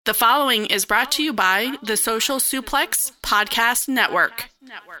The following is brought to you by the Social Suplex Podcast Network.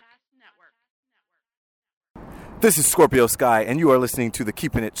 This is Scorpio Sky, and you are listening to the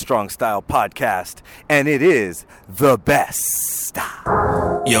Keepin' It Strong Style podcast, and it is the best.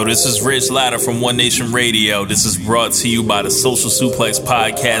 Yo, this is Rich Latta from One Nation Radio. This is brought to you by the Social Suplex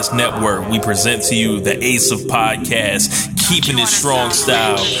Podcast Network. We present to you the Ace of Podcasts, Keepin' It Strong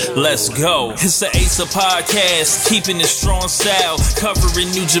Style. Let's go. It's the Ace of Podcasts, Keepin' It Strong Style. Covering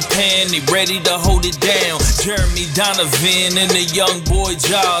New Japan, they ready to hold it down. Jeremy Donovan and the young boy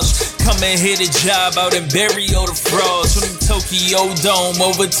Josh. Come and hit a job out in Barrio the Frauds. From the Tokyo Dome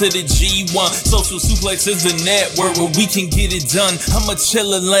over to the G1. Social Suplex is the network where we can get it done. I'ma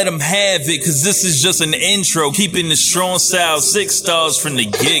chill and let them have it, cause this is just an intro. Keeping the strong style, 6 stars from the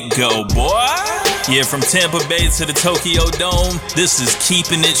get-go, boy. Yeah, from Tampa Bay to the Tokyo Dome, this is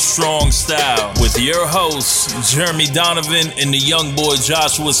Keeping It Strong Style with your hosts, Jeremy Donovan and the young boy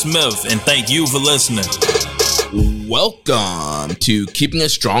Joshua Smith. And thank you for listening. Welcome to Keeping It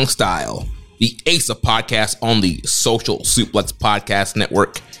Strong Style, the Ace of Podcasts on the Social Suplex Podcast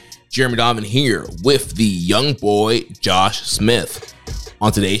Network. Jeremy Donovan here with the young boy Josh Smith.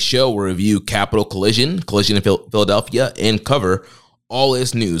 On today's show, we'll review Capital Collision in Philadelphia, and cover all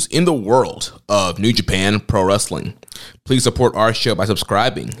its news in the world of New Japan Pro Wrestling. Please support our show by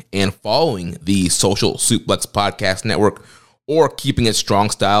subscribing and following the Social Suplex Podcast Network, or Keeping It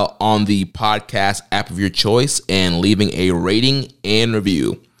Strong Style on the podcast app of your choice, and leaving a rating and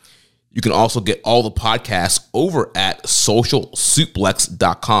review. You can also get all the podcasts over at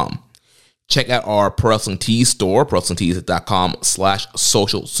socialsuplex.com. Check out our Pro Wrestling Tees store,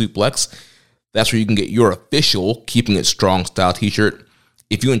 prowrestlingtees.com/socialsuplex. That's where you can get your official Keeping It Strong Style t-shirt.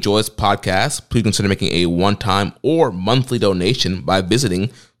 If you enjoy this podcast, please consider making a one-time or monthly donation by visiting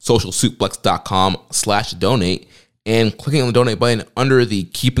socialsuplex.com/donate and clicking on the donate button under the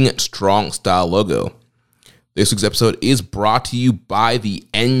Keeping It Strong Style logo. This week's episode is brought to you by the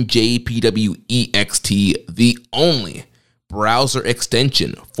NJPW EXT, the only browser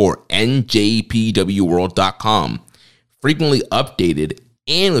extension for NJPWworld.com. Frequently updated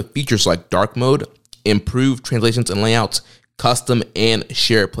and with features like dark mode, improved translations and layouts, custom and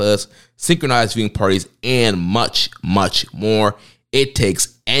shared playlists, synchronized viewing parties, and much, much more. It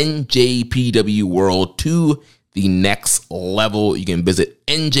takes NJPW World to the next level. You can visit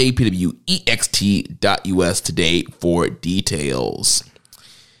njpwext.us today for details.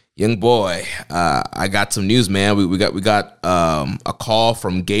 Young boy, I got some news, man. We got a call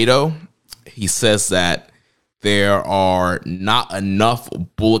from Gato. He says that there are not enough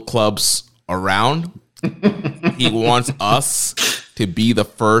Bullet Clubs around. He wants us to be the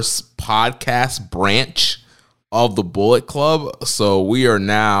first podcast branch of the Bullet Club. So we are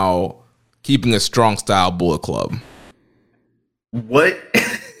now Keeping a Strong Style Bullet Club. What?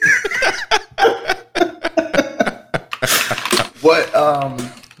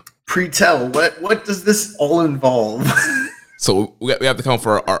 Pre-tell, what does this all involve? So we have to come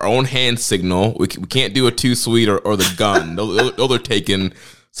for our own hand signal. We can't do a too sweet or the gun. those are taken.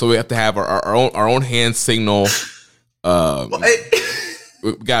 So we have to have our own hand signal. We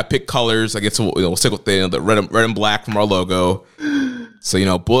gotta pick colors. I guess we'll stick with the red and black from our logo.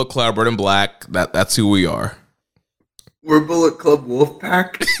 So Bullet Club, red and black. That's who we are. We're Bullet Club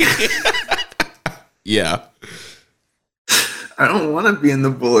Wolfpack. Yeah. I don't want to be in the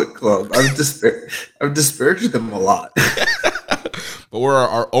Bullet Club. I've disparaged them a lot. But we're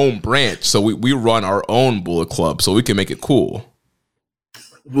our own branch, so we run our own Bullet Club, so we can make it cool.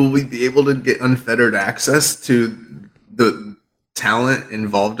 Will we be able to get unfettered access to the talent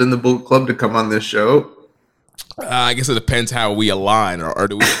involved in the Bullet Club to come on this show? I guess it depends how we align. Are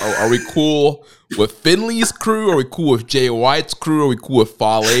we cool with Finley's crew? Are we cool with Jay White's crew? Are we cool with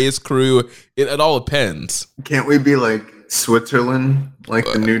Fale's crew? It all depends. Can't we be like Switzerland, like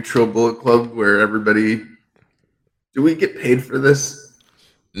the neutral Bullet Club, where everybody... Do we get paid for this?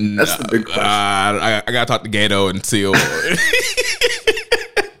 That's the big question. I gotta talk to Gato and see. Yo,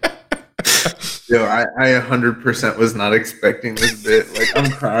 I 100% was not expecting this bit. Like, I'm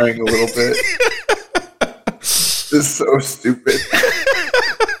crying a little bit. This is so stupid.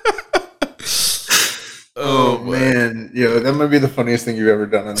 Oh man, yo, that might be the funniest thing you've ever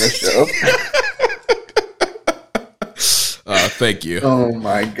done on this show. Thank you. Oh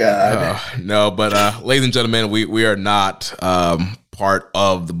my god. No, but ladies and gentlemen, we are not part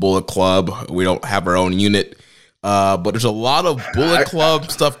of the Bullet Club. We don't have our own unit. But there's a lot of Bullet Club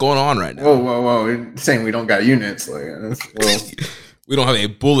stuff going on right now. Whoa. You're saying we don't got units. We don't have a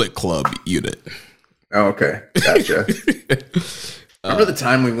Bullet Club unit. Oh, okay. Gotcha. Remember the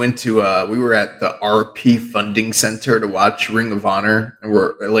time we went to we were at the RP Funding Center to watch Ring of Honor, and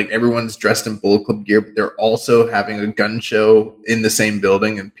we're like everyone's dressed in Bullet Club gear, but they're also having a gun show in the same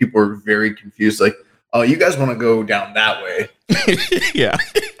building, and people were very confused, like, "Oh, you guys want to go down that way?" Yeah.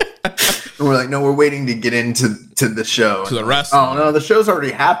 And we're like, "No, we're waiting to get into the show." To the rest. Oh no, the show's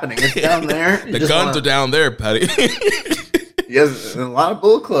already happening. It's down there. The guns are down there, Patty. Yes, a lot of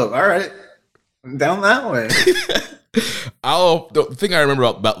Bullet Club. All right, down that way. The thing I remember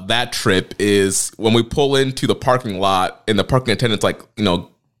about that trip is when we pull into the parking lot and the parking attendant's like,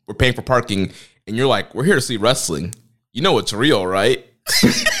 we're paying for parking, and you're like, we're here to see wrestling. You know it's real, right?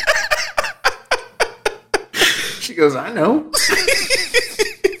 She goes, I know.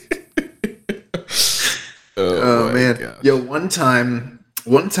 Oh man. God. Yo, one time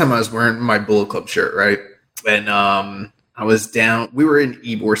I was wearing my Bullet Club shirt, right? And I was down, we were in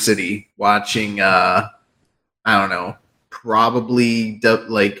Ybor City watching I don't know, probably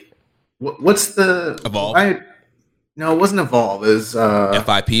like what's the Evolve? No, it wasn't Evolve. It was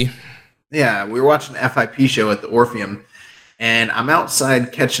FIP. Yeah, we were watching the FIP show at the Orpheum, and I'm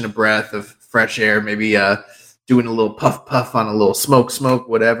outside catching a breath of fresh air, maybe doing a little puff on a little smoke,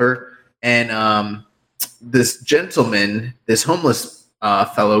 whatever. And this gentleman, this homeless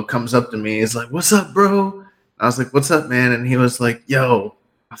fellow, comes up to me. He's like, "What's up, bro?" I was like, "What's up, man?" And he was like, "Yo,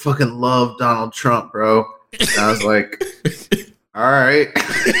 I fucking love Donald Trump, bro." And I was like, "All right."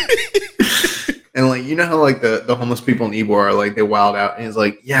 And like, you know how like the homeless people in Ybor are like, they wild out, and he's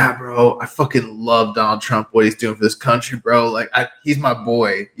like, "Yeah, bro, I fucking love Donald Trump, what he's doing for this country, bro. Like, he's my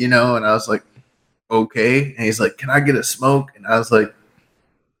boy, you know." And I was like, "Okay." And he's like, "Can I get a smoke?" And I was like,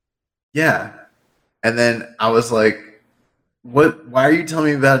 "Yeah." And then I was like, "What? Why are you telling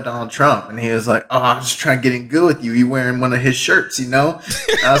me about Donald Trump?" And he was like, "Oh, I'm just trying to get in good with you. You wearing one of his shirts, you know?"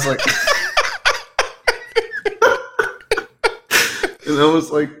 And I was like, and I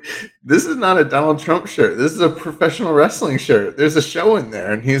was like, "This is not a Donald Trump shirt. This is a professional wrestling shirt. There's a show in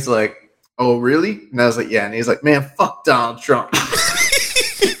there." And he's like, "Oh, really?" And I was like, "Yeah." And he's like, "Man, fuck Donald Trump."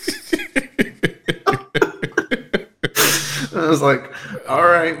 And I was like, "All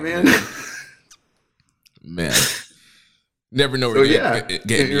right, man." Man, never know. So yeah,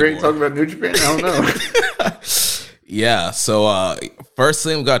 you ready to talk about New Japan? I don't know. Yeah. So first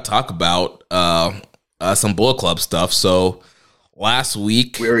thing we got to talk about some Bullet Club stuff. So last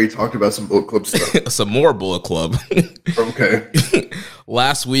week we already talked about some Bullet Club stuff. Some more Bullet Club. Okay.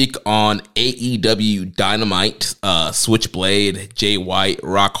 Last week on AEW Dynamite, Switchblade, Jay White,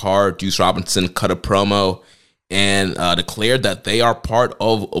 Rock Hard, Juice Robinson cut a promo and declared that they are part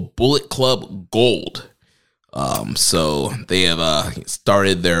of a Bullet Club Gold. So they have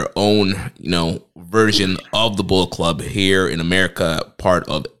started their own, version of the Bullet Club here in America, part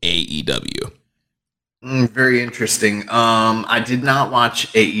of AEW. Very interesting. I did not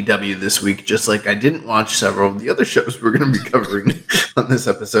watch AEW this week, just like I didn't watch several of the other shows we're going to be covering on this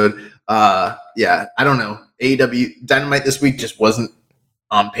episode. Yeah, I don't know. AEW Dynamite this week just wasn't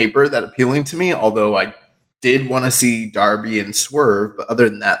on paper that appealing to me, although I did want to see Darby and Swerve, but other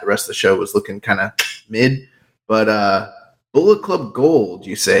than that, the rest of the show was looking kind of mid. But Bullet Club Gold,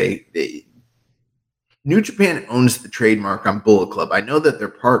 you say? New Japan owns the trademark on Bullet Club. I know that they're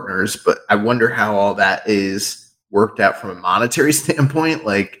partners, but I wonder how all that is worked out from a monetary standpoint.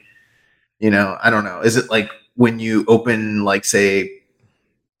 Like, I don't know. Is it like when you open, like, say,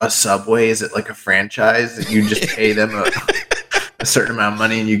 a Subway? Is it like a franchise that you just pay them a certain amount of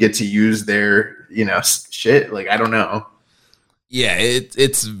money and you get to use their, shit? Like, I don't know. Yeah,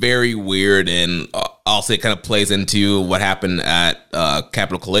 it's very weird, and also it kind of plays into what happened at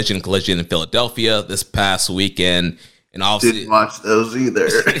Capital Collision in Philadelphia this past weekend. And obviously, didn't watch those either.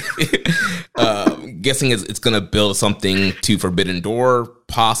 Guessing it's going to build something to Forbidden Door,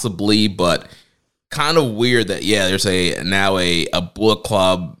 possibly, but kind of weird that there's now a Bullet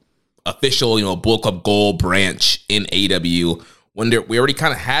Club official, Bullet Club Gold branch in AEW. When we already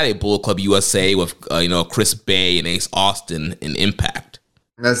kind of had a Bullet Club USA with, Chris Bay and Ace Austin in Impact.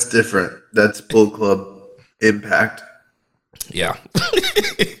 That's different. That's Bullet Club Impact. Yeah.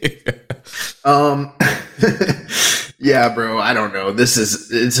 Yeah, bro. I don't know.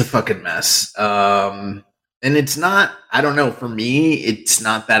 It's a fucking mess. And it's not, I don't know. For me, it's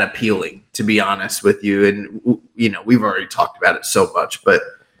not that appealing, to be honest with you. And, we've already talked about it so much, but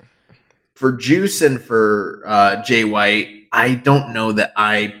for Juice and for Jay White, I don't know that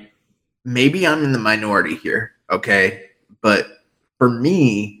maybe I'm in the minority here, okay? But for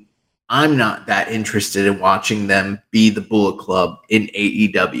me, I'm not that interested in watching them be the Bullet Club in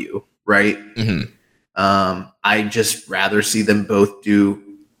AEW, right? Mm-hmm. I just rather see them both do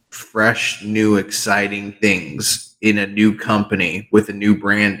fresh, new, exciting things in a new company with a new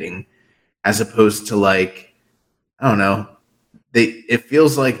branding, as opposed to like, I don't know, it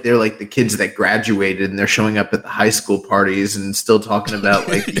feels like they're like the kids that graduated and they're showing up at the high school parties and still talking about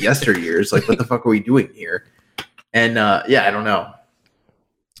like the yesteryears. Like, what the fuck are we doing here? And yeah, I don't know.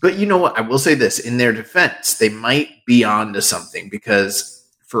 But you know what? I will say this, in their defense, they might be on to something because,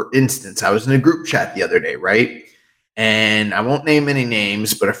 for instance, I was in a group chat the other day, right? And I won't name any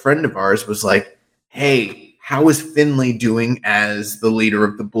names, but a friend of ours was like, hey, how is Finley doing as the leader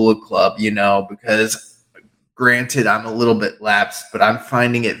of the Bullet Club? You know, because granted, I'm a little bit lapsed, but I'm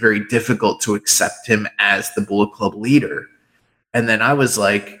finding it very difficult to accept him as the Bullet Club leader. And then I was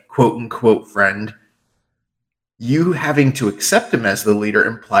like, quote unquote, friend, you having to accept him as the leader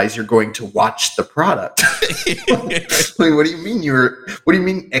implies you're going to watch the product. Like, what do you mean what do you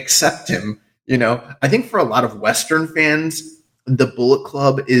mean accept him? You know, I think for a lot of Western fans, the Bullet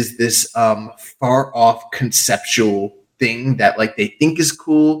Club is this far off conceptual thing that like they think is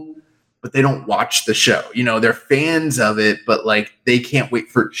cool, but they don't watch the show. You know, they're fans of it, but like they can't wait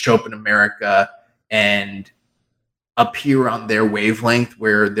for it to show up in America and appear on their wavelength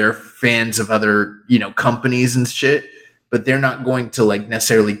where they're fans of other, you know, companies and shit, but they're not going to like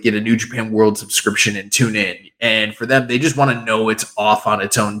necessarily get a New Japan World subscription and tune in. And for them, they just want to know it's off on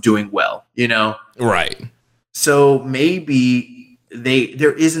its own doing well, you know? Right. So maybe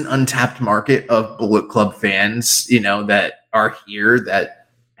there is an untapped market of Bullet Club fans, you know, that are here that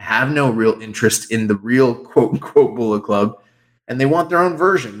have no real interest in the real quote unquote Bullet Club, and they want their own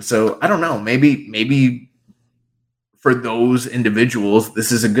version. So I don't know, maybe for those individuals,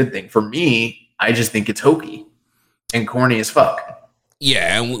 this is a good thing. For me, I just think it's hokey and corny as fuck.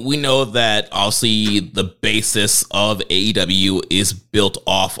 Yeah, and we know that obviously the basis of AEW is built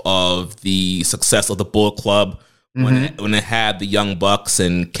off of the success of the Bullet Club when it had the Young Bucks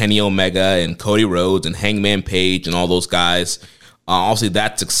and Kenny Omega and Cody Rhodes and Hangman Page and all those guys. Obviously,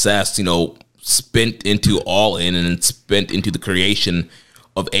 that success, you know, spent into All In and spent into the creation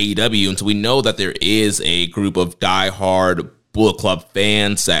of AEW. And so we know that there is a group of diehard Bullet Club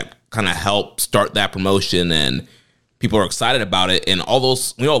fans that kind of help start that promotion, and people are excited about it. And all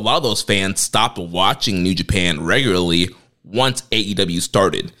those, you know, a lot of those fans stopped watching New Japan regularly once AEW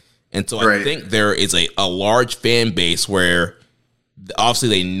started. And so I think there is a large fan base where obviously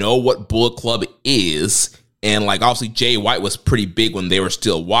they know what Bullet Club is. And like obviously Jay White was pretty big when they were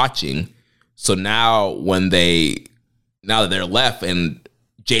still watching. So now now that they're left and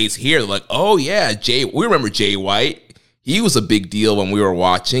Jay's here, they're like, oh yeah, we remember Jay White. He was a big deal when we were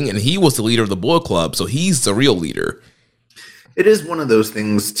watching, and he was the leader of the Bullet Club, so he's the real leader. It is one of those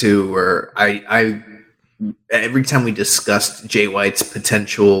things too where I every time we discussed Jay White's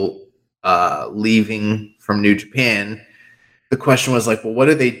potential leaving from New Japan, the question was like, well, what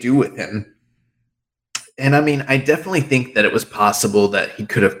do they do with him? And I mean, I definitely think that it was possible that he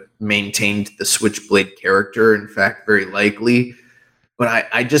could have maintained the Switchblade character. In fact, very likely. But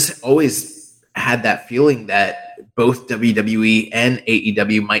I just always had that feeling that both WWE and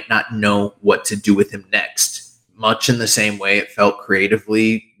AEW might not know what to do with him next. Much in the same way it felt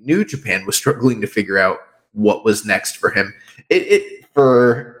creatively, New Japan was struggling to figure out what was next for him.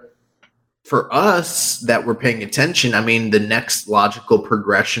 For us that were paying attention, I mean, the next logical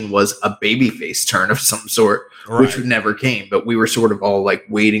progression was a babyface turn of some sort, which never came. But we were sort of all like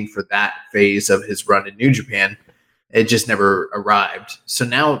waiting for that phase of his run in New Japan. It just never arrived. So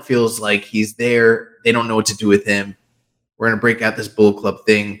now it feels like he's there. They don't know what to do with him. We're going to break out this Bullet Club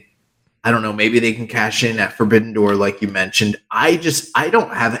thing. I don't know. Maybe they can cash in at Forbidden Door, like you mentioned. I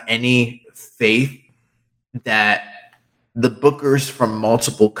don't have any faith that the bookers from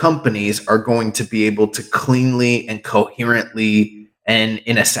multiple companies are going to be able to cleanly and coherently and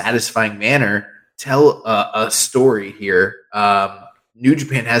in a satisfying manner tell a story here. New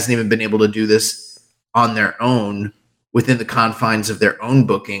Japan hasn't even been able to do this on their own within the confines of their own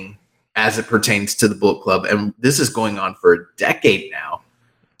booking as it pertains to the Bullet Club. And this is going on for a decade now.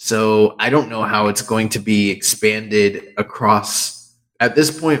 So I don't know how it's going to be expanded across, at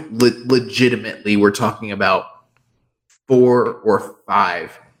this point, legitimately, we're talking about 4 or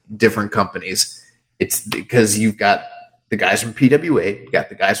 5 different companies. It's because you've got the guys from PWA, you got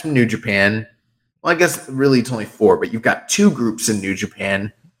the guys from New Japan. Well, I guess really it's only 4, but you've got 2 groups in New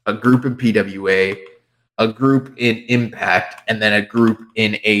Japan, a group in PWA, a group in Impact, and then a group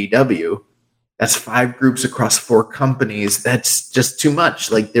in AEW. That's 5 groups across 4 companies. That's just too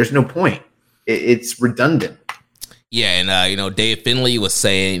much. Like, there's no point. It's redundant. Yeah, and Dave Finley was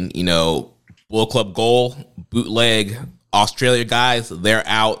saying, Bullet Club Gold, Bootleg, Australia guys, they're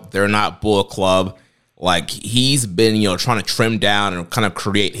out. They're not Bullet Club. Like, he's been, trying to trim down and kind of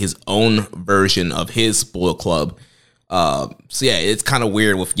create his own version of his Bullet Club. So yeah, it's kind of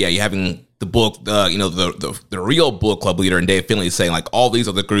weird with you having the the real Bullet Club leader and Dave Finlay saying like all these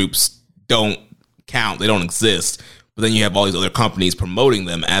other groups don't count, they don't exist, but then you have all these other companies promoting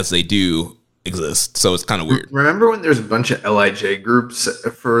them as they do exist. So it's kind of weird. Remember when there's a bunch of LIJ groups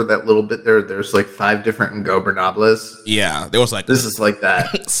for that little bit there? There's like 5 different Ingobernables. Yeah, there was like this is like that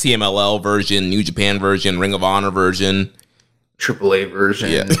CMLL version, New Japan version, Ring of Honor version, AAA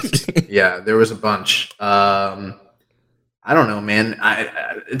version. Yeah, yeah, there was a bunch. I don't know, man.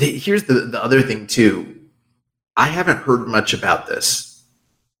 Here's the other thing too. I haven't heard much about this.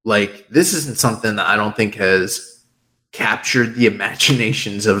 Like, this isn't something that I don't think has captured the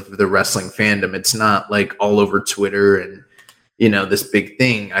imaginations of the wrestling fandom. It's not like all over Twitter and, this big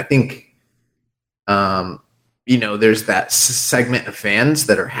thing. I think, there's that segment of fans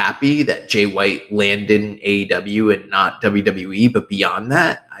that are happy that Jay White landed in AEW and not WWE. But beyond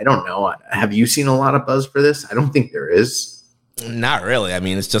that, I don't know. Have you seen a lot of buzz for this? I don't think there is. Not really. I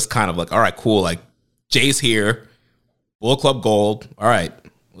mean, it's just kind of like, all right, cool. Like, Jay's here, Bullet Club Gold. All right.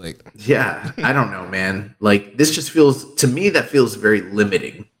 Like, yeah, I don't know, man. Like, this just feels, to me, that feels very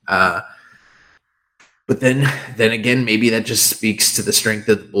limiting. But then again, maybe that just speaks to the strength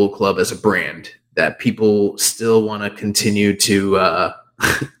of the Bullet Club as a brand, that people still want to continue to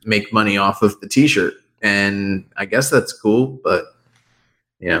make money off of the t-shirt. And I guess that's cool. But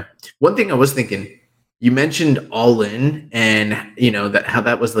yeah, one thing I was thinking, you mentioned All In and, that how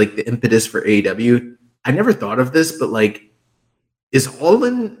that was like the impetus for AEW. I never thought of this, but like, is All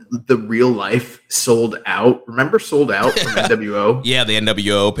In the real life Sold Out? Remember Sold Out from NWO? Yeah, the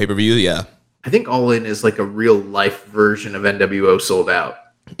NWO pay-per-view, yeah. I think All In is like a real life version of NWO Sold Out.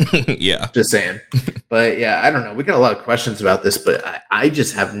 Yeah. Just saying. But yeah, I don't know. We got a lot of questions about this, but I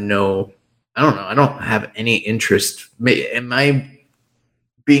just have I don't know. I don't have any interest. Am I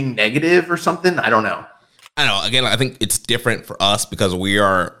being negative or something? I don't know. I know. Again, I think it's different for us because we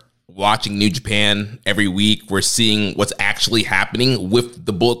are watching New Japan every week. We're seeing what's actually happening with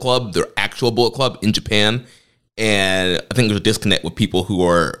the Bullet Club, their actual Bullet Club in Japan. And I think there's a disconnect with people who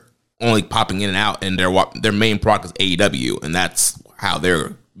are only popping in and out, and their main product is AEW, and that's how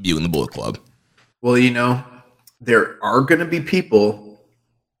they're viewing the Bullet Club. Well, there are going to be people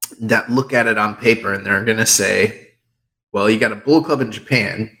that look at it on paper and they're going to say, well, you got a Bullet Club in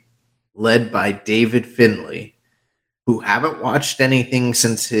Japan led by David Finlay, who haven't watched anything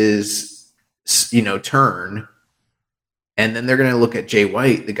since his, turn. And then they're going to look at Jay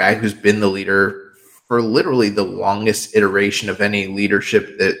White, the guy who's been the leader for literally the longest iteration of any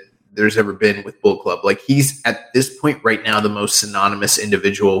leadership that there's ever been with Bullet Club. Like, he's at this point right now the most synonymous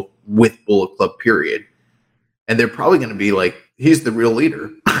individual with Bullet Club, period. And they're probably going to be like, he's the real leader.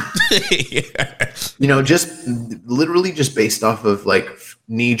 Yeah. Just literally just based off of like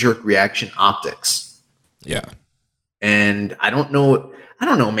knee-jerk reaction optics. Yeah. And I don't know,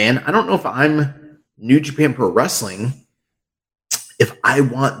 man. I don't know if I'm New Japan Pro Wrestling, if I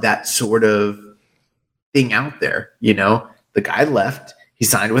want that sort of thing out there. The guy left, he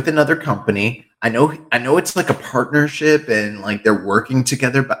signed with another company. I know it's like a partnership and like they're working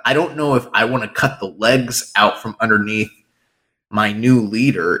together, but I don't know if I want to cut the legs out from underneath my new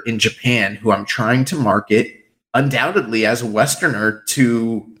leader in Japan, who I'm trying to market undoubtedly as a Westerner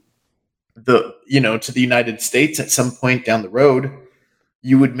to the United States at some point down the road.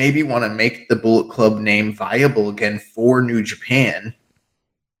 You would maybe want to make the Bullet Club name viable again for New Japan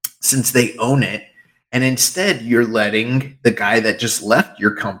since they own it. And instead you're letting the guy that just left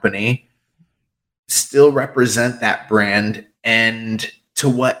your company still represent that brand. And to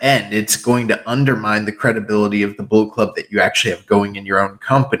what end? It's going to undermine the credibility of the Bullet Club that you actually have going in your own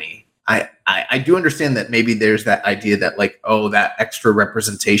company. I do understand that maybe there's that idea that like, oh, that extra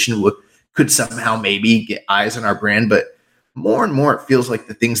representation could somehow maybe get eyes on our brand. But more and more, it feels like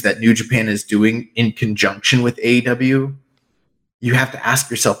the things that New Japan is doing in conjunction with AEW, you have to ask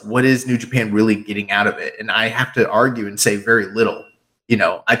yourself, what is New Japan really getting out of it? And I have to argue and say very little.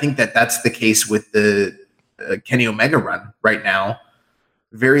 I think that that's the case with the Kenny Omega run right now.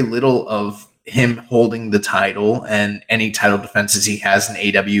 Very little of him holding the title and any title defenses he has in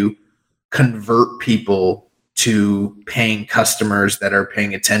AEW convert people to paying customers that are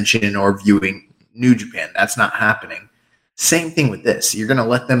paying attention or viewing New Japan. That's not happening. Same thing with this. You're going to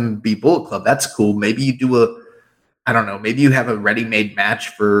let them be Bullet Club. That's cool. Maybe you do maybe you have a ready-made match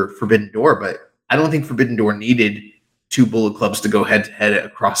for Forbidden Door, but I don't think Forbidden Door needed 2 Bullet Clubs to go head-to-head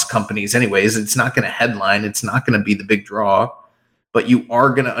across companies anyways. It's not going to headline. It's not going to be the big draw, but you are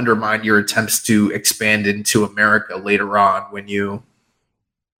going to undermine your attempts to expand into America later on when you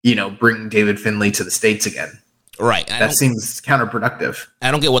bring David Finlay to the States again. Right. That seems counterproductive. I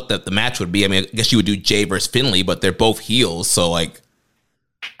don't get what the match would be. I mean, I guess you would do Jay versus Finley, but they're both heels. So, like,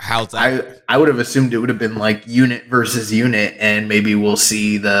 how's that? I would have assumed it would have been like unit versus unit, and maybe we'll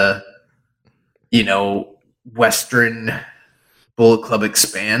see the, Western Bullet Club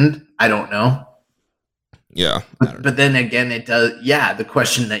expand. I don't know. Yeah. But then again, it does. Yeah, the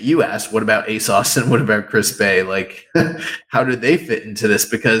question that you asked, what about Ace Austin? What about Chris Bay? Like, how do they fit into this?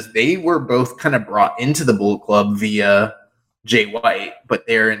 Because they were both kind of brought into the Bullet Club via Jay White, but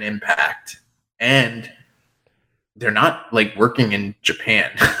they're in Impact. And they're not like working in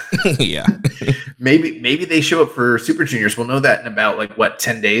Japan. Yeah. Maybe they show up for Super Juniors. We'll know that in about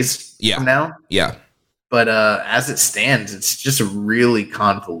 10 days from now. Yeah. But as it stands, it's just really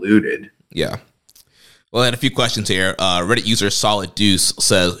convoluted. Yeah. Well, I had a few questions here. Reddit user Solid Deuce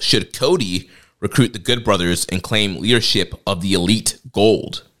says, should Cody recruit the Good Brothers and claim leadership of the Elite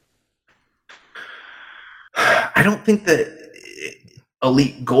Gold? I don't think that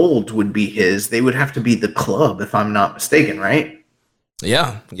Elite Gold would be his. They would have to be the club, if I'm not mistaken, right?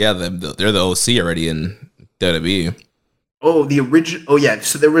 Yeah. Yeah, they're the OC already in WWE. Oh, the original. Oh, yeah.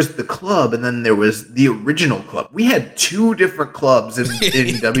 So there was the club, and then there was the original club. We had two different clubs in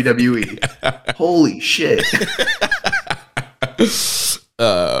WWE. Holy shit.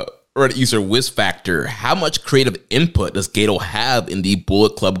 Reddit user WizFactor, how much creative input does Gato have in the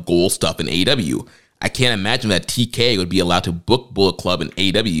Bullet Club goal stuff in AEW? I can't imagine that TK would be allowed to book Bullet Club in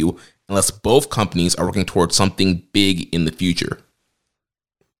AEW unless both companies are working towards something big in the future.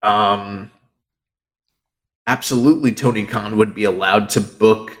 Absolutely, Tony Khan would be allowed to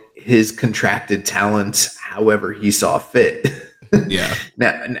book his contracted talents however he saw fit. Yeah.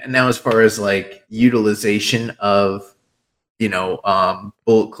 Now, as far as like utilization of,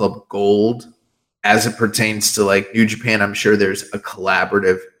 Bullet Club Gold as it pertains to like New Japan, I'm sure there's a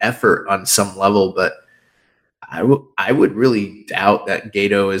collaborative effort on some level, but I would really doubt that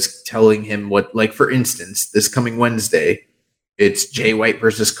Gato is telling him what, like, for instance, this coming Wednesday, it's Jay White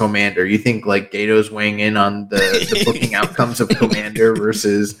versus Commander. You think like Gato's weighing in on the booking outcomes of Commander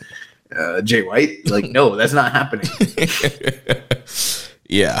versus Jay White? Like, no, that's not happening.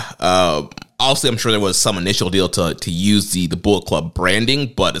 Yeah. Also, I'm sure there was some initial deal to use the Bullet Club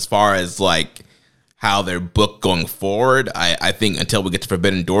branding, but as far as like how they're booked going forward, I think until we get to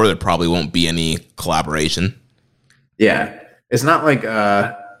Forbidden Door, there probably won't be any collaboration. Yeah, it's not like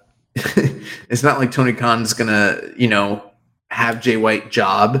Tony Khan's gonna have Jay White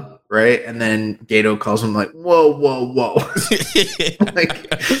job, right? And then Gato calls him like, whoa. Like,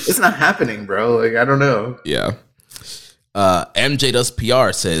 it's not happening, bro. Like, I don't know. Yeah. MJ Does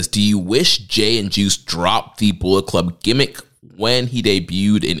PR says, do you wish Jay and Juice dropped the Bullet Club gimmick when he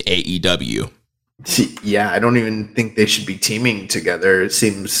debuted in AEW? Yeah, I don't even think they should be teaming together. It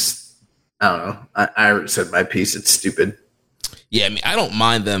seems, I don't know. I already said my piece. It's stupid. Yeah, I mean, I don't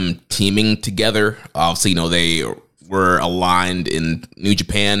mind them teaming together. Obviously, they were aligned in New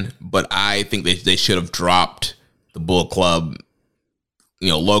Japan, but I think they should have dropped the Bullet Club,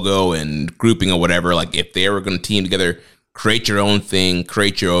 logo and grouping or whatever. Like, if they were going to team together, create your own thing,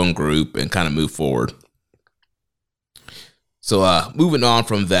 create your own group, and kind of move forward. So, moving on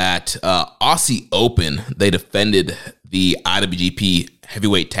from that, Aussie Open, they defended the IWGP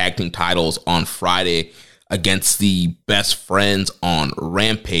Heavyweight Tag Team titles on Friday against the Best Friends on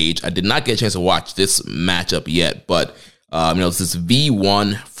Rampage. I did not get a chance to watch this matchup yet, but this is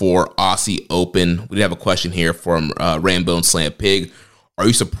V1 for Aussie Open. We did have a question here from Rambo and Slam Pig. Are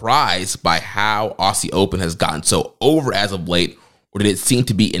you surprised by how Aussie Open has gotten so over as of late, or did it seem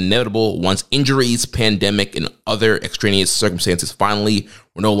to be inevitable once injuries, pandemic, and other extraneous circumstances finally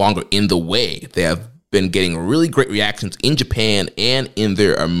were no longer in the way? They have been getting really great reactions in Japan and in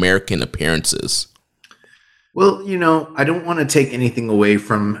their American appearances. Well, I don't want to take anything away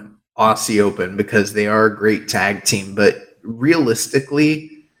from Aussie Open because they are a great tag team, but realistically,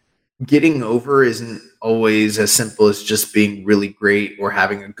 getting over isn't always as simple as just being really great or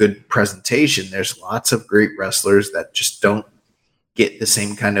having a good presentation. There's lots of great wrestlers that just don't get the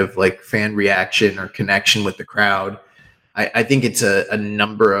same kind of like fan reaction or connection with the crowd. I think it's a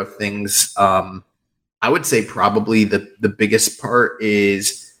number of things. I would say probably the biggest part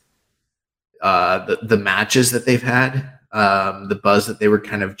is the matches that they've had, the buzz that they were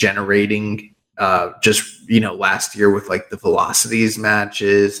kind of generating last year with like the Velocities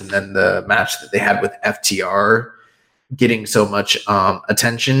matches, and then the match that they had with FTR getting so much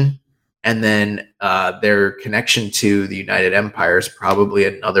attention. And then their connection to the United Empire is probably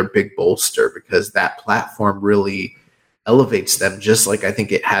another big bolster because that platform really elevates them, just like I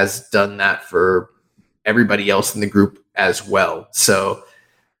think it has done that for everybody else in the group as well. So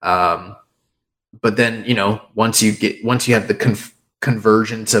but then, once you have the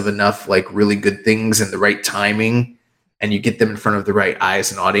convergence of enough like really good things and the right timing, and you get them in front of the right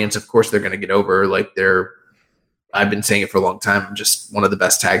eyes and audience, of course they're going to get over. Like I've been saying it for a long time, just one of the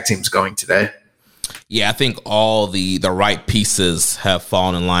best tag teams going today. Yeah, I think all the right pieces have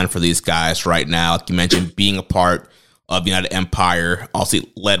fallen in line for these guys right now. Like you mentioned, being a part of United Empire, also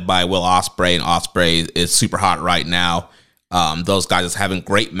led by Will Ospreay, and Ospreay is super hot right now. Those guys is having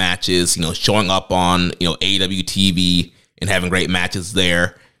great matches, showing up on, AEW TV and having great matches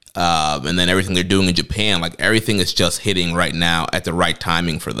there. And then everything they're doing in Japan, like everything is just hitting right now at the right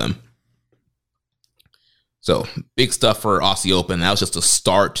timing for them. So big stuff for Aussie Open. That was just the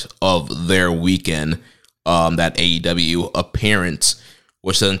start of their weekend, that AEW appearance,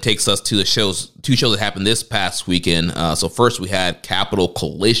 which then takes us to the two shows that happened this past weekend. So first we had Capital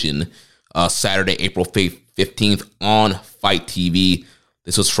Collision, Saturday, April 15th on Fight TV.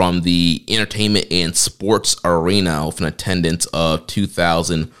 This was from the Entertainment and Sports Arena with an attendance of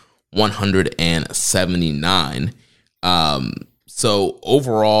 2,179. So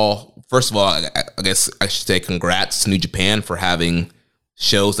overall, first of all, I guess I should say congrats to New Japan for having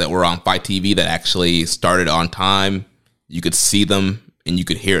shows that were on Fight TV that actually started on time. You could see them and you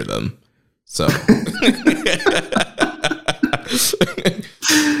could hear them. So,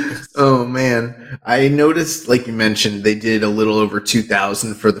 oh man, I noticed, like you mentioned, they did a little over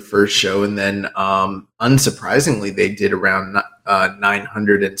 2,000 for the first show, and then unsurprisingly, they did around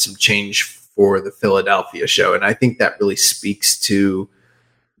 900 and some change for the Philadelphia show, and I think that really speaks to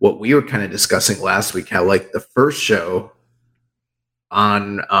what we were kind of discussing last week, how like the first show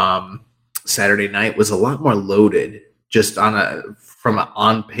on Saturday night was a lot more loaded, just from an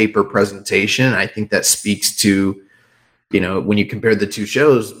on paper presentation. I think that speaks to, when you compare the two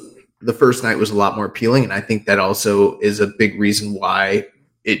shows, the first night was a lot more appealing, and I think that also is a big reason why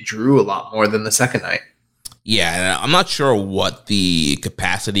it drew a lot more than the second night. Yeah, and I'm not sure what the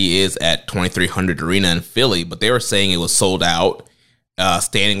capacity is at 2300 Arena in Philly, but they were saying it was sold out.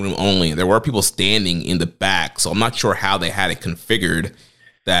 Standing room only. There were people standing in the back, so I'm not sure how they had it configured.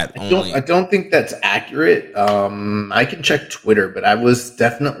 I don't think that's accurate. I can check Twitter, but I was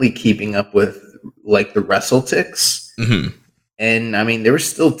definitely keeping up with like the WrestleTix, and I mean there were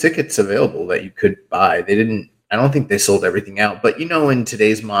still tickets available that you could buy. I don't think they sold everything out, but in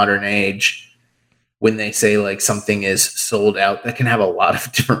today's modern age, when they say like something is sold out, that can have a lot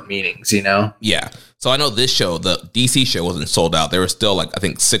of different meanings, Yeah. So I know this show, the DC show, wasn't sold out. There were still like, I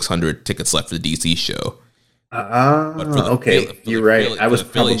think 600 tickets left for the DC show. Okay. You're right. I was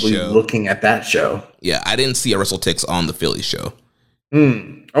probably looking at that show. Yeah. I didn't see a WrestleTix on the Philly show.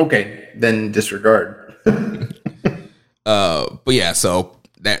 Okay. Then disregard. But yeah, so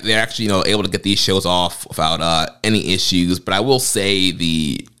they're actually, able to get these shows off without any issues. But I will say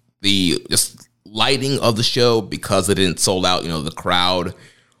the just lighting of the show, because it didn't sold out, the crowd,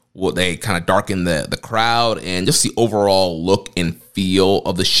 they kind of darkened the crowd, and just the overall look and feel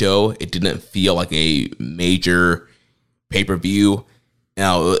of the show. It didn't feel like a major pay-per-view.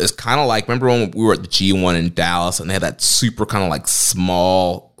 It's kind of like, remember when we were at the G1 in Dallas and they had that super kind of like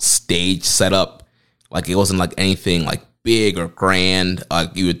small stage setup? Like it wasn't like anything like big or grand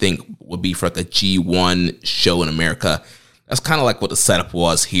like you would think would be for like a G1 show in America. That's kind of like what the setup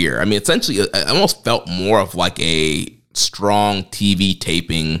was here. I mean, essentially, it almost felt more of like a strong TV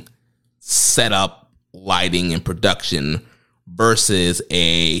taping setup, lighting, and production versus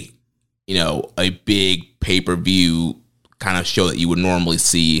a big pay-per-view kind of show that you would normally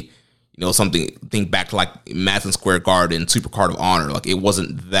see. Think back to like Madison Square Garden, Supercard of Honor. Like it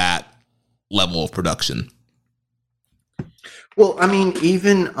wasn't that level of production. Well, I mean,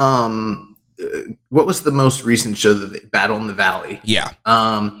 even what was the most recent show Battle in the Valley? Yeah.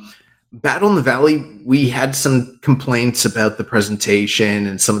 Battle in the Valley, we had some complaints about the presentation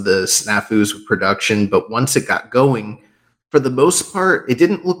and some of the snafus with production, but once it got going, for the most part, it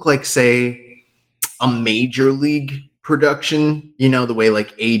didn't look like, say, a major league production, the way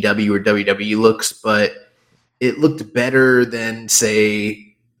like AEW or WWE looks, but it looked better than,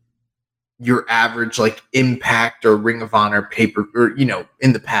 say, your average like Impact or Ring of Honor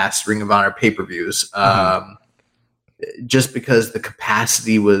in the past Ring of Honor pay-per-views. Just because the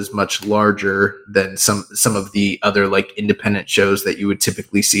capacity was much larger than some of the other like independent shows that you would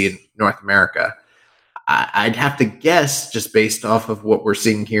typically see in North America. I'd have to guess, just based off of what we're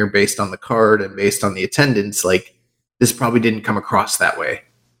seeing here, based on the card and based on the attendance, like this probably didn't come across that way.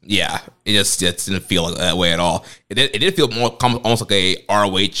 Yeah, it didn't feel like that way at all. It did feel more almost like a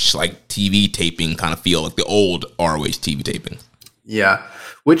ROH like TV taping kind of feel, like the old ROH TV taping. Yeah,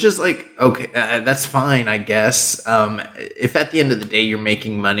 which is like, okay, that's fine, I guess. If at the end of the day you're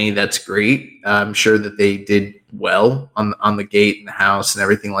making money, that's great. I'm sure that they did well on the gate and the house and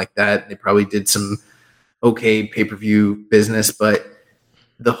everything like that. They probably did some okay pay-per-view business, but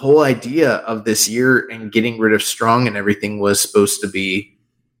the whole idea of this year and getting rid of Strong and everything was supposed to be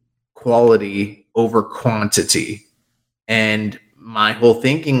quality over quantity. And my whole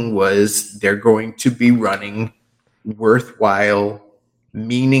thinking was they're going to be running worthwhile,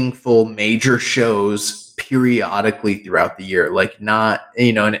 meaningful, major shows periodically throughout the year. Like, not,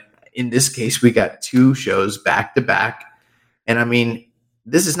 and in this case, we got 2 shows back to back. And I mean,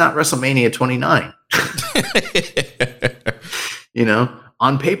 this is not WrestleMania 29.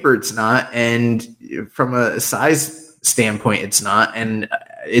 On paper, it's not. And from a size standpoint, it's not. And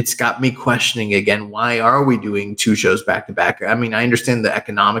it's got me questioning again, why are we doing 2 shows back to back? I mean, I understand the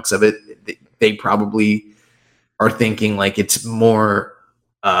economics of it. They probably are thinking like it's more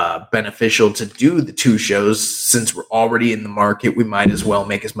beneficial to do the 2 shows since we're already in the market. We might as well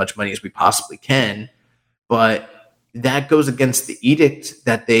make as much money as we possibly can. But that goes against the edict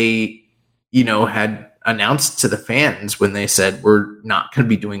that they, had announced to the fans when they said, we're not going to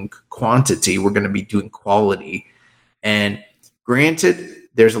be doing quantity, we're going to be doing quality. And granted,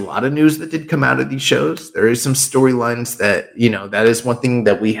 there's a lot of news that did come out of these shows. There is some storylines that, that is one thing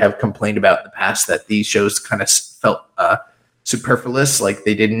that we have complained about in the past, that these shows kind of felt superfluous. Like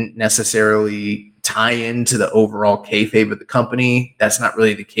they didn't necessarily tie into the overall kayfabe of the company. That's not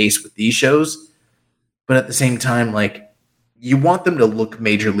really the case with these shows. But at the same time, like, you want them to look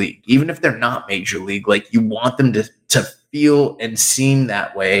major league, even if they're not major league. Like, you want them to feel and seem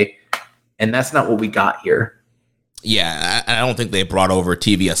that way. And that's not what we got here. Yeah, I don't think they brought over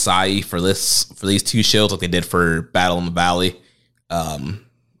TV Asahi for these 2 shows like they did for Battle in the Valley. And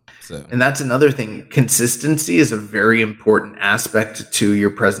that's another thing. Consistency is a very important aspect to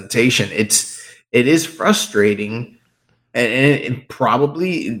your presentation. It is frustrating, and it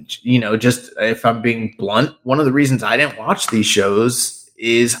probably, just if I'm being blunt, one of the reasons I didn't watch these shows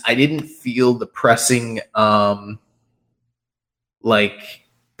is I didn't feel the pressing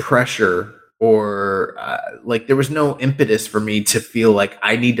pressure. Or like there was no impetus for me to feel like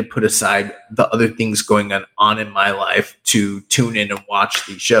I need to put aside the other things going on in my life to tune in and watch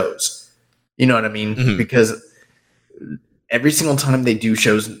these shows. You know what I mean? Mm-hmm. Because every single time they do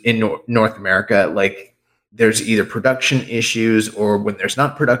shows in North America, like there's either production issues, or when there's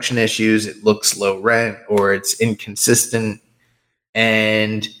not production issues, it looks low rent or it's inconsistent.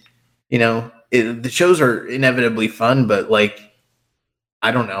 And, the shows are inevitably fun, but like,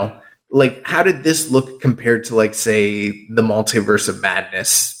 I don't know. Like, how did this look compared to, like, say, the Multiverse of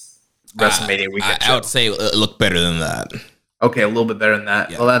Madness WrestleMania weekend show? I would say it looked better than that. Okay, a little bit better than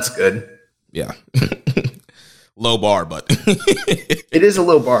that. Yeah. Well, that's good. Yeah. Low bar, but... It is a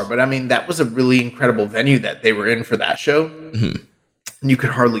low bar, but, I mean, that was a really incredible venue that they were in for that show. Mm-hmm. And you could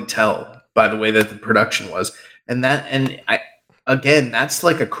hardly tell by the way that the production was. Again, that's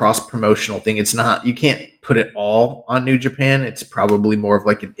like a cross-promotional thing. It's not, you can't put it all on New Japan. It's probably more of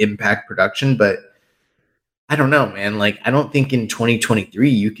like an Impact production, but I don't know, man. Like, I don't think in 2023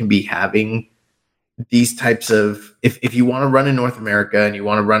 you can be having these types of, if you want to run in North America and you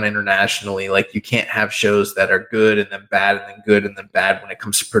want to run internationally, like you can't have shows that are good and then bad and then good and then bad when it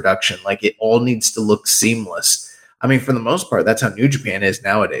comes to production. Like, it all needs to look seamless. I mean, for the most part, that's how New Japan is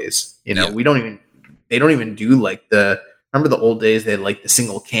nowadays. They don't even do like remember the old days, they had like the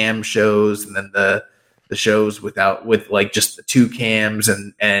single cam shows and then the shows with like just the 2 cams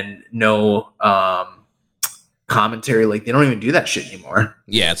and no commentary. Like, they don't even do that shit anymore.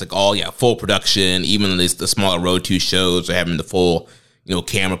 Yeah, it's like all full production. Even the smaller Road 2 shows are having the full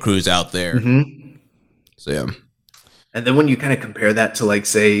camera crews out there. Mm-hmm. So yeah. And then when you kind of compare that to like,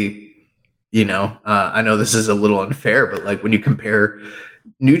 say, I know this is a little unfair, but like when you compare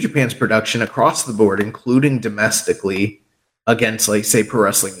New Japan's production across the board, including domestically, against like, say, Pro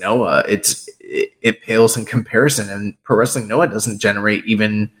Wrestling Noah, it pales in comparison. And Pro Wrestling Noah doesn't generate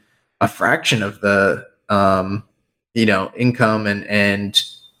even a fraction of the income and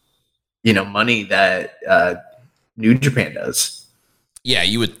money that New Japan does. Yeah,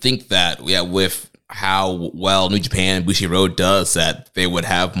 you would think that with how well New Japan and Bushiroad does, that they would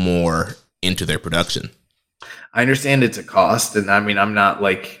have more into their production. I understand it's a cost, and I mean, I'm not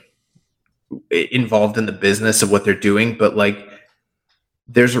like involved in the business of what they're doing, but like,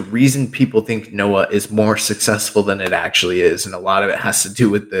 there's a reason people think Noah is more successful than it actually is, and a lot of it has to do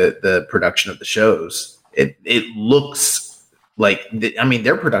with the production of the shows. It looks like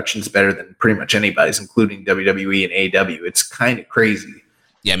their production's better than pretty much anybody's, including WWE and AEW. It's kind of crazy.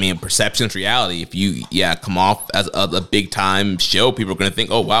 Yeah, I mean, perception's reality. If you, come off as a big time show, people are going to think,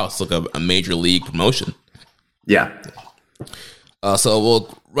 oh, wow, it's like a major league promotion. Yeah. So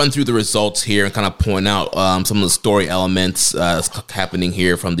we'll run through the results here and kind of point out some of the story elements that's happening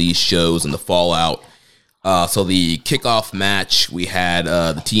here from these shows and the fallout. So the kickoff match, we had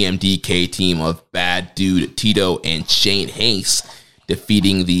the TMDK team of Bad Dude Tito and Shane Hayes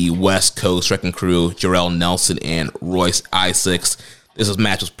defeating the West Coast Wrecking Crew, Jarrell Nelson and Royce Isaacs. This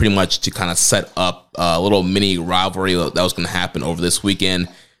match was pretty much to kind of set up a little mini rivalry that was going to happen over this weekend.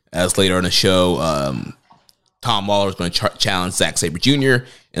 As later in the show, Tom Waller was going to challenge Zack Sabre Jr.,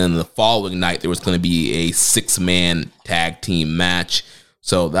 and then the following night there was going to be a 6-man tag team match.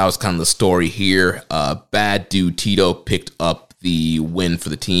 So that was kind of the story here. Bad Dude Tito picked up the win for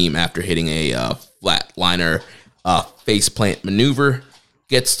the team after hitting a flatliner faceplant maneuver.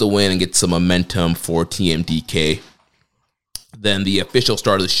 Gets the win and gets some momentum for TMDK. Then the official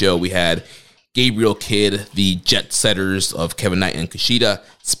start of the show, we had Gabriel Kidd, the Jet Setters of Kevin Knight and Kushida,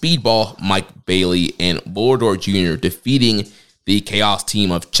 Speedball, Mike Bailey, and Volador Jr. defeating the Chaos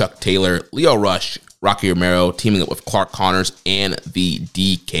team of Chuck Taylor, Leo Rush, Rocky Romero, teaming up with Clark Connors and the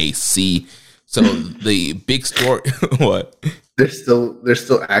DKC. So the big story, what? They're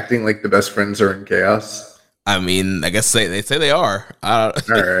still acting like the best friends are in Chaos. I mean, I guess they say they are. All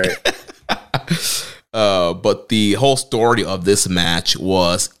right. But the whole story of this match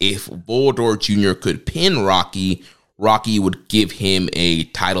was if Volador Jr. could pin Rocky, Rocky would give him a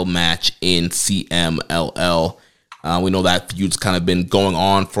title match in CMLL. We know that feud's kind of been going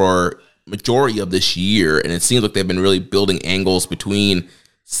on for majority of this year, and it seems like they've been really building angles between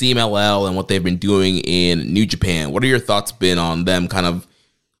CMLL and what they've been doing in New Japan. What are your thoughts been on them kind of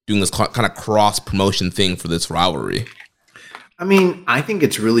doing this kind of cross-promotion thing for this rivalry? I mean, I think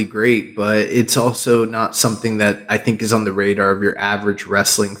it's really great, but it's also not something that I think is on the radar of your average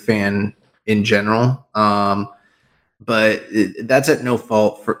wrestling fan in general. But that's at no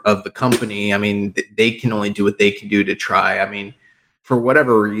fault of the company. I mean, they can only do what they can do to try. I mean, for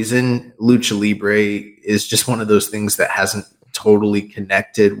whatever reason, Lucha Libre is just one of those things that hasn't totally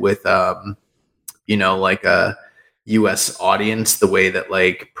connected with, like a U.S. audience the way that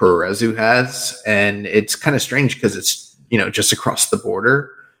like Puroresu has. And it's kind of strange because it's, just across the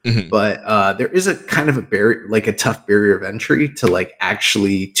border. Mm-hmm. But there is a kind of a barrier, like a tough barrier of entry to like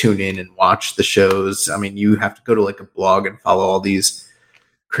actually tune in and watch the shows. I mean, you have to go to like a blog and follow all these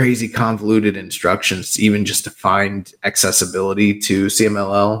crazy convoluted instructions, even just to find accessibility to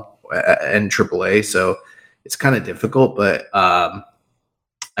CMLL and AAA. So it's kind of difficult, but I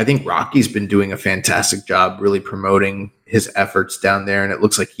think Rocky's been doing a fantastic job really promoting his efforts down there. And it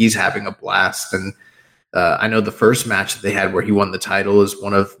looks like he's having a blast. And I know the first match that they had where he won the title is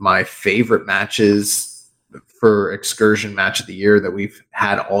one of my favorite matches for Excursion Match of the Year that we've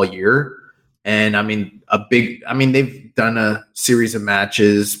had all year. And I mean, they've done a series of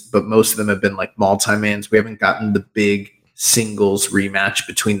matches, but most of them have been like multi-mans. We haven't gotten the big singles rematch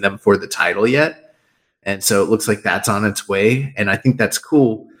between them for the title yet. And so it looks like that's on its way. And I think that's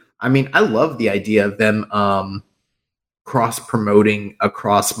cool. I mean, I love the idea of them cross-promoting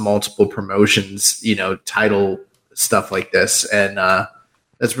across multiple promotions, title stuff like this. And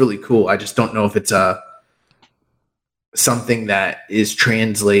that's really cool. I just don't know if it's something that is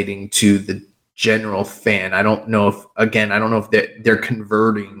translating to the general fan. I don't know if they're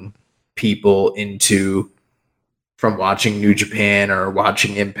converting people from watching New Japan or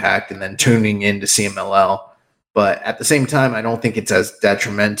watching Impact and then tuning into CMLL. But at the same time, I don't think it's as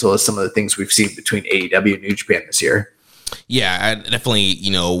detrimental as some of the things we've seen between AEW and New Japan this year. Yeah, I definitely,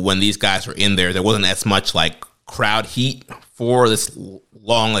 when these guys were in there wasn't as much like crowd heat for this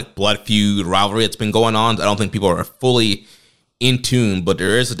long like blood feud rivalry that's been going on. I don't think people are fully in tune, but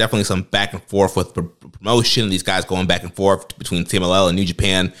there is definitely some back and forth with promotion. These guys going back and forth between CMLL and New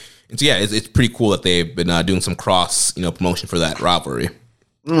Japan. And so, yeah, it's pretty cool that they've been doing some cross, promotion for that rivalry.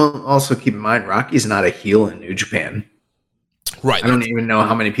 Well, also keep in mind, Rocky's not a heel in New Japan. Right. I don't even know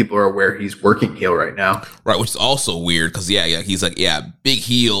how many people are aware he's working heel right now. Right, which is also weird because, he's like, big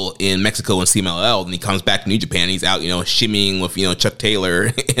heel in Mexico and CMLL, and he comes back to New Japan, and he's out, shimmying with, Chuck Taylor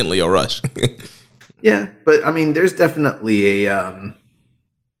and Leo Rush. Yeah, but, I mean, there's definitely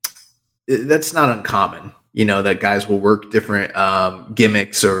that's not uncommon, that guys will work different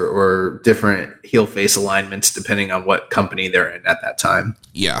gimmicks or different heel-face alignments depending on what company they're in at that time.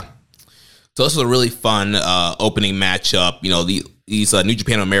 Yeah. So this was a really fun opening matchup. These New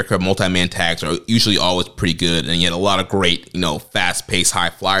Japan America multi-man tags are usually always pretty good, and you had a lot of great, fast-paced high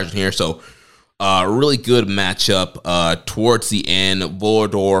flyers in here. So a really good matchup. Towards the end,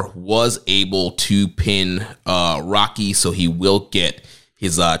 Volador was able to pin Rocky, so he will get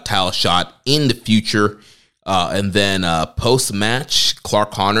his title shot in the future. And then post-match,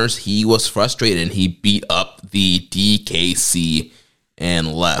 Clark Connors, he was frustrated and he beat up the DKC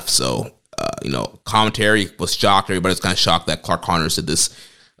and left. So, commentary was shocked. Everybody's kind of shocked that Clark Connors did this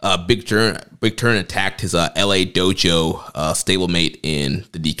big turn, attacked his LA Dojo stablemate in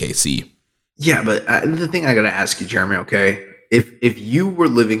the DKC. Yeah, but the thing I got to ask you, Jeremy, okay, if you were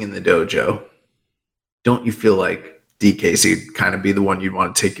living in the dojo, don't you feel like DKC would kind of be the one you'd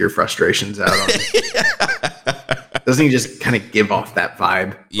want to take your frustrations out on? Doesn't he just kind of give off that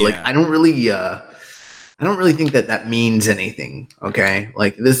vibe? Yeah. Like, I don't really think that means anything. Okay.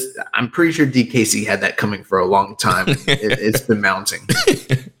 Like this, I'm pretty sure DKC had that coming for a long time. It's been mounting.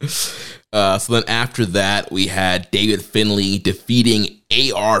 So then after that, we had David Finlay defeating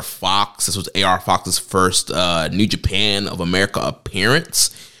AR Fox. This was AR Fox's first New Japan of America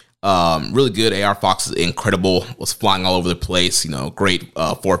appearance. Really good. AR Fox is incredible. Was flying all over the place. Great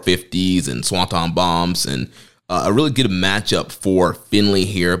 450s and swanton bombs, and a really good matchup for Finlay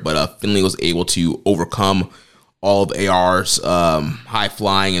here. But Finlay was able to overcome all of AR's high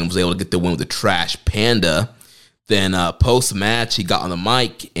flying and was able to get the win with the Trash Panda. Then post match, he got on the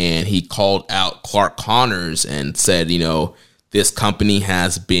mic and he called out Clark Connors and said, this company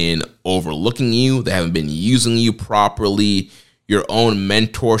has been overlooking you. They haven't been using you properly. Your own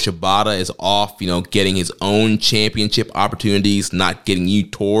mentor, Shibata, is off, getting his own championship opportunities, not getting you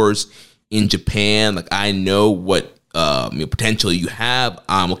tours in Japan. Like, I know what potential you have.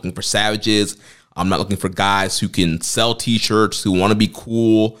 I'm looking for savages. I'm not looking for guys who can sell t-shirts, who want to be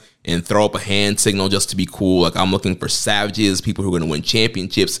cool and throw up a hand signal just to be cool. Like, I'm looking for savages, people who are going to win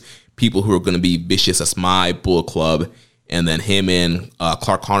championships, people who are going to be vicious. That's my Bullet Club. And then him and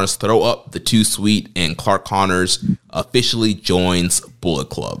Clark Connors throw up the Too Sweet, and Clark Connors officially joins Bullet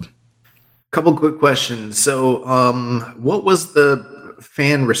Club. Couple quick questions. So what was the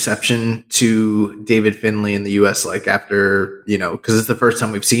fan reception to David Finlay in the U.S. like after, because it's the first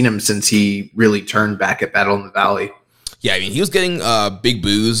time we've seen him since he really turned back at Battle in the Valley? Yeah, I mean, he was getting big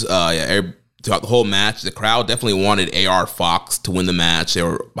boos throughout the whole match. The crowd definitely wanted AR Fox to win the match. They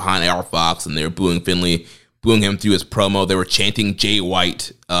were behind AR Fox, and they were booing Finlay, booing him through his promo. They were chanting Jay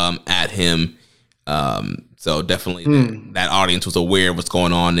White at him. So definitely that audience was aware of what's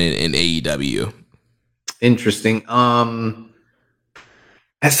going on in AEW. Interesting.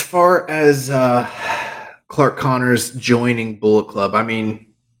 As far as Clark Connors joining Bullet Club, I mean,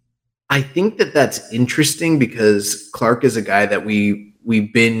 I think that's interesting because Clark is a guy that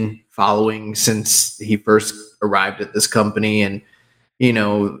we've been following since he first arrived at this company. And,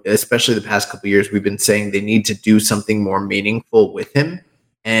 especially the past couple of years, we've been saying they need to do something more meaningful with him.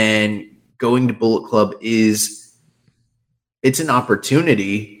 And going to Bullet Club it's an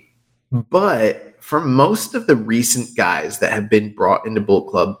opportunity. But for most of the recent guys that have been brought into Bullet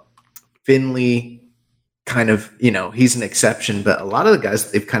Club, Finlay kind of, he's an exception, but a lot of the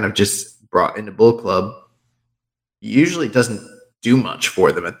guys they've kind of just brought into Bullet Club usually doesn't do much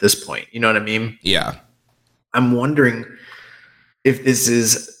for them at this point. You know what I mean? Yeah. I'm wondering if this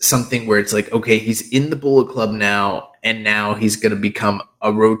is something where it's like, okay, he's in the Bullet Club now, and now he's going to become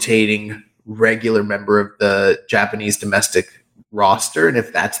a rotating regular member of the Japanese domestic roster. And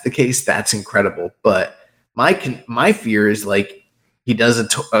if that's the case, that's incredible. But my fear is like he does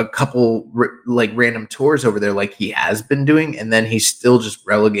a couple like random tours over there like he has been doing, and then he's still just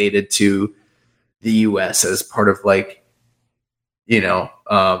relegated to the U.S. as part of like,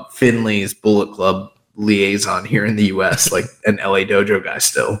 Finlay's Bullet Club liaison here in the U.S., like an LA Dojo guy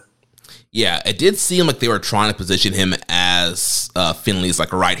still. Yeah, it did seem like they were trying to position him as Finlay's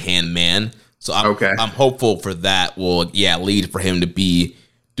like a right-hand man. So I'm hopeful for that will lead for him to be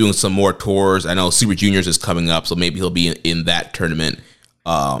doing some more tours. I know Super Juniors is coming up, so maybe he'll be in that tournament.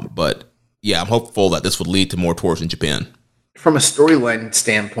 But yeah, I'm hopeful that this would lead to more tours in Japan. From a storyline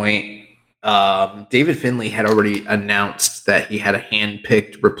standpoint, David Finlay had already announced that he had a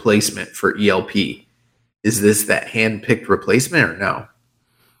hand-picked replacement for ELP. Is this that hand-picked replacement or no?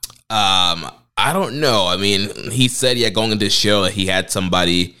 I don't know. I mean, he said, going into the show that he had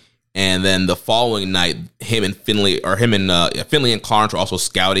somebody, and then the following night, Finlay and Clark were also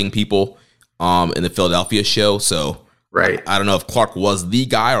scouting people in the Philadelphia show. So right. I don't know if Clark was the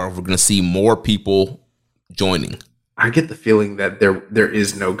guy or if we're going to see more people joining. I get the feeling that there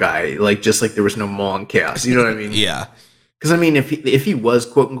is no guy, like just like there was no Mall in Chaos. You know what I mean? Yeah. Because I mean, if he was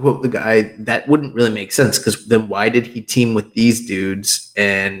quote unquote the guy, that wouldn't really make sense. Because then why did he team with these dudes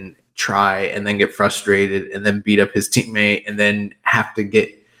and try and then get frustrated and then beat up his teammate and then have to get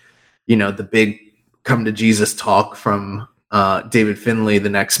the big come to Jesus talk from David Finlay the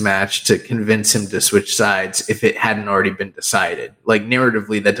next match to convince him to switch sides if it hadn't already been decided. Like,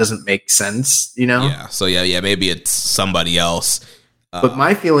 narratively, that doesn't make sense, you know? Yeah. So yeah, maybe it's somebody else. But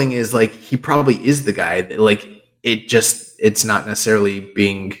my feeling is like he probably is the guy that, like, it's not necessarily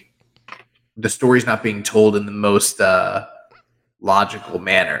the story's not being told in the most logical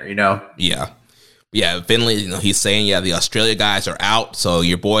manner, you know? Yeah. Finlay, he's saying, the Australia guys are out. So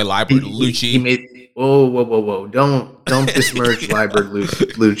your boy Liber Lucci. He made whoa. Don't besmirch Liber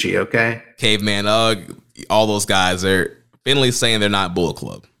Lucci, okay? Caveman all those guys Finlay's saying they're not Bullet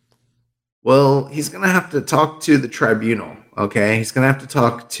Club. Well, he's gonna have to talk to the tribunal, okay? He's gonna have to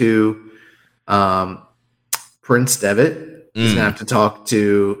talk to Prince Devitt. He's gonna have to talk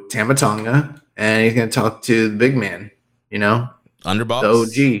to Tama Tonga, and he's gonna talk to the big man, Underboss? The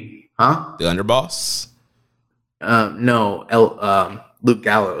OG. Huh? The underboss? No, Luke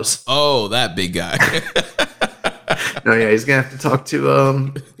Gallows. Oh, that big guy. No, yeah, he's gonna have to talk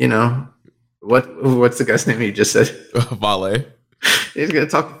to what's the guy's name you just said? Vale. He's gonna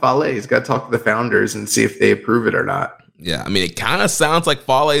talk to Fale. He's got to talk to the founders and see if they approve it or not. Yeah, I mean, it kind of sounds like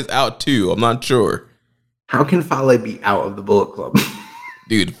Fale's out too. I'm not sure. How can Fale be out of the Bullet Club?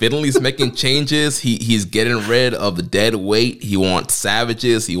 Dude, Finley's making changes. He's getting rid of the dead weight. He wants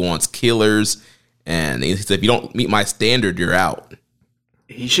savages. He wants killers. And he said, if you don't meet my standard, you're out.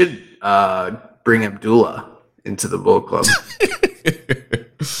 He should bring Abdullah into the Bullet Club.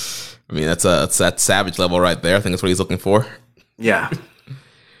 I mean, that's that savage level right there. I think that's what he's looking for. Yeah.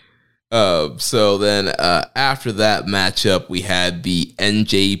 So then after that matchup, we had the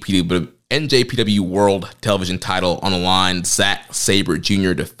NJPW World Television title on the line. Zack Sabre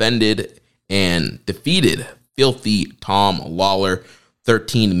Jr. defended and defeated Filthy Tom Lawler,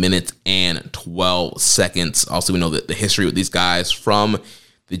 13 minutes and 12 seconds. Also, we know that the history with these guys from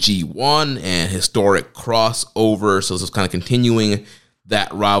the G1 and historic crossover. So this is kind of continuing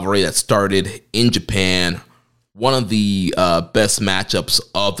that rivalry that started in Japan. One of the best matchups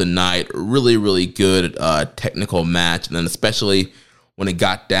of the night. Really, really good technical match. And then especially when it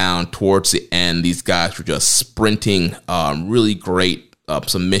got down towards the end, these guys were just sprinting. Really great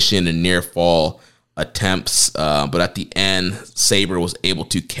submission and near fall attempts. But at the end, Sabre was able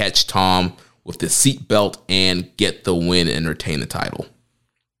to catch Tom with the seatbelt and get the win and retain the title.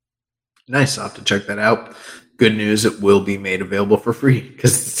 Nice. I'll have to check that out. Good news, it will be made available for free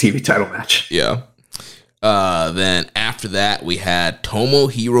because it's a TV title match. Yeah. Then after that, we had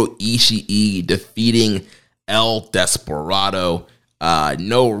Tomohiro Ishii defeating El Desperado.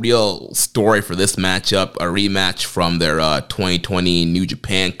 No real story for this matchup. A rematch from their 2020 New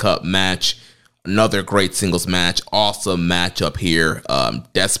Japan Cup match. Another great singles match. Awesome matchup here.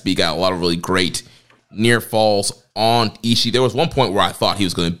 Despy got a lot of really great near falls on Ishii. There was one point where I thought he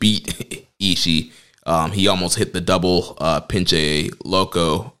was going to beat Ishii. He almost hit the double Pinche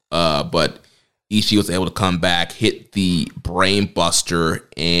Loco, but Ishii was able to come back, hit the Brain Buster,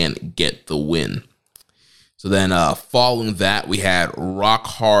 and get the win. So then following that, we had Rock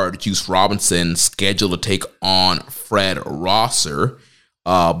Hard Juice Robinson scheduled to take on Fred Rosser.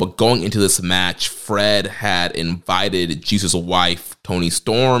 But going into this match, Fred had invited Juice's wife, Toni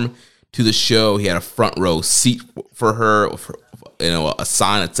Storm, to the show. He had a front row seat for her, a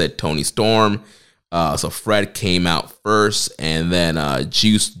sign that said Toni Storm. So Fred came out first, and then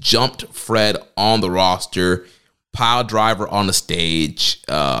Juice jumped Fred on the roster, pile driver on the stage.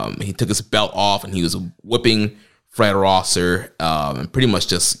 He took his belt off, and he was whipping Fred Rosser, and pretty much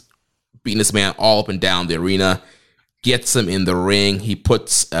just beating this man all up and down the arena. Gets him in the ring. He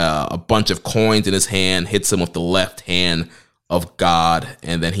puts a bunch of coins in his hand, hits him with the left hand of God,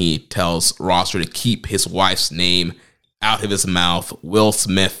 and then he tells Rosser to keep his wife's name out of his mouth, Will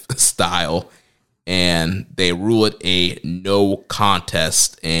Smith style. And they rule it a no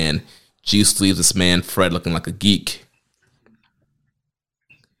contest, and Juice leaves this man, Fred, looking like a geek.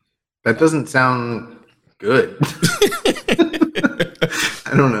 That doesn't sound good.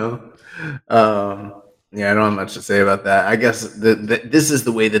 I don't know. Yeah, I don't have much to say about that. I guess this is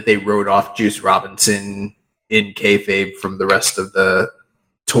the way that they wrote off Juice Robinson in kayfabe from the rest of the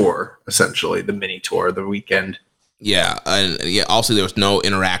tour, essentially, the mini tour, the weekend. Yeah, and also there was no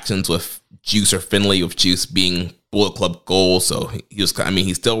interactions with Juice or Finlay, with Juice being Bullet Club gold. So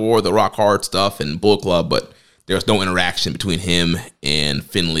he still wore the Rock Hard stuff and Bullet Club, but there was no interaction between him and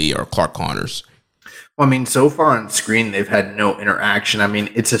Finlay or Clark Connors. Well, so far on screen, they've had no interaction.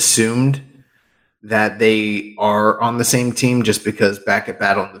 It's assumed that they are on the same team just because back at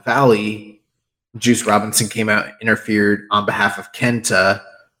Battle in the Valley, Juice Robinson came out and interfered on behalf of Kenta,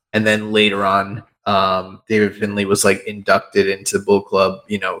 and then later on, David Finlay was inducted into the Bullet Club,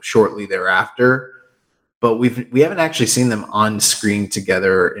 shortly thereafter. but we haven't actually seen them on screen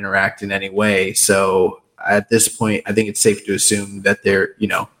together or interact in any way. So at this point, I think it's safe to assume that they're,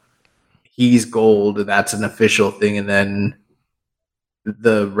 he's gold, that's an official thing, and then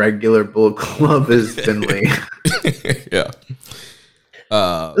the regular Bullet Club is Finley. Yeah.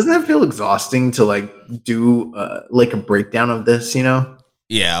 Doesn't that feel exhausting to like do like a breakdown of this,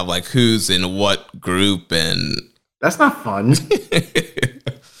 Yeah, like who's in what group, and that's not fun.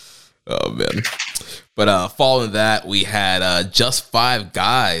 Oh man. But following that, we had just 5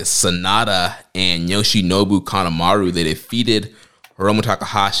 guys, Sanada and Yoshinobu Kanemaru. They defeated Hiromu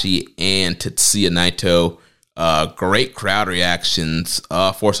Takahashi and Tetsuya Naito. Great crowd reactions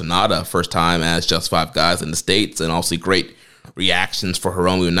for Sanada, first time as just 5 guys in the States, and also great reactions for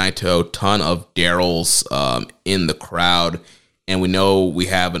Hiromu and Naito. Ton of Daryls in the crowd, and we know we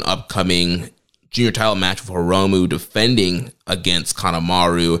have an upcoming junior title match with Hiromu defending against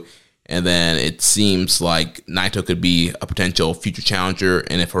Kanemaru, and then it seems like Naito could be a potential future challenger,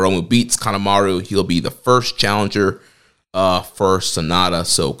 and if Hiromu beats Kanemaru, he'll be the first challenger for Sanada.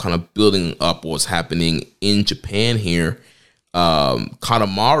 So kind of building up what's happening in Japan here.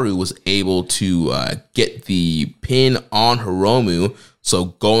 Kanemaru was able to get the pin on Hiromu. So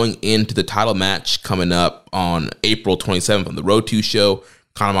going into the title match coming up on April 27th on the Road 2 show,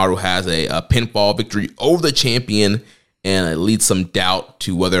 Kanemaru has a pinfall victory over the champion, and it leads some doubt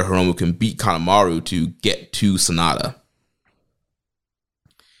to whether Hiromu can beat Kanemaru to get to Sanada.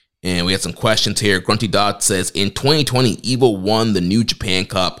 And we had some questions here. Grunty Dot says, in 2020, Evil won the New Japan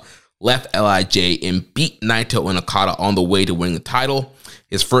Cup, left LIJ, and beat Naito and Okada on the way to winning the title.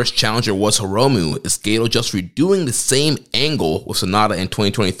 His first challenger was Hiromu. Is Gato just redoing the same angle with Sanada in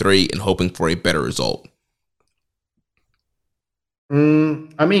 2023 and hoping for a better result?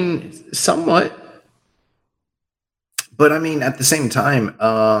 I mean, somewhat. But I mean, at the same time,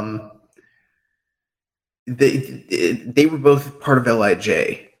 they were both part of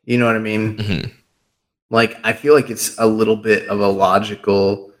LIJ. You know what I mean? Mm-hmm. Like, I feel like it's a little bit of a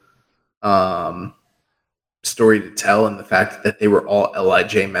logical story to tell in the fact that they were all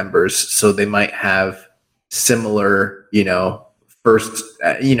LIJ members. So they might have similar, first,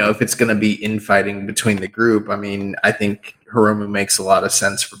 if it's going to be infighting between the group. I mean, I think Hiromu makes a lot of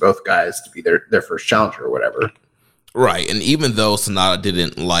sense for both guys to be their first challenger or whatever. Right. And even though Sanada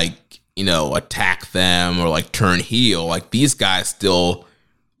didn't attack them or turn heel, these guys still,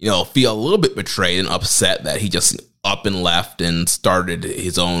 feel a little bit betrayed and upset that he just up and left and started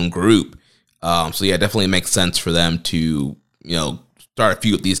his own group. So yeah, it definitely makes sense for them to, start a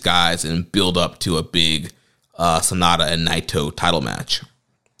feud with these guys and build up to a big Sanada and Naito title match.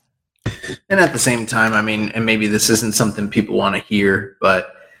 And at the same time, I mean, and maybe this isn't something people want to hear,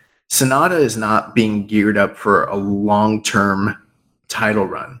 but Sanada is not being geared up for a long-term title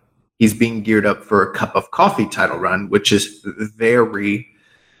run. He's being geared up for a cup of coffee title run, which is very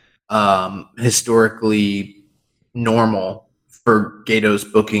historically normal for Gato's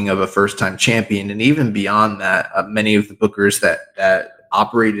booking of a first-time champion. And even beyond that, many of the bookers that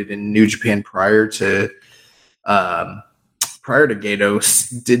operated in New Japan prior to Gato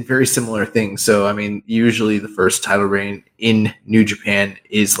did very similar things. So, I mean, usually the first title reign in New Japan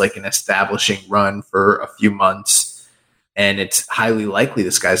is like an establishing run for a few months. And it's highly likely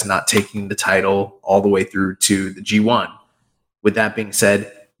this guy's not taking the title all the way through to the G1. With that being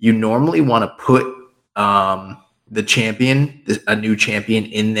said, you normally want to put the champion, a new champion,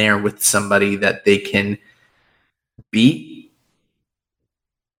 in there with somebody that they can beat,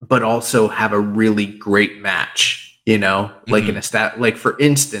 but also have a really great match. Like for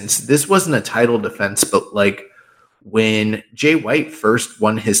instance, this wasn't a title defense, but like when Jay White first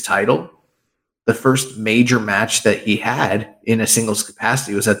won his title, the first major match that he had in a singles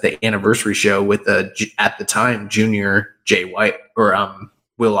capacity was at the anniversary show with at the time junior Jay White or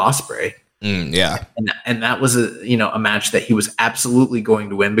Will Ospreay. Yeah, and that was a match that he was absolutely going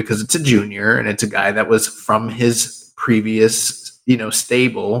to win because it's a junior and it's a guy that was from his previous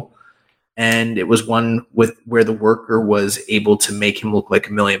stable. And it was one where the worker was able to make him look like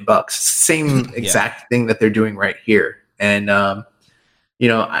 $1 million. Same exact thing that they're doing right here. And,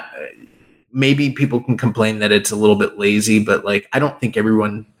 maybe people can complain that it's a little bit lazy, but I don't think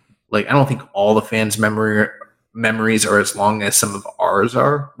all the fans' memories are as long as some of ours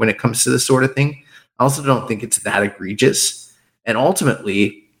are when it comes to this sort of thing. I also don't think it's that egregious. And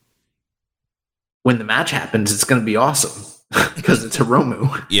ultimately, when the match happens, it's going to be awesome. Because it's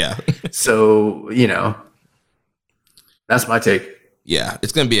Hiromu. Yeah. So, that's my take. Yeah,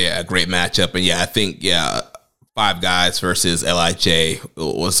 it's going to be a great matchup. And I think, 5 guys versus LIJ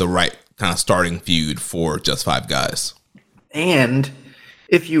was the right kind of starting feud for just 5 guys. And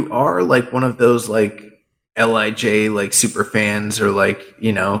if you are one of those LIJ like super fans or like,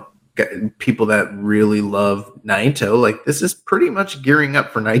 you know, people that really love Naito, like this is pretty much gearing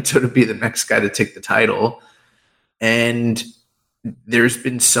up for Naito to be the next guy to take the title. And there's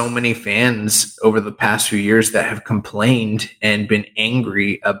been so many fans over the past few years that have complained and been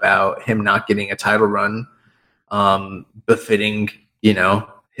angry about him not getting a title run, befitting, you know,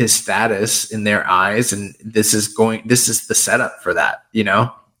 his status in their eyes. And this is the setup for that, you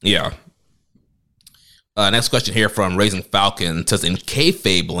know? Yeah. Next question here from Raising Falcon says, in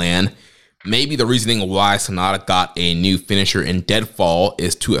kayfabe land, maybe the reasoning why Sonata got a new finisher in Deadfall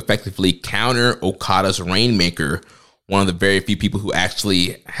is to effectively counter Okada's Rainmaker. One of the very few people who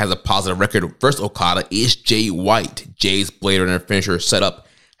actually has a positive record versus Okada is Jay White. Jay's Blade Runner finisher setup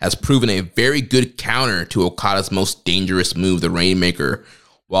has proven a very good counter to Okada's most dangerous move, the Rainmaker.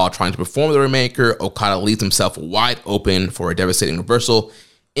 While trying to perform the Rainmaker, Okada leaves himself wide open for a devastating reversal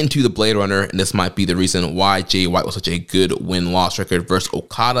into the Blade Runner, and this might be the reason why Jay White was such a good win-loss record versus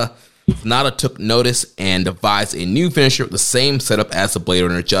Okada. Sonata took notice and devised a new finisher with the same setup as the Blade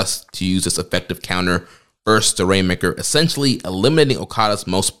Runner just to use this effective counter versus the Rainmaker, essentially eliminating Okada's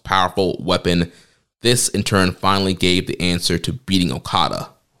most powerful weapon. This, in turn, finally gave the answer to beating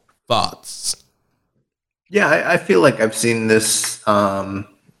Okada. Thoughts? Yeah, I feel like I've seen this, you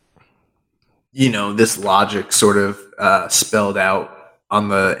know, this logic sort of spelled out on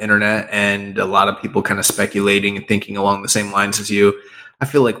the internet, and a lot of people kind of speculating and thinking along the same lines as you. I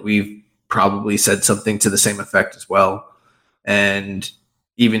feel like we've probably said something to the same effect as well. And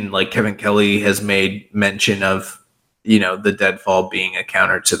even like Kevin Kelly has made mention of, you know, the Deadfall being a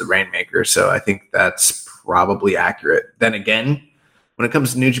counter to the Rainmaker. So I think that's probably accurate. Then again, when it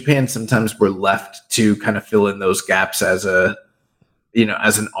comes to New Japan, sometimes we're left to kind of fill in those gaps as a, you know,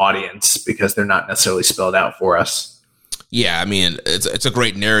 as an audience, because they're not necessarily spelled out for us. Yeah, I mean, it's a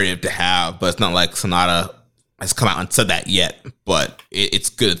great narrative to have, but it's not like Sonata has come out and said that yet. But it's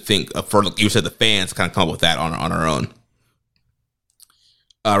good to think for, like you said, the fans kind of come up with that on our own.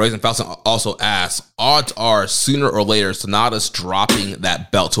 Raising Falcon also asks, odds are sooner or later Sonata's dropping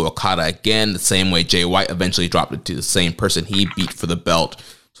that belt to Okada again, the same way Jay White eventually dropped it to the same person he beat for the belt.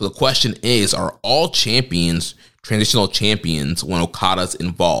 So the question is, are all champions transitional champions when Okada's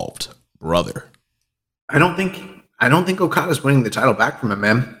involved, brother? I don't think Okada's winning the title back from him,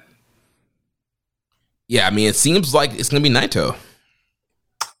 man. Yeah, I mean, it seems like it's going to be Naito.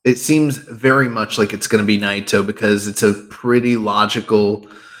 It seems very much like it's going to be Naito because it's a pretty logical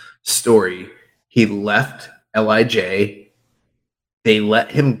story. He left LIJ. They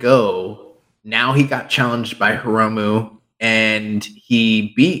let him go. Now he got challenged by Hiromu, and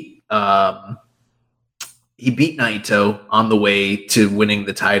he beat Naito on the way to winning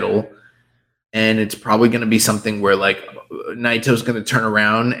the title. And it's probably going to be something where like Naito's going to turn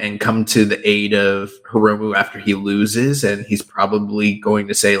around and come to the aid of Hiromu after he loses. And he's probably going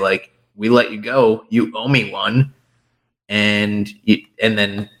to say like, we let you go. You owe me one. And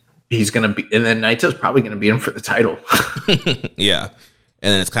then Naito's probably going to beat him for the title. Yeah.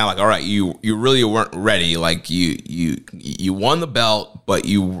 And then it's kind of like, all right, you really weren't ready. Like you won the belt, but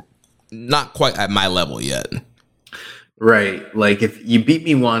you not quite at my level yet. Right. Like if you beat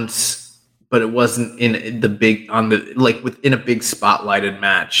me once, but it wasn't in the big within a big spotlighted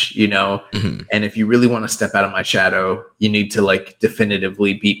match, you know. Mm-hmm. And if you really want to step out of my shadow, you need to like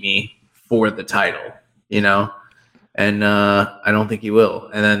definitively beat me for the title, you know. And I don't think he will.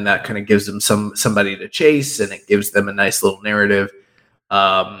 And then that kind of gives them somebody to chase, and it gives them a nice little narrative.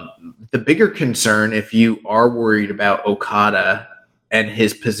 The bigger concern, if you are worried about Okada and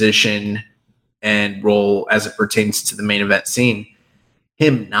his position and role as it pertains to the main event scene,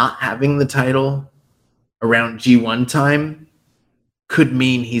 him not having the title around G1 time could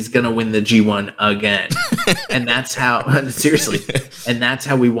mean he's going to win the G1 again. And that's how, seriously, and that's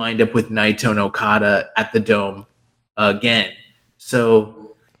how we wind up with Naito and Okada at the Dome again.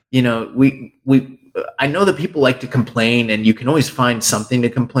 So, you know, I know that people like to complain, and you can always find something to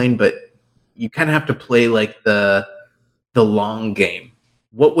complain, but you kind of have to play like the long game.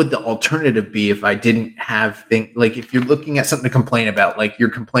 What would the alternative be if I didn't have like if you're looking at something to complain about, like your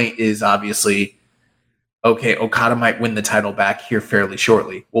complaint is obviously, okay, Okada might win the title back here fairly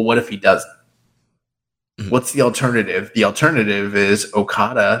shortly. Well, what if he doesn't? Mm-hmm. What's the alternative? The alternative is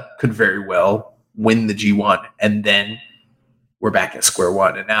Okada could very well win the G1, and then we're back at square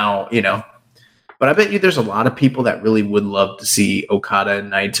one. And now, you know, but I bet you there's a lot of people that really would love to see Okada and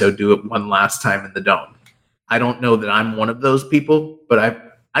Naito do it one last time in the Dome. I don't know that I'm one of those people, but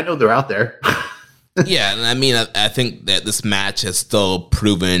I know they're out there. Yeah, and I mean, I think that this match has still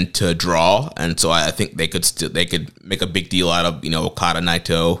proven to draw, and so I think they could make a big deal out of, you know, Okada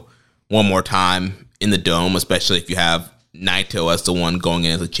Naito one more time in the Dome, especially if you have Naito as the one going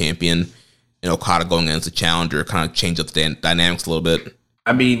in as a champion and Okada going in as a challenger, kind of change up the dynamics a little bit.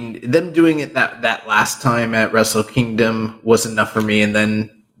 I mean, them doing it that last time at Wrestle Kingdom was enough for me, and then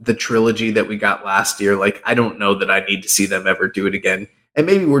the trilogy that we got last year, like, I don't know that I need to see them ever do it again. And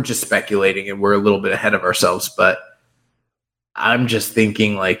maybe we're just speculating and we're a little bit ahead of ourselves, but I'm just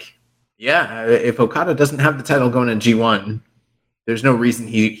thinking, like, yeah, if Okada doesn't have the title going in G1, there's no reason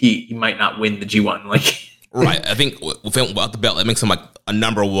he might not win the G1. Like, right. I think without the belt, that makes him like a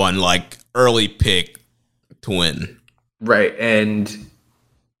number one, like, early pick to win. Right. And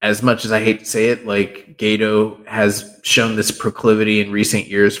as much as I hate to say it, like, Gato has shown this proclivity in recent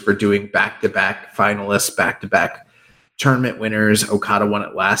years for doing back-to-back finalists, back-to-back tournament winners. Okada won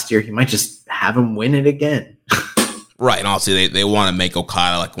it last year. He might just have him win it again. Right, and obviously they want to make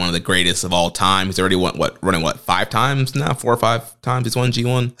Okada like one of the greatest of all time. He's already running 5 times now, 4 or 5 times he's won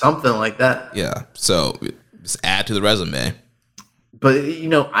G1, something like that. Yeah, so just add to the resume. But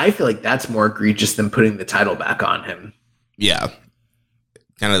I feel like that's more egregious than putting the title back on him. Yeah,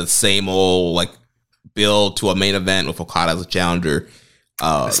 kind of the same old like build to a main event with Okada as a challenger,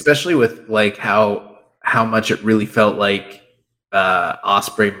 especially with like how much it really felt like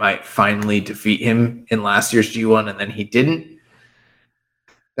Ospreay might finally defeat him in last year's G1, and then he didn't.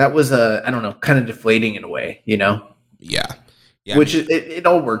 That was I don't know, kind of deflating in a way, Yeah. Which it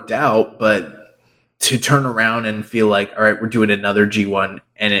all worked out, but to turn around and feel like, all right, we're doing another G1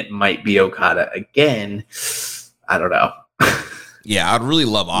 and it might be Okada again, I don't know. Yeah, I'd really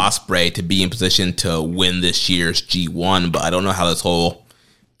love Ospreay to be in position to win this year's G1, but I don't know how this whole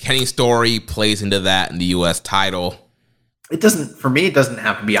Kenny story plays into that in the U.S. title. It doesn't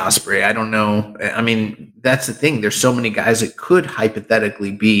have to be Ospreay. I don't know. I mean, that's the thing. There's so many guys it could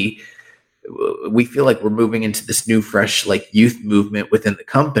hypothetically be. We feel like we're moving into this new, fresh, like, youth movement within the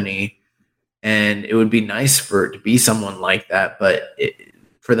company, and it would be nice for it to be someone like that, but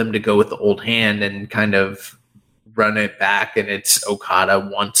for them to go with the old hand and kind of run it back and it's Okada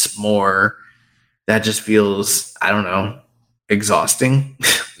once more, that just feels, I don't know, exhausting.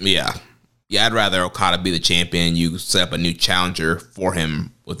 Yeah, I'd rather Okada be the champion. You set up a new challenger for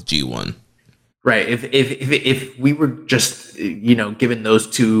him with G1. Right. If we were just, given those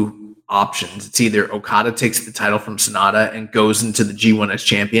two options, it's either Okada takes the title from Sonata and goes into the G1 as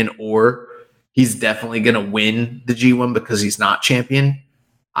champion, or he's definitely going to win the G1 because he's not champion.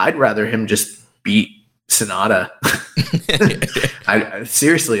 I'd rather him just beat Sonata.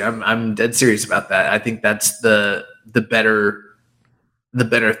 Seriously, I'm dead serious about that. I think that's the better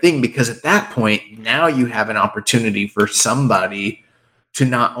thing, because at that point, now you have an opportunity for somebody to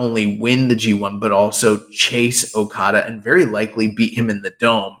not only win the G1, but also chase Okada and very likely beat him in the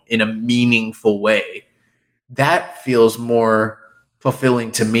Dome in a meaningful way. That feels more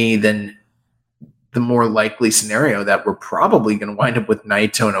fulfilling to me than the more likely scenario that we're probably going to wind up with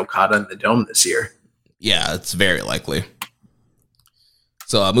Naito and Okada in the Dome this year. Yeah, it's very likely.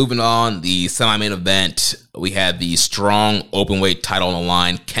 So moving on, the semi-main event, we had the strong openweight title on the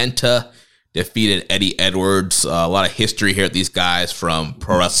line. Kenta defeated Eddie Edwards. A lot of history here at these guys from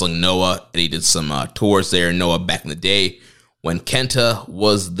Pro Wrestling Noah. Eddie did some tours there in Noah back in the day when Kenta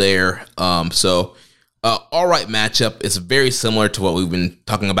was there. All right matchup. It's very similar to what we've been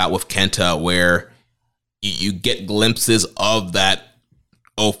talking about with Kenta, where you get glimpses of that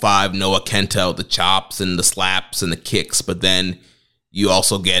 05 Noah Kenta, the chops and the slaps and the kicks, but then you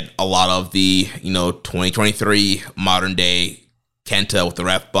also get a lot of the, 2023 modern day Kenta with the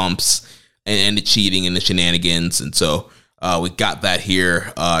ref bumps and the cheating and the shenanigans. And so we got that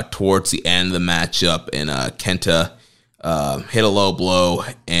here towards the end of the matchup, and Kenta hit a low blow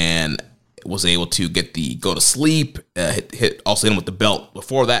and was able to get the go to sleep, also hit him with the belt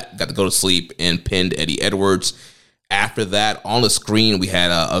before that, got to go to sleep and pinned Eddie Edwards. After that, on the screen, we had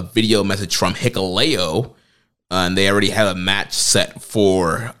a video message from Hikuleo, and they already had a match set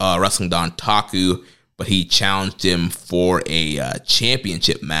for Wrestling Don Taku, but he challenged him for a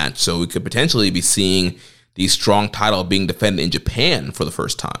championship match. So we could potentially be seeing the strong title being defended in Japan for the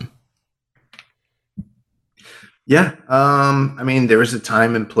first time. Yeah. I mean, there was a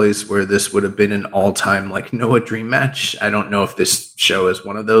time and place where this would have been an all-time, like, Noah Dream match. I don't know if this show is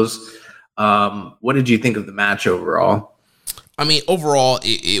one of those. What did you think of the match overall? I mean, overall,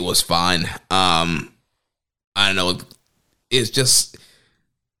 it was fine. I don't know. It's just,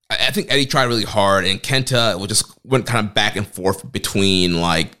 I think Eddie tried really hard, and Kenta went kind of back and forth between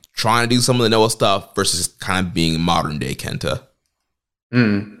like trying to do some of the Noah stuff versus kind of being modern day Kenta.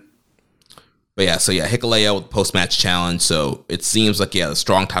 But yeah, Hikuleo with the post-match challenge. So it seems like, the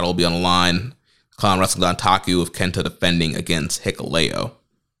strong title will be on the line. Clown Wrestling Don Taku with Kenta defending against Hikuleo.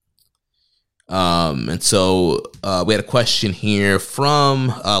 And so we had a question here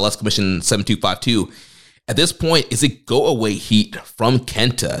from Let's Commission 7252. At this point, is it go away heat from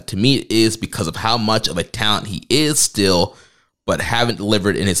Kenta? To me, it is because of how much of a talent he is still, but haven't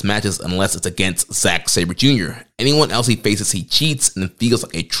delivered in his matches unless it's against Zack Sabre Jr. Anyone else he faces, he cheats and feels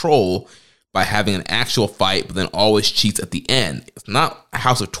like a troll by having an actual fight, but then always cheats at the end. It's not a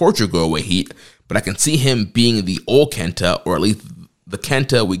House of Torture go away heat, but I can see him being the old Kenta, or at least the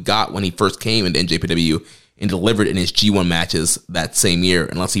Kenta we got when he first came into NJPW and delivered in his G1 matches that same year,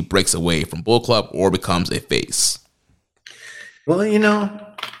 unless he breaks away from Bullet Club or becomes a face. Well,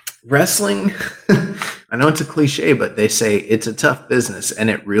 wrestling, I know it's a cliche, but they say it's a tough business, and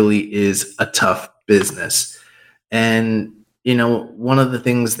it really is a tough business. And, one of the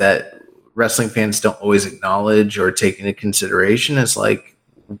things that wrestling fans don't always acknowledge or take into consideration is like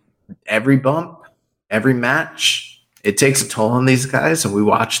every bump, every match, it takes a toll on these guys, and we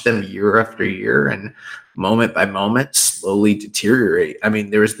watch them year after year and moment by moment slowly deteriorate. I mean,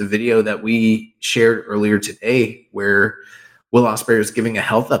 there was the video that we shared earlier today where Will Ospreay was giving a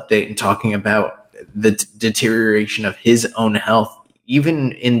health update and talking about the deterioration of his own health,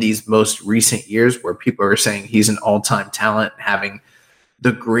 even in these most recent years where people are saying he's an all-time talent, having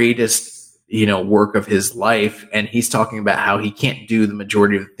the greatest work of his life, and he's talking about how he can't do the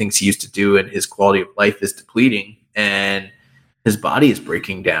majority of the things he used to do, and his quality of life is depleting and his body is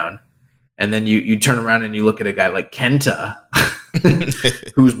breaking down. And then you turn around and you look at a guy like Kenta,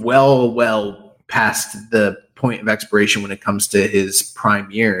 who's well past the point of expiration when it comes to his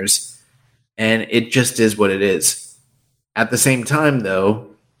prime years, and it just is what it is. At the same time,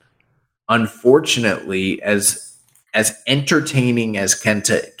 though, unfortunately, as entertaining as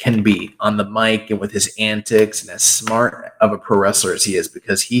Kenta can be on the mic and with his antics, and as smart of a pro wrestler as he is,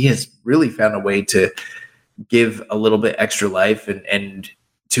 because he has really found a way to give a little bit extra life and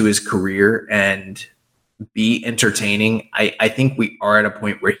to his career and be entertaining, I think we are at a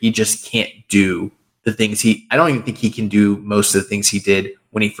point where he just can't do the things I don't even think he can do most of the things he did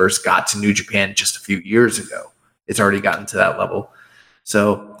when he first got to New Japan just a few years ago. It's already gotten to that level.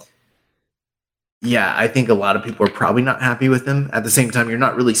 So yeah, I think a lot of people are probably not happy with him. At the same time, you're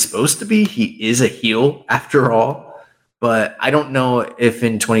not really supposed to be. He is a heel after all. But I don't know if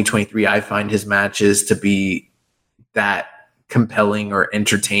in 2023 I find his matches to be that compelling or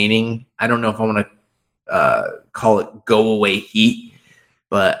entertaining. I don't know if I want to call it go away heat,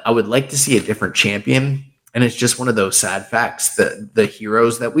 but I would like to see a different champion. And it's just one of those sad facts that the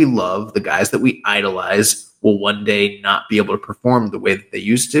heroes that we love, the guys that we idolize, will one day not be able to perform the way that they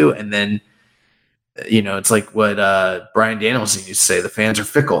used to. And then, it's like what Bryan Danielson used to say, the fans are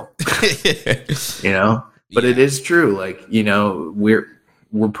fickle, but it is true. Like,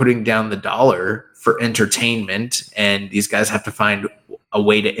 we're putting down the dollar for entertainment, and these guys have to find a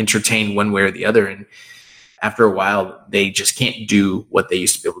way to entertain one way or the other. And after a while, they just can't do what they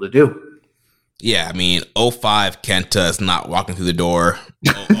used to be able to do. Yeah, I mean, 05 Kenta is not walking through the door.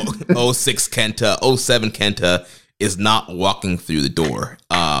 06 Kenta, 07 Kenta is not walking through the door.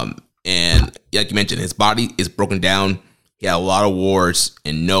 And like you mentioned, his body is broken down. He had a lot of wars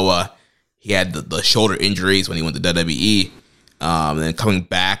in Noah. He had the shoulder injuries when he went to WWE. And then coming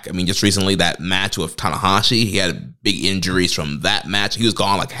back, I mean, just recently, that match with Tanahashi, he had big injuries from that match. He was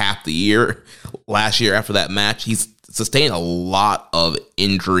gone like half the year last year after that match. He's sustained a lot of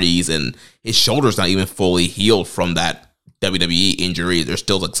injuries, and his shoulder's not even fully healed from that WWE injury. There's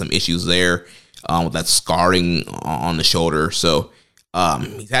still like some issues there with that scarring on the shoulder. So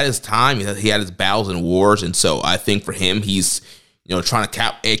he's had his time. He had his battles and wars, and so I think for him, he's trying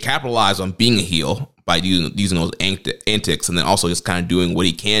to capitalize on being a heel by using those antics, and then also just kind of doing what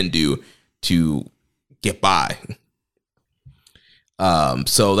he can do to get by.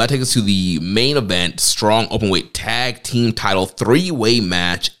 So that takes us to the main event, strong openweight tag team title 3-way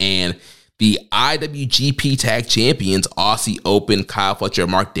match, and the IWGP Tag Champions, Aussie Open, Kyle Fletcher,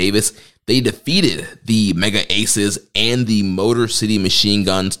 Mark Davis, they defeated the Mega Aces and the Motor City Machine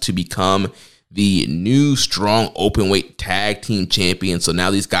Guns to become the new strong openweight tag team champions. So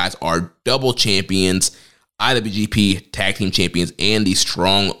now these guys are double champions, IWGP Tag Team Champions, and the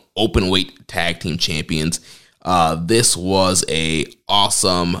strong openweight tag team champions. This was a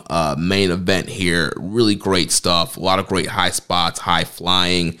awesome main event here. Really great stuff. A lot of great high spots, high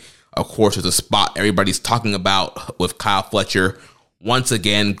flying. Of course, there's a spot everybody's talking about with Kyle Fletcher once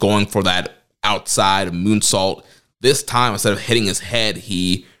again going for that outside moonsault. This time, instead of hitting his head,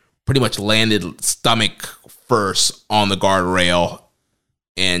 he pretty much landed stomach first on the guardrail,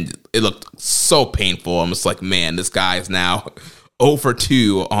 and it looked so painful. I'm just like, man, this guy is now 0 for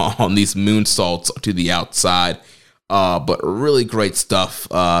 2 on these moonsaults to the outside. But really great stuff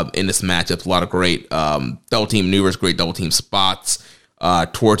in this matchup. A lot of great double team maneuvers, great double team spots.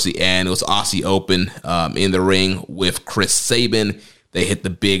 Towards the end, it was Aussie Open in the ring with Chris Sabin. They hit the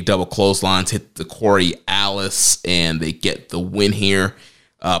big double clotheslines, hit the Corey Alice, and they get the win here.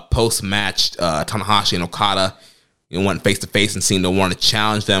 Post-match, Tanahashi and Okada went face-to-face and seemed to want to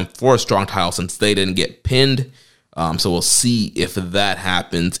challenge them for a strong title since they didn't get pinned. So we'll see if that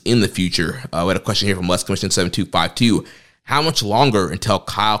happens in the future. We had a question here from Les Commission 7252. How much longer until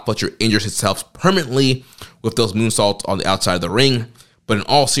Kyle Fletcher injures himself permanently with those moonsaults on the outside of the ring? But in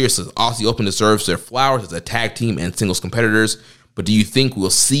all seriousness, Aussie Open deserves their flowers as a tag team and singles competitors. But do you think we'll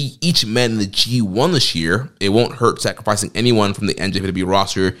see each man in the G1 this year? It won't hurt sacrificing anyone from the NJPW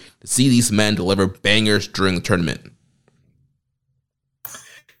roster to see these men deliver bangers during the tournament.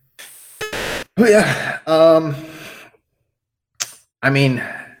 Oh, yeah. I mean,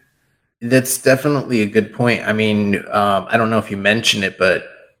 that's definitely a good point. I mean, I don't know if you mentioned it, but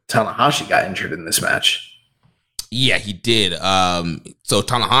Tanahashi got injured in this match. Yeah, he did. So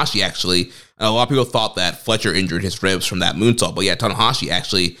Tanahashi actually, a lot of people thought that Fletcher injured his ribs from that moonsault, but yeah, Tanahashi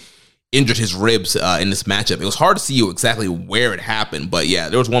actually injured his ribs in this matchup. It was hard to see exactly where it happened, but yeah,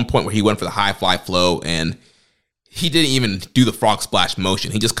 there was one point where he went for the high fly flow and he didn't even do the frog splash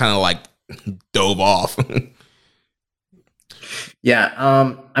motion. He just kind of like dove off. Yeah,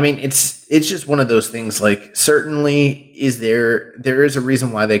 I mean, it's just one of those things. Like, certainly, there is a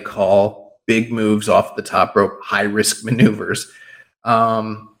reason why they call big moves off the top rope high risk maneuvers.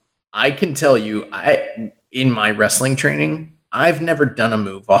 I can tell you, in my wrestling training, I've never done a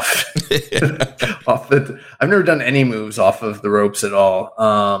move off I've never done any moves off of the ropes at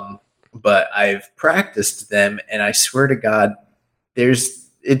all. But I've practiced them, and I swear to God,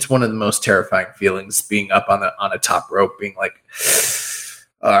 it's one of the most terrifying feelings being up on a top rope, being like,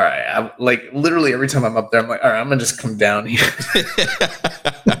 all right, like literally every time I'm up there, I'm like, all right, I'm gonna just come down here.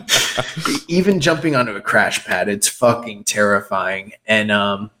 Even jumping onto a crash pad, it's fucking terrifying. And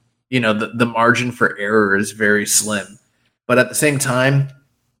the margin for error is very slim. But at the same time,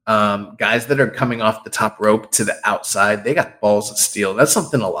 guys that are coming off the top rope to the outside, they got balls of steel. That's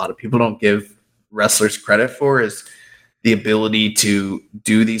something a lot of people don't give wrestlers credit for, is the ability to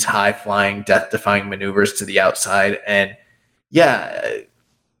do these high-flying, death-defying maneuvers to the outside. And yeah,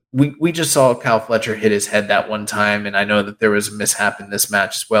 we just saw Kyle Fletcher hit his head that one time, and I know that there was a mishap in this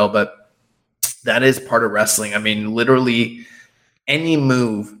match as well, but that is part of wrestling. I mean, literally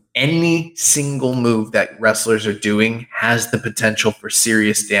any single move that wrestlers are doing has the potential for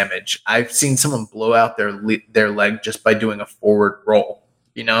serious damage. I've seen someone blow out their leg just by doing a forward roll,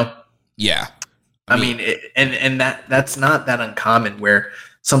 Yeah. I mean, that's not that uncommon, where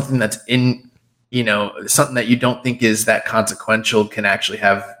something that's something that you don't think is that consequential can actually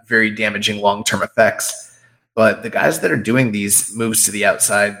have very damaging long-term effects. But the guys that are doing these moves to the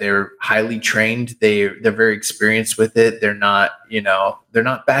outside, they're highly trained. They're very experienced with it. They're not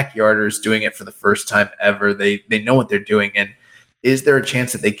backyarders doing it for the first time ever. They know what they're doing. And is there a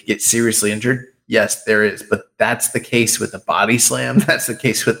chance that they could get seriously injured? Yes, there is. But that's the case with a body slam. That's the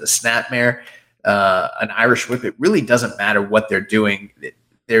case with a snapmare, an Irish whip. It really doesn't matter what they're doing.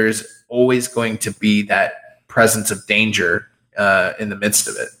 There's always going to be that presence of danger in the midst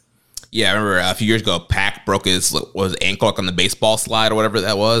of it. Yeah, I remember a few years ago, Pac broke his ankle on the baseball slide or whatever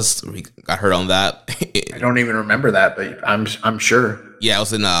that was. He got hurt on that. I don't even remember that, but I'm sure. Yeah, it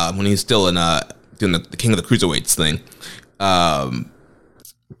was in when he was still in doing the King of the Cruiserweights thing.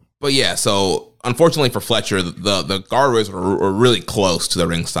 But yeah, so unfortunately for Fletcher, the guardrails were really close to the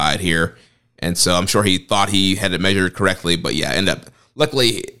ringside here, and so I'm sure he thought he had it measured correctly. But yeah,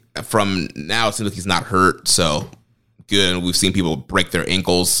 luckily from now it seems like he's not hurt, so good. We've seen people break their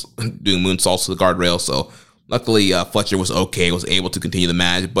ankles doing moonsaults to the guardrail, so luckily Fletcher was okay, was able to continue the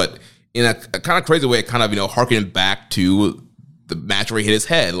match. But in a kind of crazy way, kind of harkening back to the match where he hit his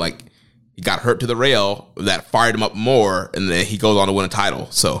head, like he got hurt to the rail, that fired him up more, and then he goes on to win a title.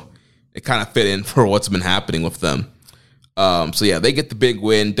 So it kind of fit in for what's been happening with them. So yeah, they get the big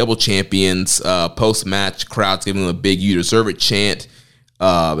win, double champions. Post-match, crowd's giving them a big "You Deserve It" chant.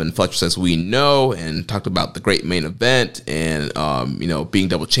 And Fletcher says, "We know," and talked about the great main event and, being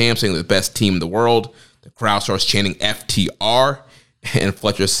double champs, saying the best team in the world. The crowd starts chanting FTR, and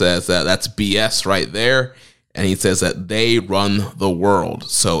Fletcher says that that's BS right there. And he says that they run the world.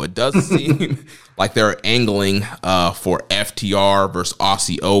 So it does seem like they're angling for FTR versus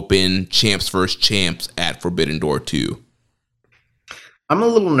Aussie Open, champs versus champs at Forbidden Door 2. I'm a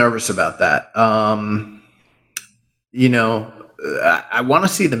little nervous about that. I want to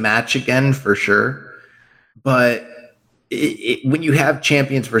see the match again for sure, but when you have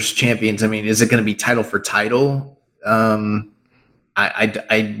champions versus champions, I mean, is it going to be title for title? I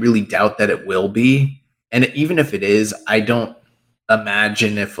really doubt that it will be. And even if it is, I don't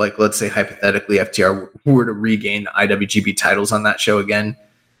imagine if, like, let's say hypothetically FTR were to regain the IWGP titles on that show again,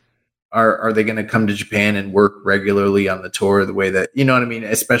 are they going to come to Japan and work regularly on the tour the way that, you know what I mean?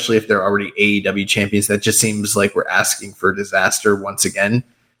 Especially if they're already AEW champions, that just seems like we're asking for disaster once again.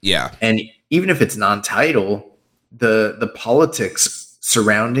 Yeah. And even if it's non-title, the politics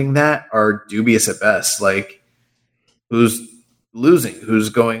surrounding that are dubious at best. Like, who's losing, who's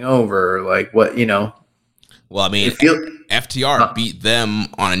going over, like, what, you know? Well, I mean, FTR beat them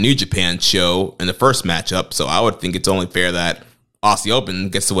on a New Japan show in the first matchup, so I would think it's only fair that Aussie Open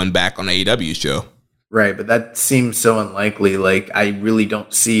gets to win back on an AEW show. Right, but that seems so unlikely. Like, I really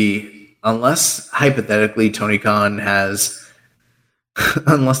don't see, unless hypothetically Tony Khan has,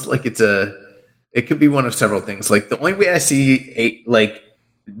 unless like it could be one of several things. Like, the only way I see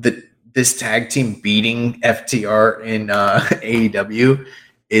this tag team beating FTR in AEW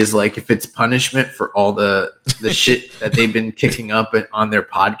is like if it's punishment for all the shit that they've been kicking up on their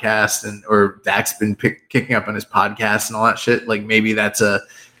podcast, or Dak's been kicking up on his podcast and all that shit. Like, maybe that's a,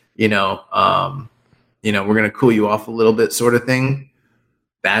 we're going to cool you off a little bit sort of thing.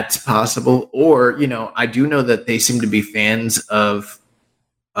 That's possible. Or, I do know that they seem to be fans of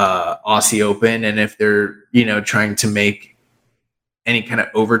Aussie Open. And if they're, trying to make any kind of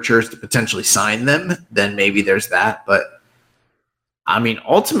overtures to potentially sign them, then maybe there's that. But I mean,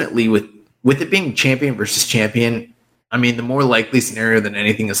 ultimately, with it being champion versus champion, I mean, the more likely scenario than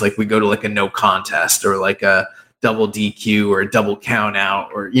anything is like we go to like a no contest or like a double DQ or a double count out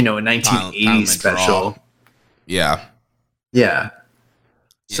or, a 1980 special. Yeah.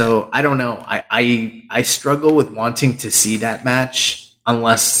 So I don't know. I struggle with wanting to see that match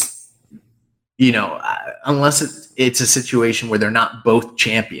unless it's a situation where they're not both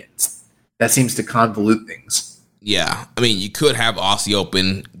champions. That seems to convolute things. Yeah, I mean, you could have Aussie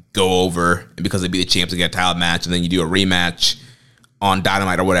Open go over because they'd be the champs to get a title match, and then you do a rematch on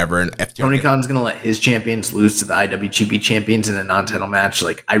Dynamite or whatever. And Tony Khan's going to let his champions lose to the IWGP champions in a non-title match.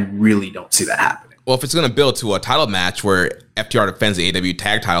 Like, I really don't see that happening. Well, if it's going to build to a title match where FTR defends the AEW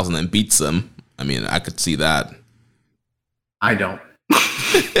tag titles and then beats them, I mean, I could see that. I don't.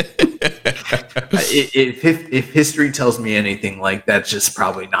 If history tells me anything, like, that's just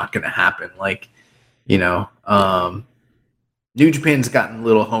probably not going to happen. Like, New Japan's gotten a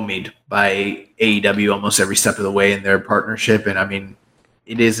little homemade by AEW almost every step of the way in their partnership. And I mean,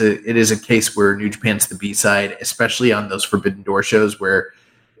 it is a case where New Japan's the B-side, especially on those Forbidden Door shows where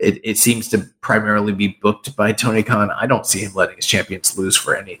it seems to primarily be booked by Tony Khan. I don't see him letting his champions lose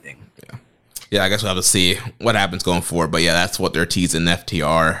for anything. Yeah, I guess we'll have to see what happens going forward. But yeah, that's what they're teasing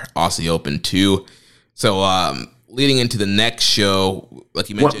FTR Aussie Open 2. So, leading into the next show, like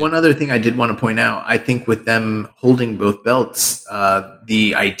you mentioned. One other thing I did want to point out, I think with them holding both belts,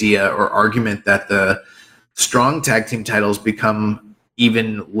 the idea or argument that the strong tag team titles become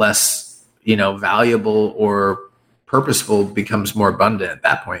even less, valuable or purposeful becomes more abundant at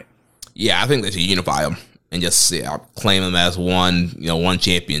that point. Yeah, I think they should unify them and just claim them as one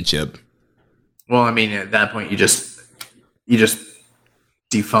championship. Well, I mean, at that point, you just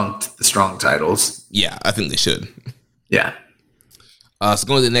defunct the strong titles. Yeah, I think they should. Yeah. So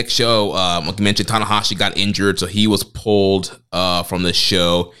going to the next show, like you mentioned, Tanahashi got injured, so he was pulled from the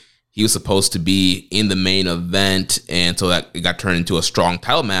show. He was supposed to be in the main event, and so that it got turned into a strong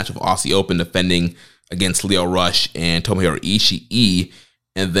title match with Aussie Open defending against Lio Rush and Tomohiro Ishii.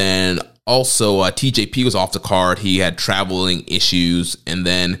 And then also TJP was off the card. He had traveling issues, and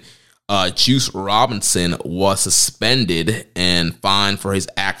then Juice Robinson was suspended and fined for his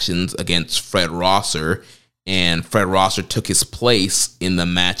actions against Fred Rosser, and Fred Rosser took his place in the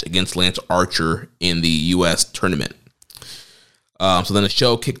match against Lance Archer in the U.S. tournament. So then the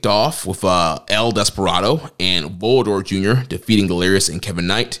show kicked off with El Desperado and Volador Jr. defeating Delirious and Kevin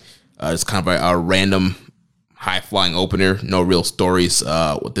Knight. It's kind of a random high-flying opener. No real stories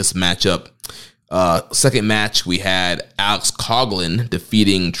with this matchup. Second match, we had Alex Coughlin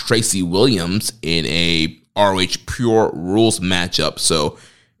defeating Tracy Williams in a ROH Pure Rules matchup. So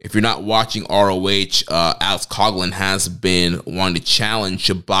if you're not watching ROH, Alex Coughlin has been wanting to challenge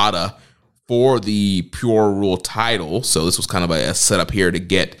Shibata for the Pure Rule title. So this was kind of a setup here to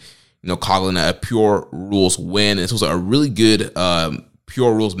get, Coughlin a Pure Rules win. This was a really good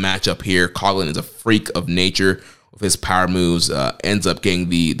Pure Rules matchup here. Coughlin is a freak of nature with his power moves, ends up getting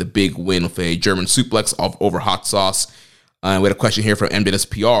the big win with a German suplex over Hot Sauce. We had a question here from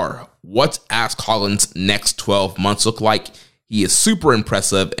MWSPR. What's Alex Coughlin's next 12 months look like? He is super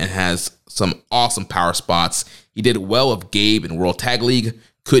impressive and has some awesome power spots. He did well with Gabe in World Tag League.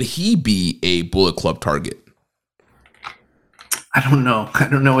 Could he be a Bullet Club target? I don't know. I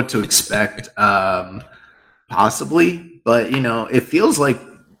don't know what to expect. Possibly, but it feels like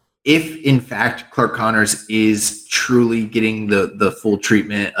if in fact Clark Connors is truly getting the full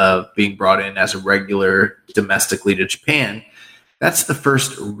treatment of being brought in as a regular domestically to Japan, that's the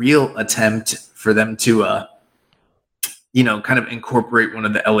first real attempt for them to kind of incorporate one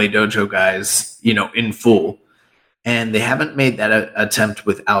of the LA Dojo guys, in full. And they haven't made that attempt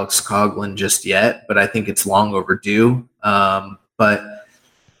with Alex Coughlin just yet, but I think it's long overdue. But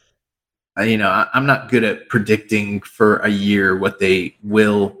I'm not good at predicting for a year what they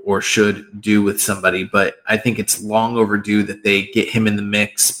will or should do with somebody, but I think it's long overdue that they get him in the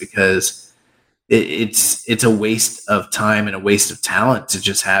mix, because it's a waste of time and a waste of talent to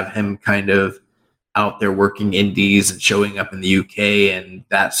just have him kind of out there working indies and showing up in the UK and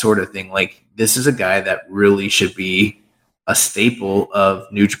that sort of thing. Like, this is a guy that really should be a staple of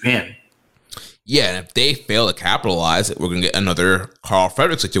New Japan. Yeah, and if they fail to capitalize, we're going to get another Carl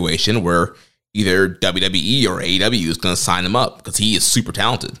Frederick situation where either WWE or AEW is going to sign him up, because he is super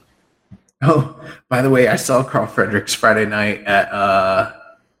talented. Oh, by the way, I saw Carl Fredericks Friday night at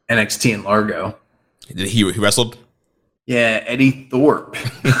NXT in Largo. Did he wrestled? Yeah, Eddie Thorpe.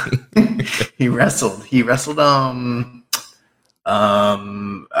 He wrestled.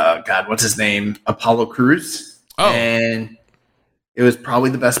 God, what's his name? Apollo Crews. Oh. And it was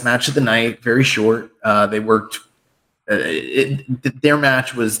probably the best match of the night. Very short. They worked. Their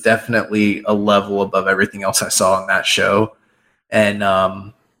match was definitely a level above everything else I saw on that show. And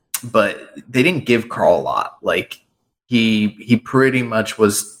but they didn't give Carl a lot. Like, he pretty much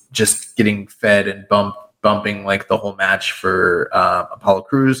was just getting fed and bumping like the whole match for Apollo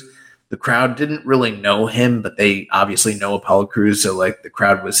Crews. The crowd didn't really know him, but they obviously know Apollo Crews. So like the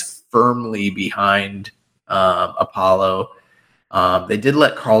crowd was firmly behind Apollo. They did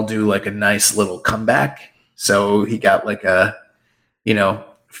let Carl do like a nice little comeback. So he got like 4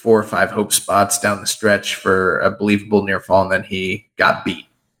 or 5 hope spots down the stretch for a believable near fall, and then he got beat.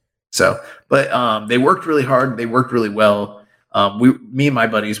 So, but they worked really hard. They worked really well. Me and my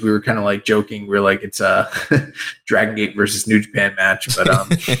buddies, we were kind of like joking. We are like, it's a Dragon Gate versus New Japan match, but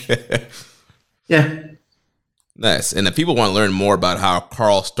yeah. Nice. And if people want to learn more about how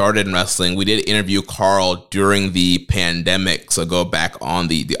Carl started in wrestling, we did interview Carl during the pandemic. So go back on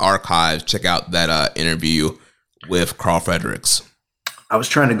the archives, check out that interview with Carl Fredericks. I was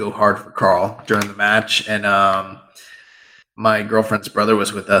trying to go hard for Carl during the match, and my girlfriend's brother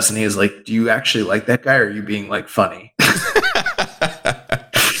was with us, and he was like, "Do you actually like that guy, or are you being like funny?"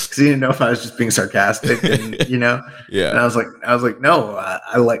 Because he didn't know if I was just being sarcastic, and Yeah. And I was like, "No,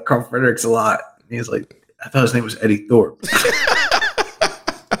 I like Carl Fredericks a lot." And he was like, "I thought his name was Eddie Thorpe."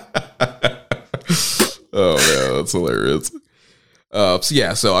 Oh man, that's hilarious.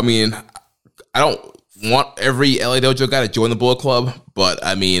 So I mean, I don't want every LA Dojo guy to join the Bullet Club, but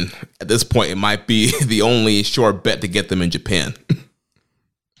I mean, at this point, it might be the only sure bet to get them in Japan.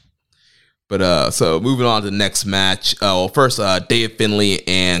 But so moving on to the next match. First, Dave Finlay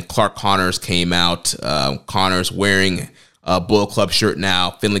and Clark Connors came out. Connors wearing a Bullet Club shirt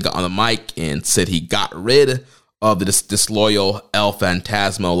now. Finlay got on the mic and said he got rid of the disloyal El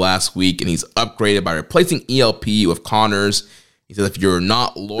Phantasmo last week, and he's upgraded by replacing ELP with Connors. He said, if you're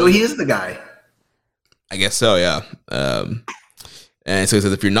not loyal... So he is the guy. I guess so, yeah. And so he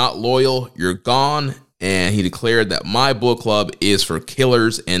says, if you're not loyal, you're gone. And he declared that my Bullet Club is for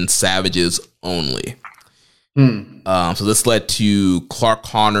killers and savages only. So this led to Clark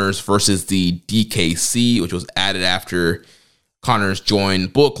Connors versus the DKC, which was added after Connors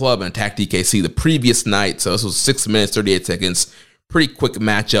joined Bullet Club and attacked DKC the previous night. So this was 6 minutes, 38 seconds. Pretty quick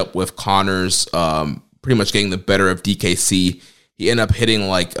matchup with Connors, pretty much getting the better of DKC. He ended up hitting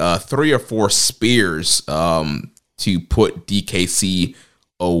like 3 or 4 spears to put DKC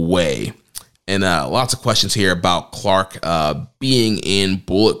away. And lots of questions here about Clark being in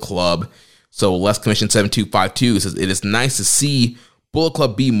Bullet Club. So Les Commission 7252 says, it is nice to see Bullet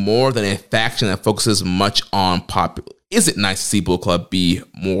Club be more than a faction that focuses much on Is it nice to see Bullet Club be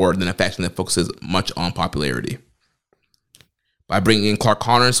more than a faction that focuses much on popularity? By bringing in Clark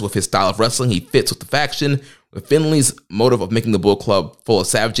Connors with his style of wrestling, he fits with the faction. With Finley's motive of making the Bullet Club full of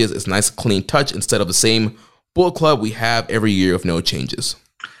savages, it's a nice clean touch instead of the same Bullet Club we have every year with no changes.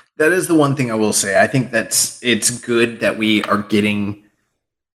 That is the one thing I will say. I think it's good that we are getting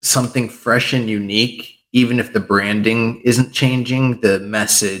something fresh and unique, even if the branding isn't changing. The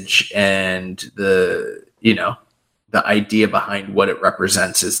message and the idea behind what it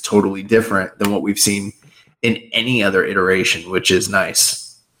represents is totally different than what we've seen in any other iteration, which is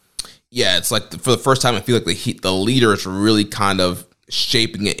nice. Yeah, it's like for the first time, I feel like the leader is really kind of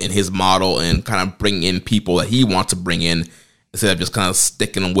shaping it in his model and kind of bringing in people that he wants to bring in instead of just kind of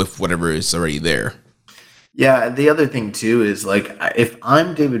sticking with whatever is already there. Yeah, the other thing too is like if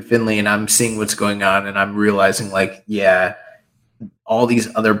I'm David Finlay and I'm seeing what's going on and I'm realizing like, yeah, all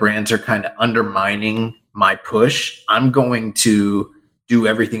these other brands are kind of undermining my push, I'm going to do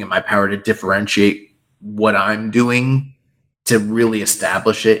everything in my power to differentiate what I'm doing to really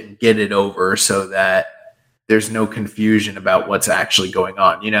establish it and get it over so that there's no confusion about what's actually going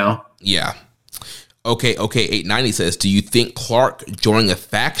on, you know? Yeah. Okay, 890 says, do you think Clark joining a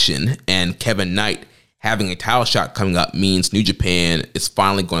faction and Kevin Knight having a title shot coming up means New Japan is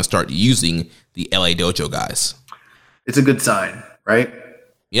finally going to start using the LA Dojo guys? It's a good sign, right?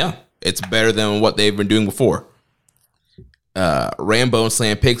 Yeah, it's better than what they've been doing before. Rambo and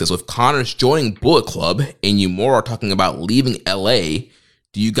Slam Pig says, with Connors joining Bullet Club and you more are talking about leaving LA,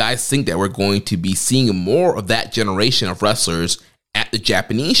 do you guys think that we're going to be seeing more of that generation of wrestlers at the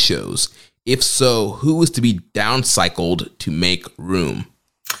Japanese shows? If so, who is to be downcycled to make room?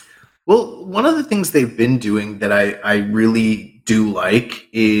 Well, one of the things they've been doing that I really do like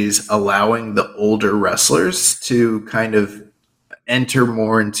is allowing the older wrestlers to kind of enter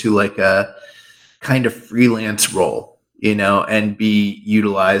more into like a kind of freelance role, you know, and be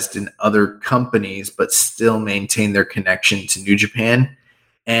utilized in other companies, but still maintain their connection to New Japan.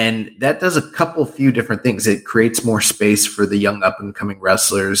 And that does a few different things. It creates more space for the young up and coming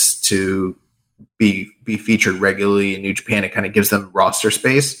wrestlers to be featured regularly in New Japan. It kind of gives them roster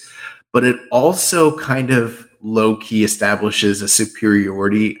space, but it also kind of low key establishes a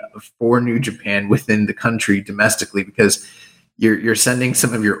superiority for New Japan within the country domestically, because you're sending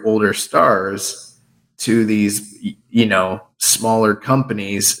some of your older stars to these, you know, smaller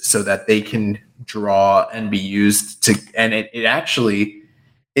companies so that they can draw and be used to, and it actually,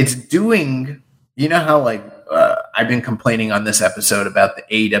 it's doing, you know how like I've been complaining on this episode about the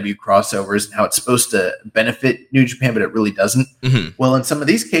AEW crossovers and how it's supposed to benefit New Japan, but it really doesn't. Mm-hmm. Well, in some of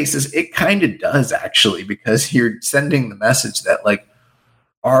these cases, it kind of does actually, because you're sending the message that like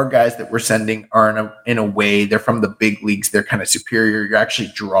our guys that we're sending are in a way, they're from the big leagues. They're kind of superior. You're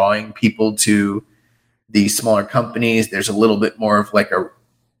actually drawing people to these smaller companies. There's a little bit more of like a,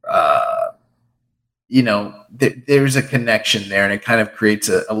 you know, there's a connection there, and it kind of creates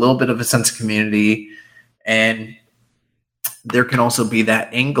a little bit of a sense of community. And there can also be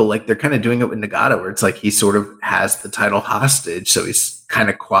that angle, like they're kind of doing it with Nagata, where it's like he sort of has the title hostage, so he's kind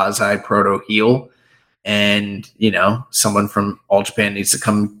of quasi proto heel, and you know, someone from All Japan needs to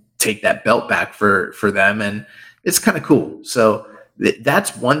come take that belt back for them, and it's kind of cool. So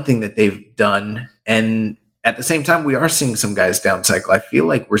that's one thing that they've done, and at the same time, we are seeing some guys downcycle. I feel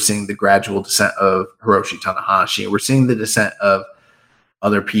like we're seeing the gradual descent of Hiroshi Tanahashi. We're seeing the descent of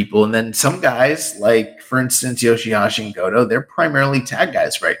other people. And then some guys, like, for instance, Yoshihashi and Goto, they're primarily tag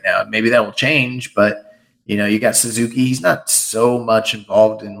guys right now. Maybe that will change, but, you know, you got Suzuki. He's not so much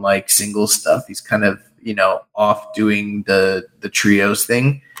involved in, like, singles stuff. He's kind of, you know, off doing the trios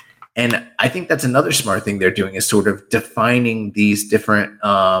thing. And I think that's another smart thing they're doing, is sort of defining these different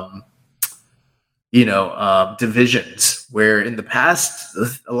divisions, where in the past,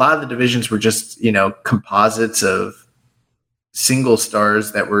 a lot of the divisions were just, you know, composites of single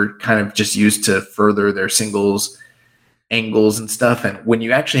stars that were kind of just used to further their singles angles and stuff. And when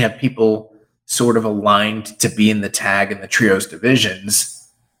you actually have people sort of aligned to be in the tag and the trios divisions,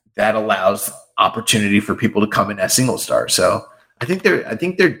 that allows opportunity for people to come in as single stars. So I think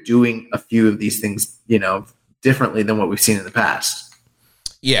they're doing a few of these things, you know, differently than what we've seen in the past.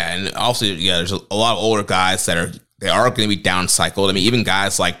 Yeah, and also, there's a lot of older guys that are going to be downcycled. I mean, even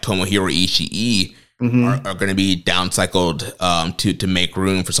guys like Tomohiro Ishii are going to be downcycled to make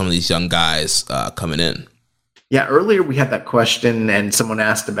room for some of these young guys coming in. Yeah, earlier we had that question, and someone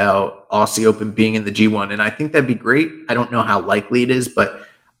asked about Aussie Open being in the G1, and I think that'd be great. I don't know how likely it is, but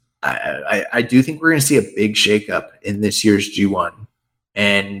I do think we're going to see a big shakeup in this year's G1,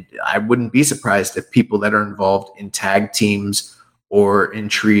 and I wouldn't be surprised if people that are involved in tag teams or in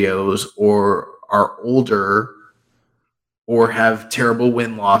trios or are older or have terrible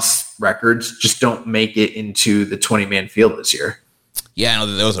win-loss records just don't make it into the 20-man field this year. Yeah, I know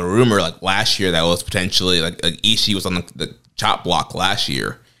that there was a rumor like last year that was potentially like Ishii was on the chop block last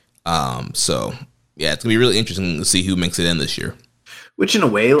year. So yeah, it's gonna be really interesting to see who makes it in this year. Which in a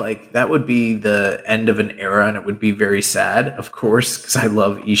way, like that would be the end of an era, and it would be very sad, of course, because I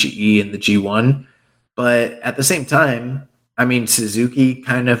love Ishii in the G1. But at the same time, I mean, Suzuki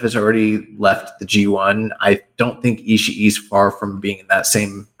kind of has already left the G1. I don't think Ishii's far from being in that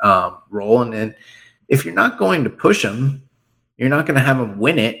same role. And then if you're not going to push him, you're not going to have him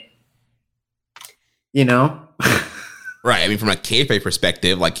win it, you know? Right. I mean, from a kayfabe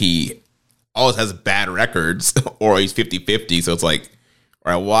perspective, like always has bad records, or he's 50-50. So it's like,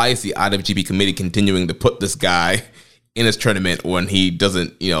 all right, why is the IWGP committee continuing to put this guy in his tournament when he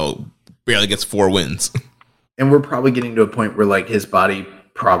doesn't, barely gets 4 wins? And we're probably getting to a point where like his body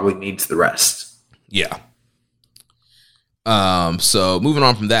probably needs the rest. Yeah. So moving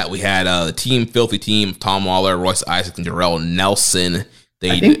on from that, we had the Team Filthy team, Tom Lawler, Royce Isaacs, and Jarrell Nelson.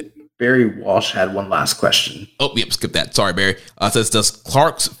 I think Barry Walsh had one last question. Oh, yep, skip that. Sorry, Barry. Says, does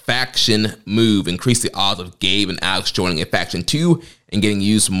Clark's faction move increase the odds of Gabe and Alex joining a faction 2 and getting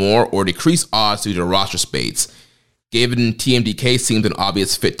used more, or decrease odds due to roster space? Gabe and TMDK seemed an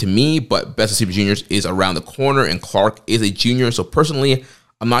obvious fit to me, but Best of Super Juniors is around the corner, and Clark is a junior, so personally,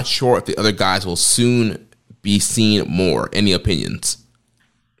 I'm not sure if the other guys will soon be seen more. Any opinions?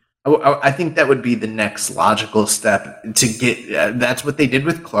 I think that would be the next logical step to get. That's what they did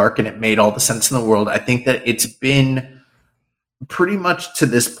with Clark, and it made all the sense in the world. I think that it's been pretty much to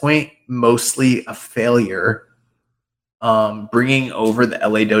this point mostly a failure, bringing over the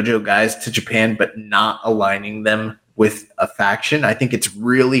LA Dojo guys to Japan, but not aligning them with a faction. I think it's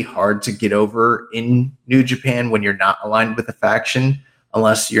really hard to get over in New Japan when you're not aligned with a faction.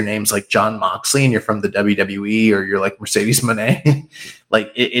 Unless your name's like John Moxley and you're from the WWE, or you're like Mercedes Moné.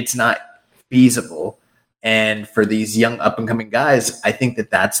 Like it's not feasible. And for these young up and coming guys, I think that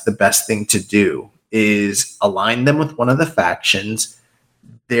that's the best thing to do, is align them with one of the factions,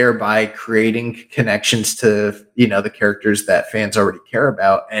 thereby creating connections to, the characters that fans already care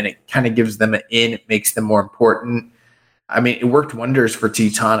about. And it kind of gives them an in, it makes them more important. I mean, it worked wonders for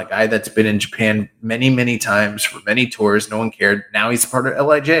Teton, a guy that's been in Japan many, many times for many tours. No one cared. Now he's part of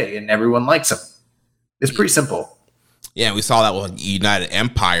LIJ and everyone likes him. It's pretty simple. Yeah, we saw that with United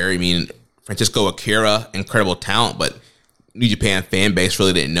Empire. I mean, Francisco Akira, incredible talent, but New Japan fan base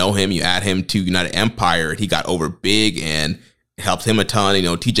really didn't know him. You add him to United Empire, and he got over big and it helped him a ton.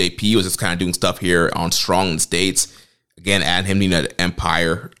 TJP was just kind of doing stuff here on Strong in the States. Again, add him to United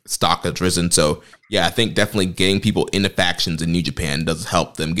Empire, stock has risen. So, yeah, I think definitely getting people into factions in New Japan does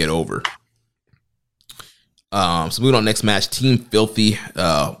help them get over. So moving on, next match, Team Filthy,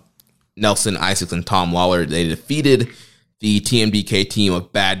 Nelson, Isaacs, and Tom Lawler. They defeated the TMDK team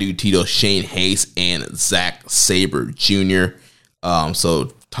of Bad Dude Tito, Shane Hayes, and Zack Sabre Jr.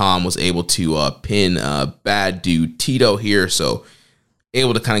 So Tom was able to pin Bad Dude Tito here, so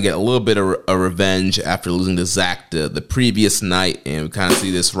able to kind of get a little bit of a revenge after losing to Zack the previous night, and we kind of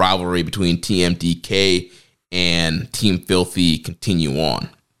see this rivalry between TMDK and Team Filthy continue on.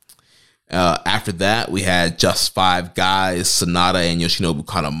 After that, we had Just Five Guys, Sonata and Yoshinobu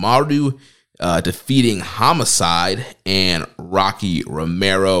Kanemaru, defeating Homicide and Rocky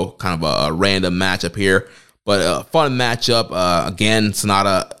Romero. Kind of a random matchup here, but a fun matchup. Again,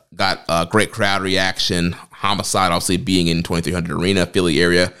 Sonata got great crowd reaction. Homicide, obviously being in 2300 Arena, Philly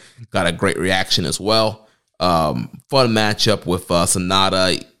area, got a great reaction as well. Fun matchup with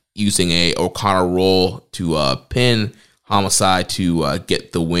Sonata using a O'Connor roll to pin Homicide to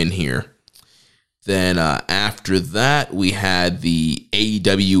get the win here. Then after that, we had the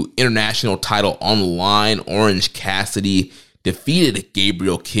AEW International title on the line. Orange Cassidy defeated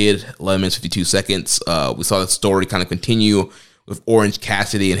Gabriel Kidd, 11 minutes, 52 seconds. We saw the story kind of continue with Orange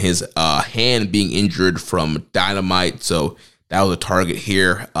Cassidy and his hand being injured from Dynamite. So that was a target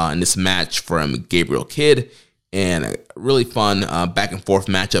here in this match from Gabriel Kidd. And a really fun back and forth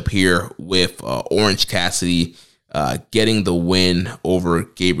matchup here with Orange Cassidy getting the win over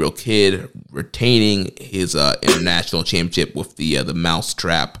Gabriel Kidd, retaining his international championship with the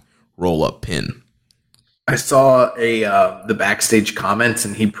mousetrap roll-up pin. I saw the backstage comments,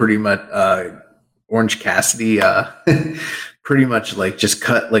 and he pretty much Orange Cassidy pretty much like just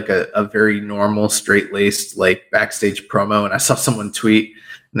cut like a very normal straight-laced like backstage promo. And I saw someone tweet,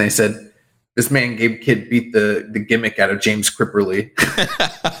 and they said, "This man Gabe Kidd beat the gimmick out of James Cripperly."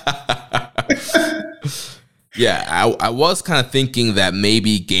 Yeah, I was kind of thinking that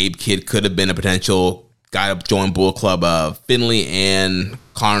maybe Gabe Kidd could have been a potential guy to join Bullet Club. Finley and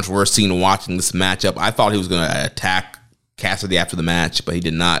Connors were seen watching this matchup. I thought he was going to attack Cassidy after the match, but he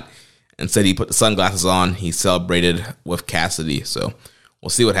did not. Instead, he put the sunglasses on. He celebrated with Cassidy. So we'll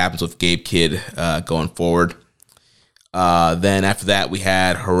see what happens with Gabe Kidd going forward. Then after that, we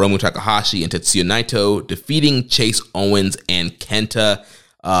had Hiromu Takahashi and Tetsuya Naito defeating Chase Owens and Kenta.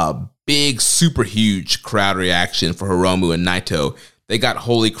 Big, super huge crowd reaction for Hiromu and Naito. They got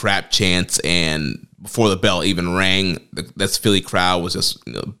holy crap chants, and before the bell even rang, this Philly crowd was just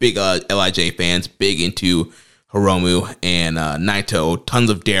big LIJ fans, big into Hiromu and Naito. Tons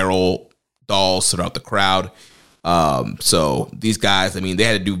of Daryl dolls throughout the crowd. So these guys, I mean, they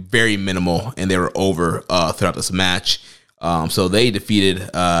had to do very minimal, and they were over throughout this match. So they defeated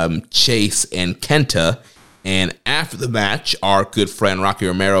Chase and Kenta. And after the match, our good friend Rocky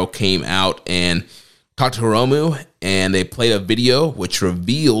Romero came out and talked to Hiromu, and they played a video which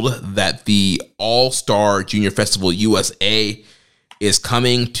revealed that the All-Star Junior Festival USA is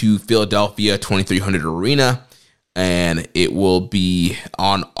coming to Philadelphia 2300 Arena, and it will be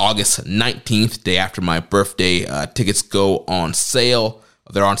on August 19th, day after my birthday. Tickets go on sale.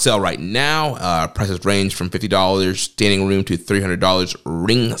 They're on sale right now. Prices range from $50 standing room to $300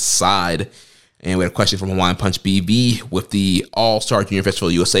 ringside. And we had a question from Hawaiian Punch BB. With the All-Star Junior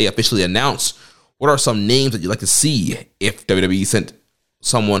Festival USA officially announced, what are some names that you'd like to see if WWE sent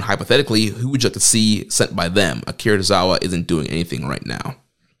someone hypothetically? Who would you like to see sent by them? Akira Tozawa isn't doing anything right now.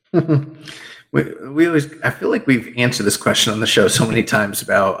 we always, I feel like we've answered this question on the show so many times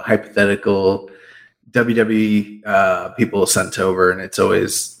about hypothetical WWE people sent over, and it's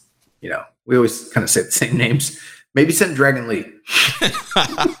always, we always kind of say the same names. Maybe send Dragon Lee.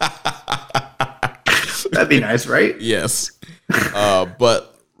 That'd be nice, right? Yes.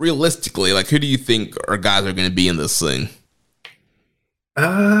 But realistically, who do you think our guys are going to be in this thing?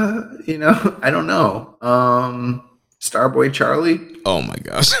 I don't know. Starboy Charlie. Oh my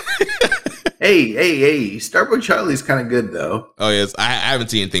gosh. Hey. Starboy Charlie's kind of good though. Oh yes, I haven't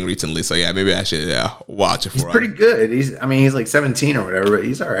seen anything recently, so yeah, maybe I should watch it. He's pretty good. He's like 17 or whatever, but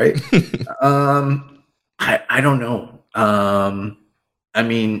he's all right. I don't know.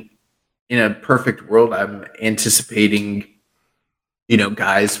 In a perfect world, I'm anticipating,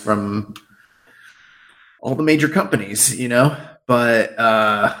 guys from all the major companies, but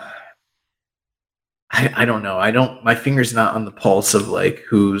I don't know. My finger's not on the pulse of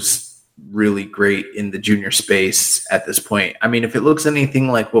who's really great in the junior space at this point. I mean, if it looks anything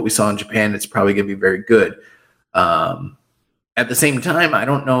like what we saw in Japan, it's probably going to be very good. At the same time, I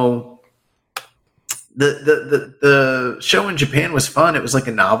don't know. The show in Japan was fun. It was like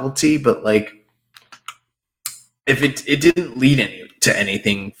a novelty, but if it didn't lead to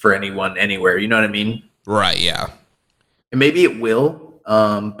anything for anyone anywhere, you know what I mean? Right. Yeah. And maybe it will.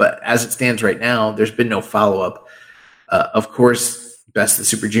 But as it stands right now, there's been no follow up. Of course, Best of the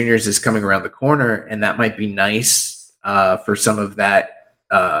Super Juniors is coming around the corner, and that might be nice for some of that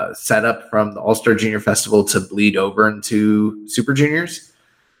setup from the All-Star Junior Festival to bleed over into Super Juniors.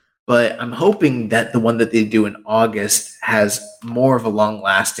 But I'm hoping that the one that they do in August has more of a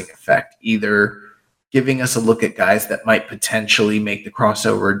long-lasting effect, either giving us a look at guys that might potentially make the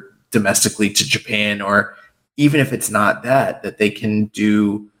crossover domestically to Japan, or even if it's not that they can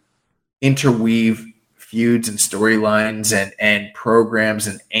do interweave feuds and storylines and programs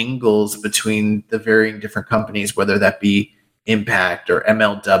and angles between the varying different companies, whether that be Impact or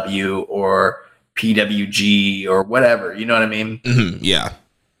MLW or PWG or whatever. You know what I mean? Mm-hmm, yeah.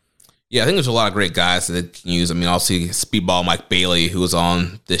 Yeah, I think there's a lot of great guys that they can use. I mean, obviously, Speedball Mike Bailey, who was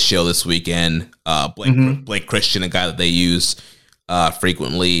on this show this weekend. Blake Christian, a guy that they use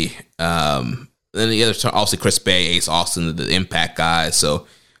frequently. Then the other, obviously, Chris Bay, Ace Austin, the Impact guys. So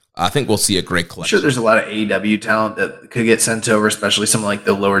I think we'll see a great collection. I'm sure there's a lot of AEW talent that could get sent over, especially some of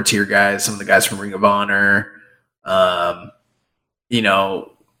the lower tier guys, some of the guys from Ring of Honor.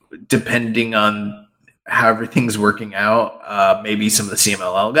 Depending on how everything's working out, maybe some of the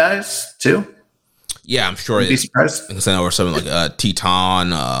CMLL guys too. Yeah, I'm sure. I'd be surprised. I can send over something like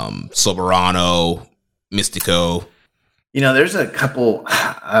Teton, Soberano, Mystico. There's a couple.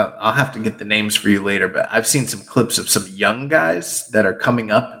 I'll have to get the names for you later, but I've seen some clips of some young guys that are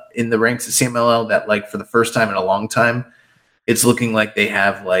coming up in the ranks of CMLL that, for the first time in a long time, it's looking like they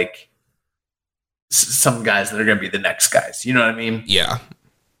have some guys that are going to be the next guys. You know what I mean? Yeah.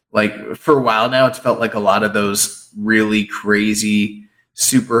 For a while now, it's felt like a lot of those really crazy,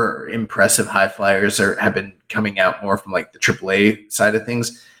 super impressive high flyers have been coming out more from the AAA side of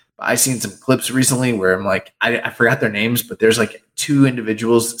things. But I've seen some clips recently where I'm I forgot their names, but there's two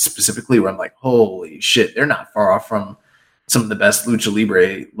individuals specifically where I'm holy shit, they're not far off from some of the best lucha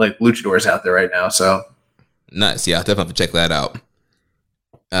libre, luchadors out there right now. So nice. Yeah, I'll definitely have to check that out.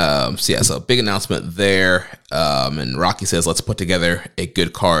 So big announcement there. And Rocky says, let's put together a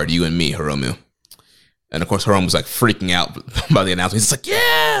good card, you and me, Hiromu. And of course, Hiromu's freaking out by the announcement. He's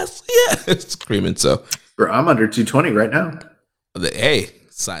yes, screaming. So, bro, I'm under 220 right now. Hey,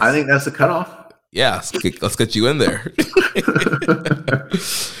 size. I think that's the cutoff. Yeah, let's get you in there.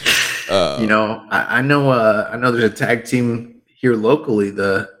 I know there's a tag team here locally,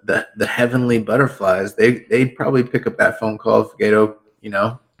 the Heavenly Butterflies. They'd probably pick up that phone call if Gato,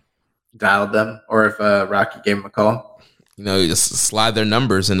 dialed them, or if Rocky gave him a call. You just slide their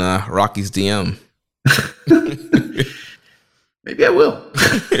numbers in Rocky's DM. Maybe I will.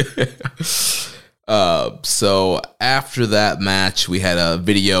 So after that match, we had a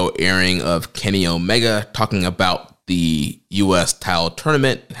video airing of Kenny Omega talking about the U.S. title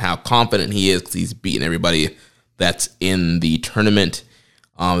tournament, how confident he is because he's beaten everybody that's in the tournament.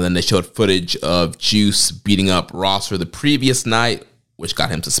 Then they showed footage of Juice beating up Rosser the previous night, which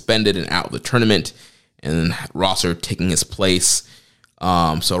got him suspended and out of the tournament, and then Rosser taking his place.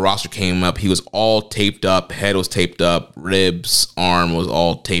 So Rosser came up. He was all taped up. Head was taped up. Ribs, arm was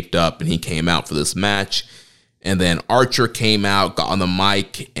all taped up, and he came out for this match. And then Archer came out, got on the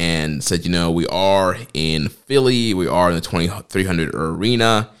mic, and said, we are in Philly. We are in the 2300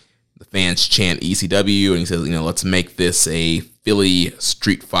 arena. The fans chant ECW, and he says, let's make this a Philly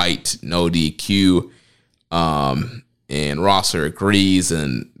street fight, no DQ. And Rosser agrees,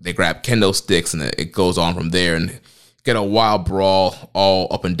 and they grab kendo sticks, and it goes on from there, and get a wild brawl all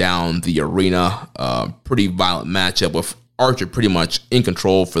up and down the arena. Pretty violent matchup with Archer pretty much in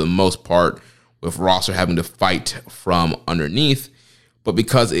control for the most part, with Rosser having to fight from underneath. But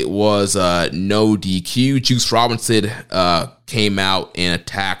because it was no DQ, Juice Robinson came out and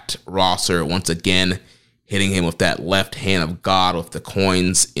attacked Rosser once again, hitting him with that left hand of God with the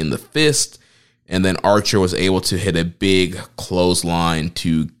coins in the fist. And then Archer was able to hit a big clothesline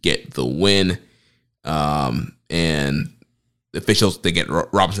to get the win. And the officials, they get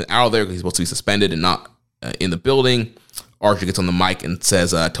Robinson out of there because he's supposed to be suspended and not in the building. Archer gets on the mic and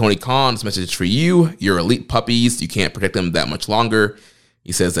says, Tony Khan, this message is for you. You're elite puppies. You can't protect them that much longer.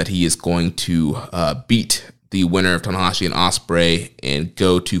 He says that he is going to beat the winner of Tanahashi and Ospreay and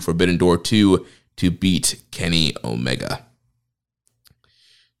go to Forbidden Door 2 to beat Kenny Omega.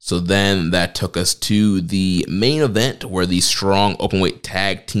 So then that took us to the main event where the strong openweight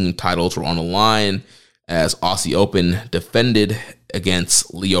tag team titles were on the line as Aussie Open defended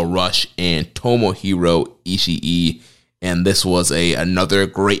against Lio Rush and Tomohiro Ishii. And this was another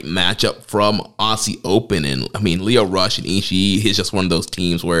great matchup from Aussie Open. And Lio Rush and Ishii is just one of those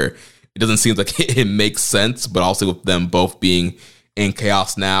teams where it doesn't seem like it makes sense, but also with them both being in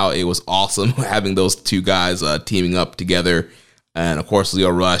Chaos now, it was awesome having those two guys teaming up together. And of course, Lio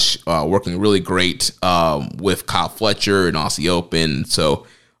Rush working really great with Kyle Fletcher and Aussie Open. So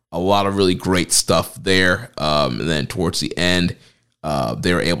a lot of really great stuff there. And then towards the end,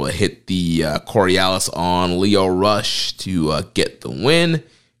 they were able to hit the Coriolis on Lio Rush to get the win.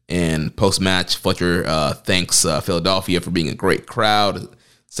 And post-match, Fletcher thanks Philadelphia for being a great crowd.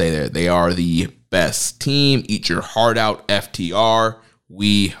 Say that they are the best team. Eat your heart out, FTR.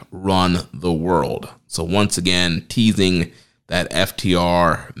 We run the world. So once again, teasing that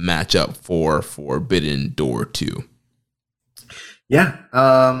FTR matchup for Forbidden Door 2. Yeah.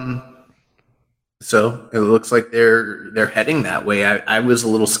 So it looks like they're heading that way. I was a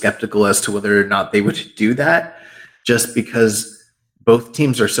little skeptical as to whether or not they would do that, just because both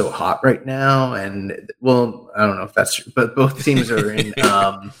teams are so hot right now. And well, I don't know if that's true, but both teams are in,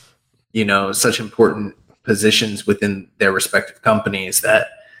 such important positions within their respective companies that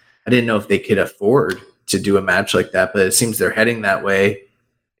I didn't know if they could afford to do a match like that, but it seems they're heading that way.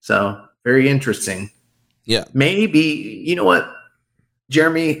 So very interesting. Yeah. Maybe, you know what,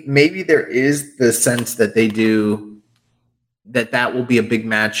 Jeremy, maybe there is the sense that they do that will be a big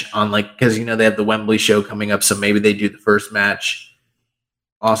match on, like, because, they have the Wembley show coming up. So maybe they do the first match.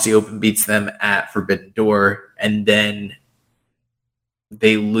 Aussie Open beats them at Forbidden Door, and then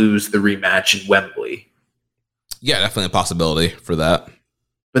they lose the rematch in Wembley. Yeah, definitely a possibility for that.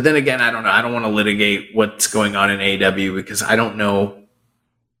 But then again, I don't know. I don't want to litigate what's going on in AEW because I don't know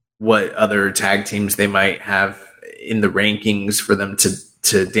what other tag teams they might have in the rankings for them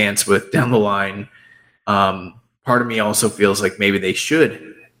to dance with down the line. Part of me also feels like maybe they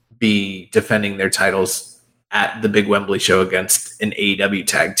should be defending their titles at the big Wembley show against an AEW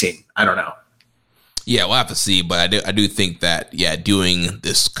tag team. I don't know. Yeah, we'll have to see, but I do think that, doing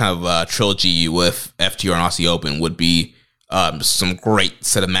this kind of trilogy with FTR and Aussie Open would be some great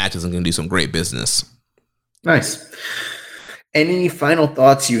set of matches and going to do some great business. Nice. Any final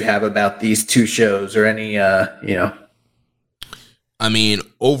thoughts you have about these two shows, or any,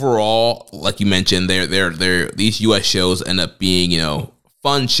 overall, like you mentioned, they're these US shows end up being,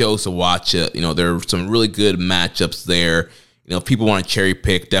 fun shows to watch. There are some really good matchups there. If people want to cherry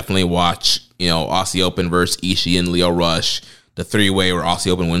pick, definitely watch, Aussie Open versus Ishii and Lio Rush, the three-way where Aussie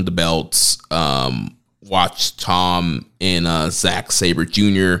Open wins the belts. Watch Tom and Zack Sabre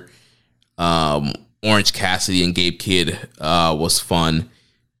Jr. Orange Cassidy and Gabe Kidd was fun.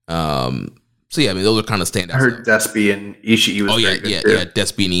 Those are kind of standouts. I heard Despy and Ishii was very good too.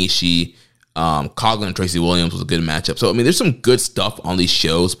 Despy and Ishii. Coughlin and Tracy Williams was a good matchup. So, there's some good stuff on these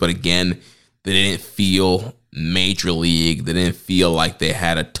shows, but again, they didn't feel major league. They didn't feel like they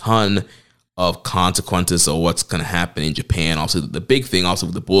had a ton of consequences of what's going to happen in Japan. Also, the big thing also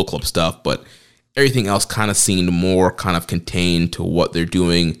with the Bullet Club stuff, but everything else kind of seemed more kind of contained to what they're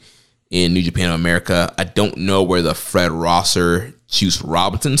doing in New Japan America. I don't know where the Fred Rosser, Juice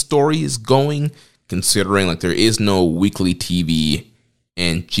Robinson story is going, considering like there is no weekly TV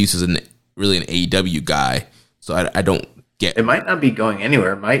and Juice is really an AEW guy. So I don't get. It might not be going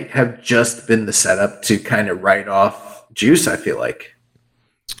anywhere. It might have just been the setup to kind of write off Juice, I feel like.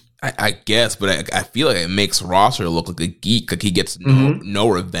 I guess, but I feel like it makes Rosser look like a geek. Like he gets no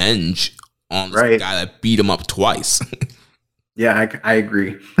revenge on this guy that beat him up twice. Yeah, I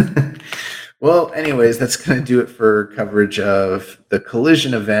agree. Well, anyways, that's going to do it for coverage of the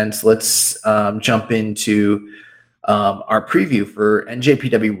Collision events. Let's jump into our preview for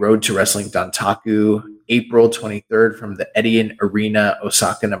NJPW Road to Wrestling Dantaku, April 23rd from the Edion Arena,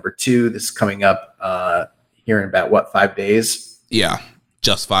 Osaka #2. This is coming up here in about, 5 days? Yeah,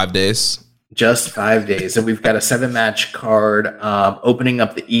 just 5 days. Just 5 days. And we've got a 7-match card. Opening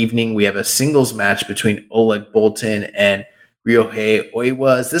up the evening, we have a singles match between Oleg Boltin and Ryohei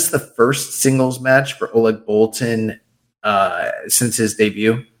Oiwa. Is this the first singles match for Oleg Boltin since his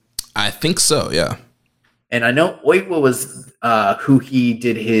debut? I think so, yeah. And I know Oiwa was who he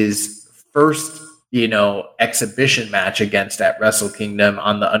did his first, exhibition match against at Wrestle Kingdom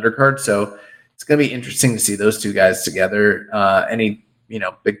on the undercard. So it's going to be interesting to see those two guys together. Any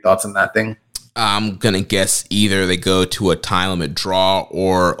big thoughts on that thing? I'm going to guess either they go to a time limit draw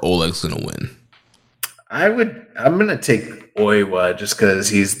or Oleg's going to win. I'm going to take Oiwa just because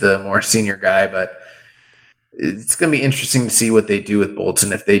he's the more senior guy, but it's going to be interesting to see what they do with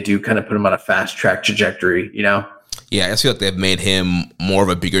Bolton if they do kind of put him on a fast track trajectory, Yeah, I just feel like they've made him more of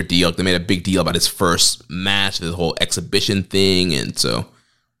a bigger deal. Like they made a big deal about his first match, the whole exhibition thing, and so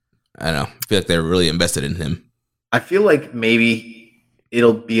I don't know. I feel like they're really invested in him. I feel like maybe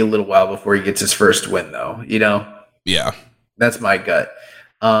it'll be a little while before he gets his first win, though. Yeah, that's my gut.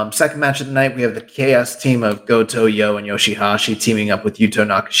 Second match of the night, we have the Chaos team of Goto, Yo, and Yoshihashi teaming up with Yuto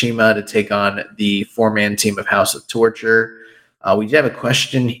Nakashima to take on the 4-man team of House of Torture. We did have a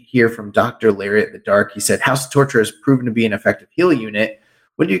question here from Dr. Lariat the Dark. He said, House of Torture has proven to be an effective heel unit.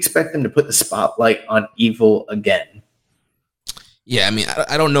 When do you expect them to put the spotlight on Evil again? Yeah, I mean,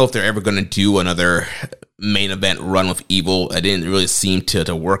 I don't know if they're ever going to do another main event run with Evil. It didn't really seem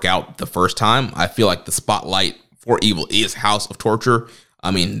to work out the first time. I feel like the spotlight for Evil is House of Torture. I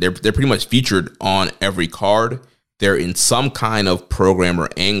mean, they're pretty much featured on every card. They're in some kind of program or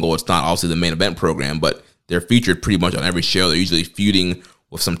angle. It's not obviously the main event program, but they're featured pretty much on every show. They're usually feuding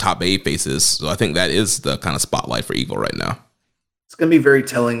with some top A faces. So I think that is the kind of spotlight for Evil right now. It's going to be very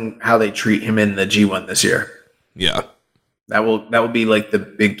telling how they treat him in the G1 this year. Yeah. That will be like the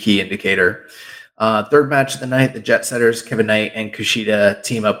big key indicator. Third match of the night, the Jet Setters, Kevin Knight and Kushida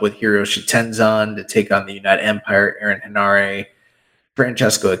team up with Hiroshi Tenzan to take on the United Empire, Aaron Henare,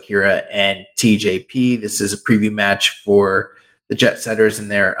 Francesco Akira, and TJP. This is a preview match for the Jet Setters in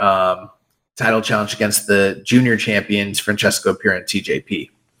their title challenge against the junior champions, Francesco Akira and TJP.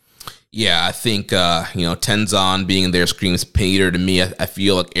 Yeah, I think, Tenzan being there screams Peter to me. I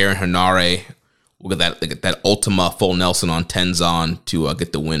feel like Aaron Henare will get that Ultima full Nelson on Tenzan to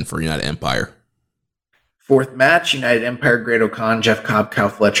get the win for United Empire. Fourth match, United Empire, Great O'Khan, Jeff Cobb, Kyle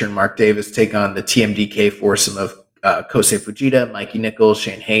Fletcher, and Mark Davis take on the TMDK foursome of Kosei Fujita, Mikey Nichols,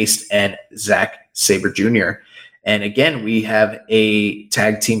 Shane Haste, and Zack Sabre Jr. And again, we have a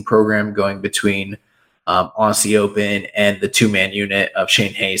tag team program going between Aussie Open and the 2-man unit of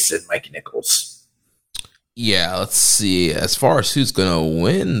Shane Haste and Mikey Nichols. Yeah, let's see. As far as who's going to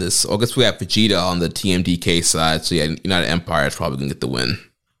win this, I guess we have Vegeta on the TMDK side. So yeah, United Empire is probably going to get the win.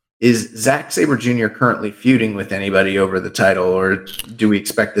 Is Zack Sabre Jr. currently feuding with anybody over the title, or do we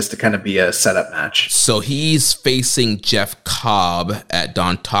expect this to kind of be a setup match? So he's facing Jeff Cobb at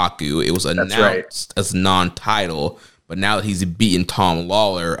Dontaku. It was announced as non-title, but now that he's beaten Tom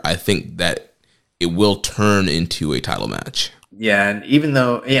Lawler, I think that it will turn into a title match. Yeah, and even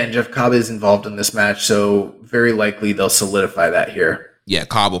though, Jeff Cobb is involved in this match, so very likely they'll solidify that here. Yeah,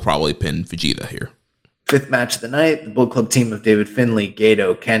 Cobb will probably pin Vegeta here. Fifth match of the night, the Bullet Club team of David Finlay,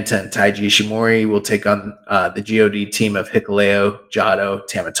 Gato, Kenta, and Taiji Ishimori will take on the GOD team of Hikuleo, Jado,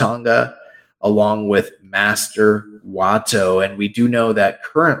 Tamatonga, along with Master Wato. And we do know that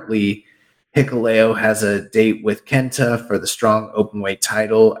currently Hikuleo has a date with Kenta for the strong openweight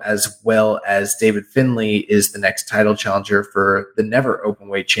title, as well as David Finlay is the next title challenger for the never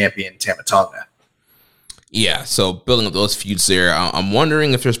openweight champion, Tamatonga. Yeah, so building up those feuds there, I'm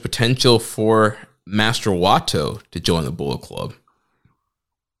wondering if there's potential for Master Wato to join the Bullet Club.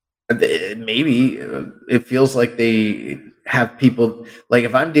 Maybe. It feels like they have people like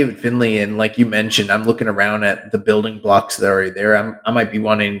if I'm David Finlay and like you mentioned, I'm looking around at the building blocks that are already there. I might be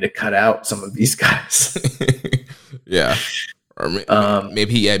wanting to cut out some of these guys. Yeah, or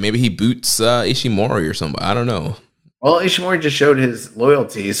maybe he boots Ishimori or somebody. I don't know. Well, Ishimori just showed his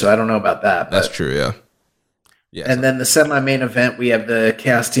loyalty, so I don't know about that. That's true. Yeah. Yeah. And then the semi-main event, we have the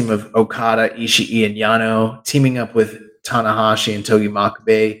chaos team of Okada, Ishii, and Yano teaming up with Tanahashi and Togi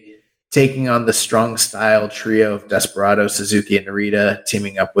Makabe, taking on the strong style trio of Desperado, Suzuki, and Narita,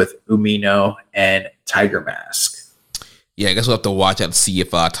 teaming up with Umino and Tiger Mask. Yeah, I guess we'll have to watch out to see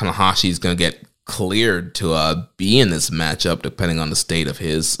if Tanahashi is going to get cleared to be in this matchup, depending on the state of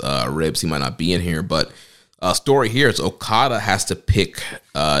his ribs. He might not be in here, but story here is Okada has to pick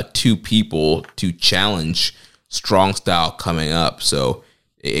 2 people to challenge Strong Style coming up. So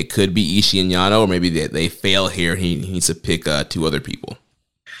it could be Ishii and Yano, or maybe they fail here. He needs to pick 2 other people.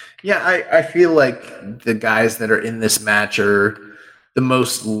 Yeah, I feel like the guys that are in this match are the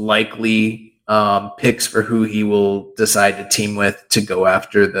most likely picks for who he will decide to team with to go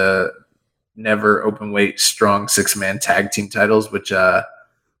after the never openweight strong 6-man tag team titles, which I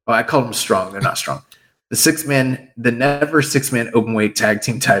call them strong. They're not strong. The never 6-man openweight tag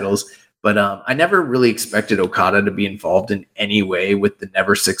team titles. But I never really expected Okada to be involved in any way with the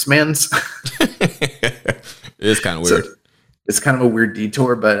never 6-mans. It is kind of weird. So it's kind of a weird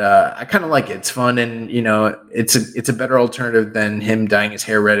detour, but I kind of like it. It's fun, and it's a better alternative than him dyeing his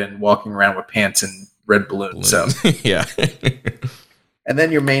hair red and walking around with pants and red balloons. So yeah. And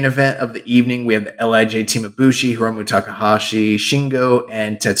then your main event of the evening, we have the LIJ team of Bushi, Hiromu Takahashi, Shingo,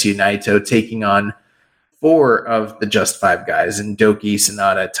 and Tetsuya Naito taking on 4 of the Just 5 guys in Doki,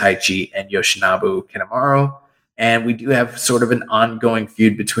 Sonata, Taichi, and Yoshinobu Kanemaru. And we do have sort of an ongoing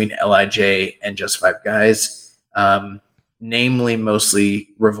feud between LIJ and Just 5 guys, namely mostly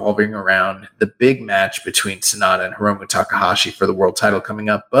revolving around the big match between Sonata and Hiromu Takahashi for the world title coming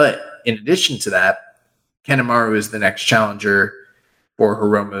up. But in addition to that, Kanemaru is the next challenger for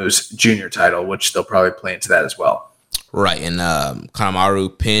Hiromu's junior title, which they'll probably play into that as well. Right, and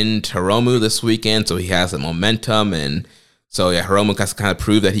Kanemaru pinned Hiromu this weekend, so he has the momentum, and so yeah, Hiromu has to kind of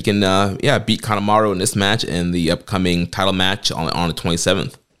prove that he can beat Kanemaru in this match and the upcoming title match on the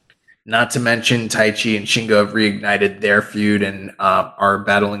 27th. Not to mention Taichi and Shingo have reignited their feud and are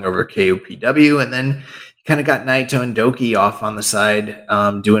battling over KOPW, and then you kind of got Naito and Doki off on the side,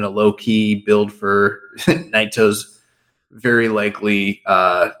 doing a low-key build for Naito's very likely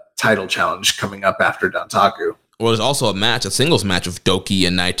title challenge coming up after Dantaku. Well, there's also a singles match with Doki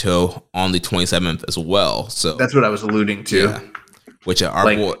and Naito on the 27th as well. So that's what I was alluding to. Yeah. Which our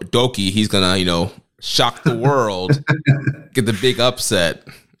boy Doki, he's gonna, shock the world, get the big upset.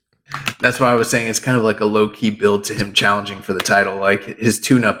 That's why I was saying it's kind of like a low-key build to him challenging for the title. Like his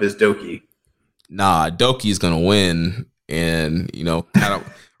tune-up is Doki. Nah, Doki's gonna win and kind of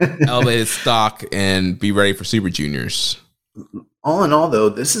elevate his stock and be ready for Super Juniors. All in all, though,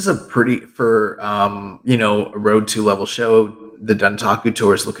 this is a pretty a Road to level show. The Dantaku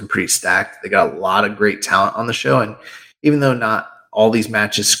tour is looking pretty stacked. They got a lot of great talent on the show, and even though not all these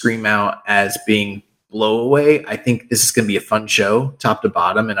matches scream out as being blowaway, I think this is going to be a fun show, top to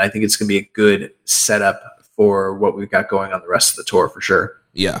bottom, and I think it's going to be a good setup for what we've got going on the rest of the tour for sure.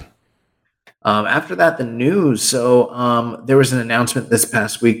 Yeah. After that, the news. So there was an announcement this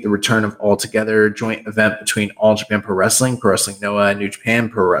past week, the return of All Together, joint event between All Japan Pro Wrestling Noah, and New Japan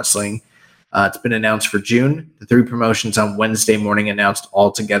Pro Wrestling. It's been announced for June. The 3 promotions on Wednesday morning announced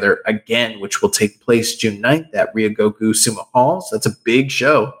All Together again, which will take place June 9th at Ryogoku Sumo Hall. So that's a big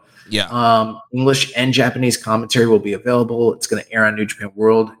show. Yeah. English and Japanese commentary will be available. It's going to air on New Japan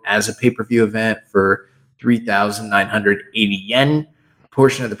World as a pay-per-view event for 3,980 yen.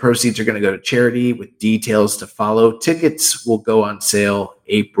 Portion of the proceeds are going to go to charity with details to follow. Tickets will go on sale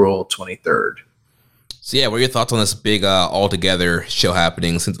April 23rd. So yeah, what are your thoughts on this big All Together show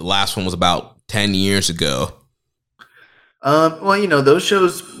happening since the last one was about 10 years ago? Well, those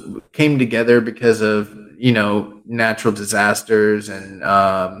shows came together because of, natural disasters and,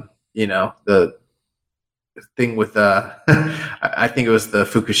 the thing with, I think it was the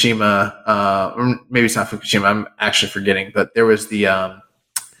Fukushima, or maybe it's not Fukushima, I'm actually forgetting, but there was the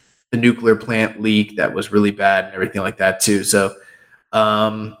nuclear plant leak that was really bad and everything like that too. So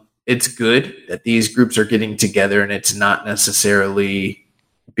it's good that these groups are getting together and it's not necessarily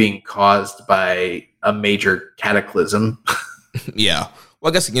being caused by a major cataclysm. Yeah.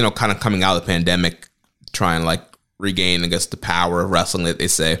 Well, I guess, kind of coming out of the pandemic, trying regain, I guess, the power of wrestling that they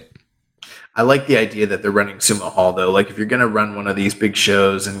say. I like the idea that they're running Sumo Hall, though. Like, if you're going to run one of these big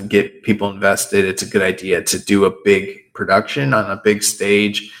shows and get people invested, it's a good idea to do a big production on a big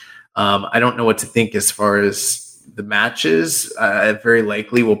stage. I don't know what to think as far as the matches. Very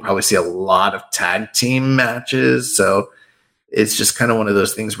likely we'll probably see a lot of tag team matches. So it's just kind of one of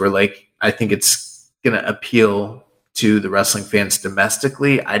those things where, like, I think it's going to appeal to the wrestling fans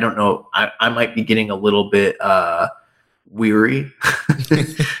domestically. I don't know. I might be getting a little bit weary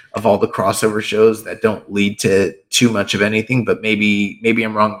of all the crossover shows that don't lead to too much of anything, but maybe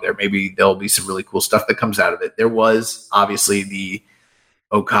I'm wrong there. Maybe there'll be some really cool stuff that comes out of it. There was obviously the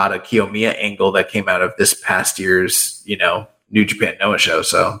Okada Kiyomiya angle that came out of this past year's, New Japan Noah show.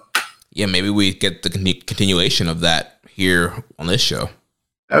 So yeah, maybe we get the continuation of that here on this show.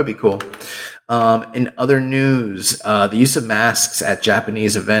 That would be cool. In other news, the use of masks at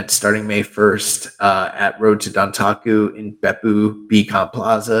Japanese events starting May 1st at Road to Dantaku in Beppu Beacon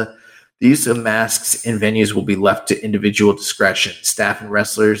Plaza. The use of masks in venues will be left to individual discretion. Staff and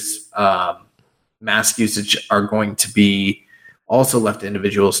wrestlers' mask usage are going to be also left to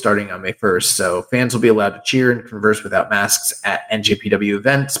individuals starting on May 1st. So fans will be allowed to cheer and converse without masks at NJPW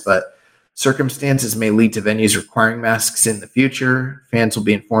events, but circumstances may lead to venues requiring masks in the future. Fans will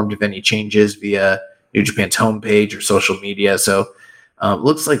be informed of any changes via New Japan's homepage or social media. So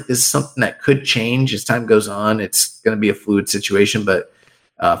looks like this is something that could change as time goes on. It's going to be a fluid situation, but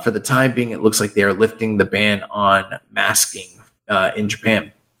for the time being, it looks like they are lifting the ban on masking in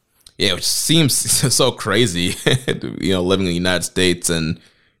Japan. Yeah, which seems so crazy, living in the United States, and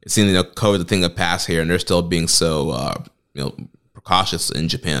it seems, COVID the thing of past here, and they're still being so, precautious in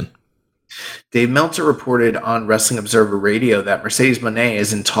Japan. Dave Meltzer reported on Wrestling Observer Radio that Mercedes Moné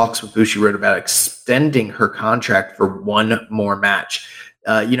is in talks with Bushiroad about extending her contract for one more match.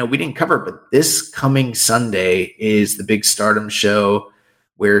 We didn't cover it, but this coming Sunday is the big Stardom show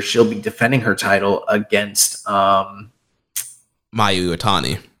where she'll be defending her title against Mayu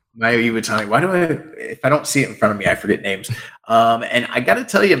Iwatani. If I don't see it in front of me, I forget names. And I got to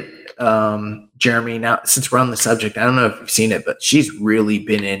tell you, Jeremy, now since we're on the subject, I don't know if you've seen it, but she's really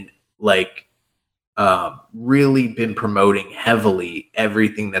been been promoting heavily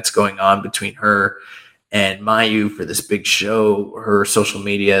everything that's going on between her and Mayu for this big show. Her social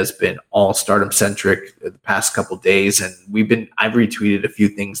media has been all Stardom centric the past couple days, and I've retweeted a few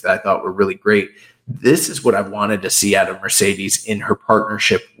things that I thought were really great. This is what I wanted to see out of Mercedes in her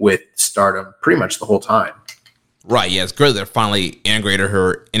partnership with Stardom pretty much the whole time. Right, yeah, it's good they're finally integrating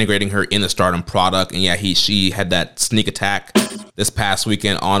her in the Stardom product. And yeah, she had that sneak attack this past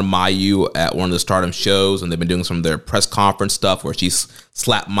weekend on Mayu at one of the Stardom shows, and they've been doing some of their press conference stuff where she's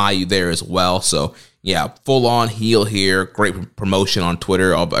slapped Mayu there as well. So yeah, full on heel here, great promotion on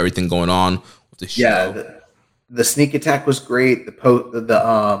Twitter of everything going on with the show. Yeah, the sneak attack was great.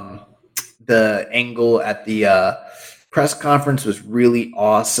 The angle at the press conference was really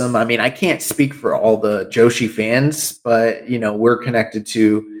awesome. I mean, I can't speak for all the Joshi fans, but we're connected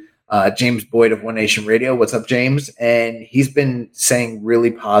to James Boyd of One Nation Radio. What's up, James? And he's been saying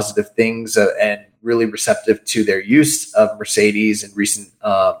really positive things and really receptive to their use of Mercedes in recent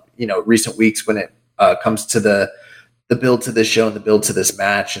weeks when it comes to the build to this show and the build to this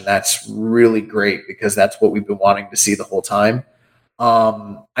match. And that's really great because that's what we've been wanting to see the whole time.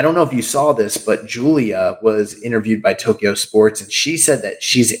 I don't know if you saw this, but Julia was interviewed by Tokyo Sports, and she said that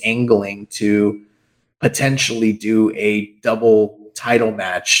she's angling to potentially do a double title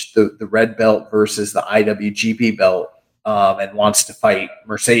match, the red belt versus the IWGP belt, and wants to fight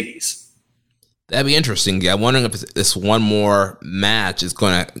Mercedes. That'd be interesting. Yeah, I'm wondering if this one more match is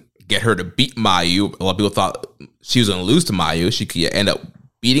going to get her to beat Mayu. A lot of people thought she was going to lose to Mayu. She could end up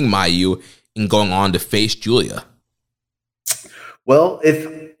beating Mayu and going on to face Julia. Well,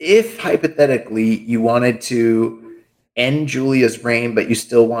 if hypothetically you wanted to end Julia's reign, but you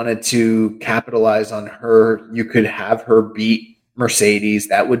still wanted to capitalize on her, you could have her beat Mercedes.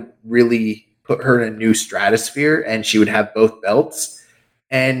 That would really put her in a new stratosphere, and she would have both belts.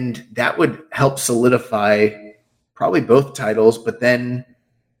 And that would help solidify probably both titles, but then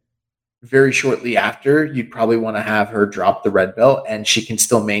very shortly after, you'd probably want to have her drop the red belt, and she can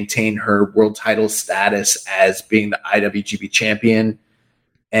still maintain her world title status as being the IWGP champion.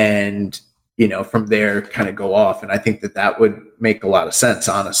 And, from there kind of go off. And I think that would make a lot of sense,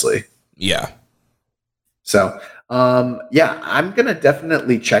 honestly. Yeah. So, I'm going to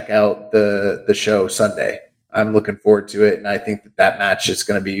definitely check out the show Sunday. I'm looking forward to it. And I think that match is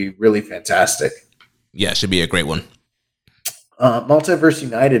going to be really fantastic. Yeah, it should be a great one. Multiverse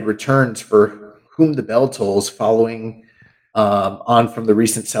United returns for Whom the Bell Tolls following on from the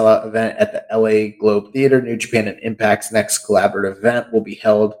recent sellout event at the LA Globe Theater. New Japan and Impact's next collaborative event will be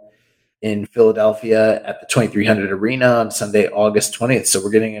held in Philadelphia at the 2300 Arena on Sunday, August 20th. So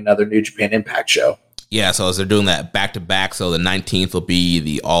we're getting another New Japan Impact show. Yeah, so as they're doing that back-to-back, so the 19th will be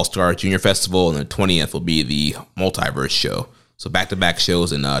the All-Star Junior Festival, and the 20th will be the Multiverse show. So back-to-back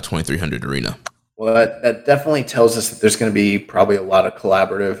shows in 2300 Arena. Well, that definitely tells us that there's going to be probably a lot of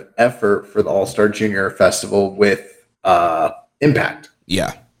collaborative effort for the All-Star Junior Festival with Impact.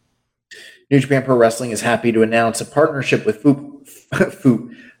 Yeah. New Japan Pro Wrestling is happy to announce a partnership with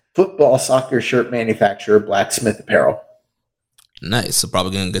football soccer shirt manufacturer Blacksmith Apparel. Nice. So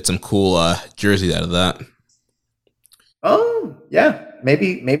probably going to get some cool jerseys out of that. Oh, yeah.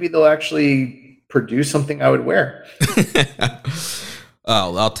 Maybe they'll actually produce something I would wear.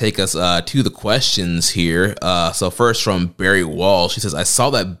 Well, I'll take us to the questions here. So first from Barry Wall, she says, I saw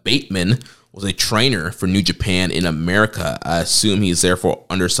that Bateman was a trainer for New Japan in America. I assume he's therefore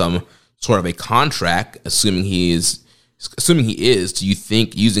under some sort of a contract. Assuming he is, do you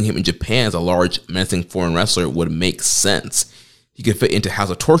think using him in Japan as a large menacing foreign wrestler would make sense? He could fit into House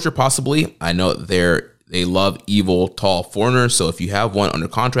of Torture, possibly. I know they love evil, tall foreigners, so if you have one under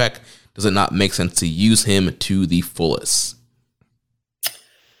contract, does it not make sense to use him to the fullest?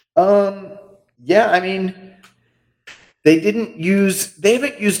 Yeah, I mean, they haven't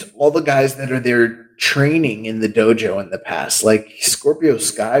used all the guys that are there training in the dojo in the past. Like Scorpio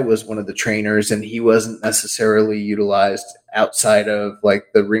Sky was one of the trainers, and he wasn't necessarily utilized outside of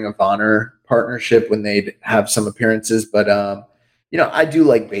like the Ring of Honor partnership when they'd have some appearances. But I do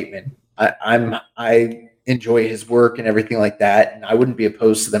like Bateman. I enjoy his work and everything like that, and I wouldn't be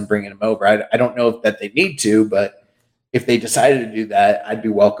opposed to them bringing him over. I don't know that they need to, but if they decided to do that, I'd be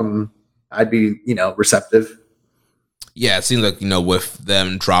welcome. I'd be, receptive. Yeah, it seems like, with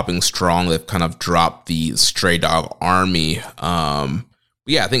them dropping Strong, they've kind of dropped the Stray Dog Army. But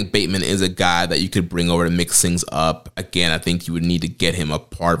yeah, I think Bateman is a guy that you could bring over to mix things up. Again, I think you would need to get him a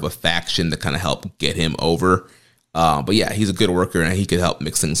part of a faction to kind of help get him over. But yeah, he's a good worker and he could help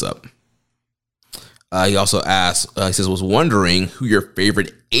mix things up. He also asked, he says, was wondering who your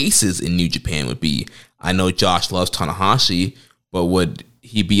favorite aces in New Japan would be. I know Josh loves Tanahashi, but would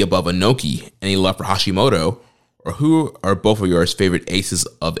he be above Inoki? Any love for Hashimoto? Or who are both of yours favorite aces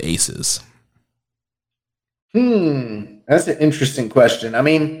of aces? That's an interesting question. I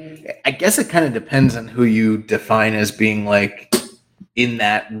mean, I guess it kind of depends on who you define as being like in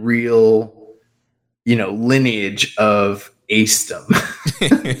that real, lineage of acedom.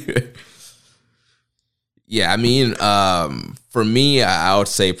 Yeah, I mean, for me, I would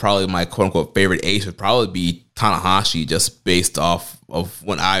say probably my quote-unquote favorite ace would probably be Tanahashi, just based off of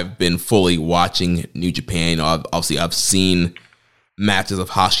when I've been fully watching New Japan. I've seen matches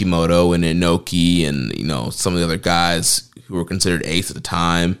of Hashimoto and Inoki and, some of the other guys who were considered ace at the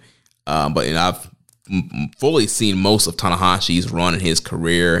time. But I've fully seen most of Tanahashi's run in his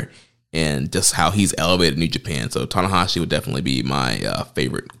career and just how he's elevated New Japan. So Tanahashi would definitely be my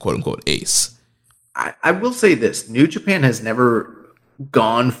favorite quote-unquote ace. I will say this. New Japan has never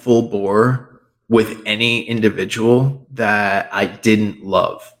gone full bore with any individual that I didn't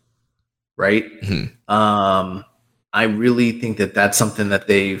love, right? Mm-hmm. I really think that that's something that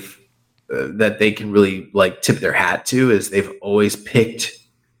that they can really like tip their hat to, is they've always picked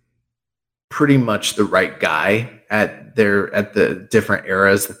pretty much the right guy at the different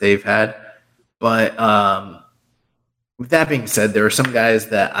eras that they've had. But with that being said, there are some guys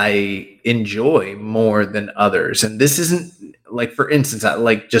that I enjoy more than others. And this isn't like, for instance,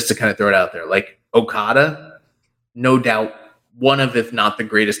 just to kind of throw it out there, like Okada, no doubt one of, if not the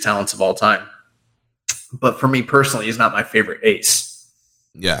greatest talents of all time. But for me personally, he's not my favorite ace.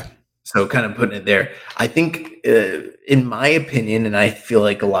 Yeah. So kind of putting it there. I think, in my opinion, and I feel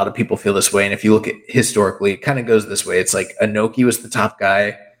like a lot of people feel this way, and if you look at historically, it kind of goes this way. It's like Inoki was the top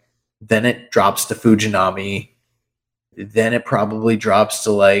guy. Then it drops to Fujinami. Then it probably drops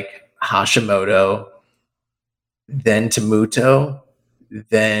to like Hashimoto, then to Muto,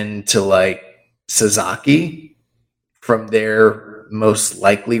 then to like Sasaki. From there, most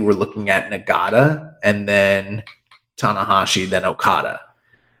likely we're looking at Nagata, and then Tanahashi, then Okada.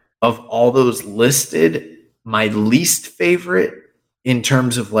 Of all those listed, my least favorite in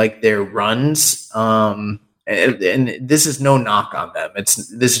terms of like their runs, and this is no knock on them. This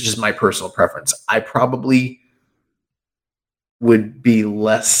is just my personal preference. I probably would be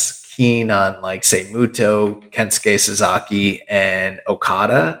less keen on like say Muto, Kensuke Sasaki, and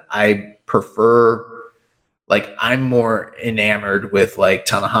Okada. I prefer, like, I'm more enamored with like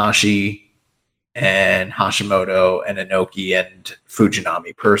Tanahashi and Hashimoto and Inoki and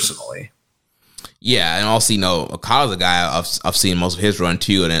Fujinami personally. Yeah, and also, Okada's a guy I've seen most of his run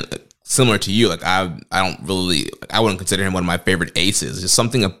too, and similar to you, like I wouldn't consider him one of my favorite aces. There's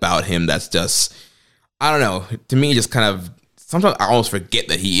something about him that's just, I don't know, to me, just kind of sometimes I almost forget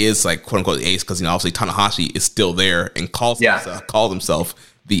that he is like quote unquote the ace because obviously Tanahashi is still there and calls himself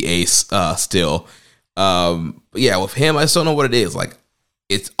the ace still. But yeah, with him, I just don't know what it is. Like,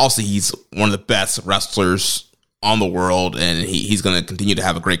 it's also he's one of the best wrestlers on the world, and he's going to continue to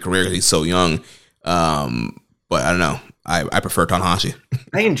have a great career because he's so young. But I don't know. I prefer Tanahashi.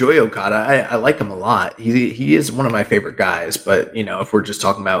 I enjoy Okada. I like him a lot. He is one of my favorite guys. But if we're just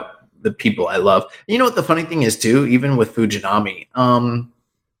talking about the people I love, you know what the funny thing is too, even with Fujinami,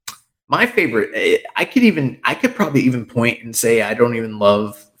 my favorite, I could probably even point and say I don't even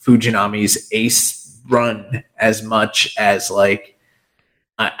love Fujinami's ace run as much as like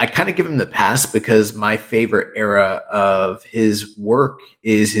I kind of give him the pass because my favorite era of his work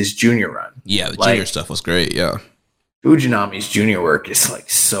is his junior run. Yeah, the junior stuff was great. Yeah. Fujinami's junior work is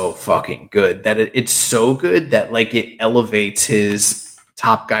like so fucking good that it's so good that like it elevates his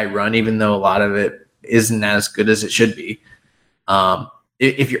top guy run, even though a lot of it isn't as good as it should be.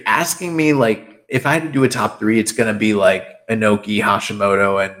 If you're asking me, like, if I had to do a top three, it's going to be like Inoki,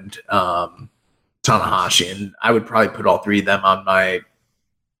 Hashimoto, and Tanahashi. And I would probably put all three of them on my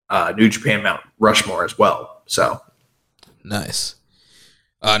New Japan Mount Rushmore as well. So nice.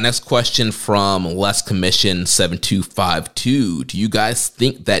 Next question from Less Commission 7252. Do you guys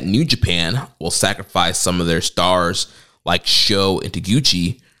think that New Japan will sacrifice some of their stars like Sho and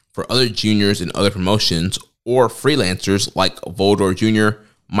Taguchi for other juniors in other promotions or freelancers like Volador Jr.,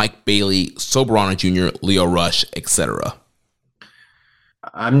 Mike Bailey, Soberano Jr., Leo Rush, etc.?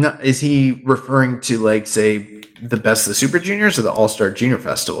 I'm not. Is he referring to like say the best of the Super Juniors or the All Star Junior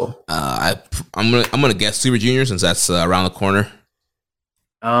Festival? I'm gonna guess Super Junior since that's around the corner.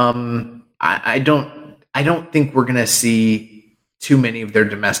 I don't think we're gonna see too many of their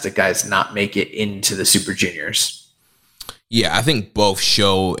domestic guys not make it into the Super Juniors. Yeah, I think both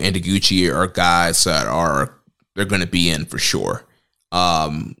Sho and Taguchi are guys that they're going to be in for sure.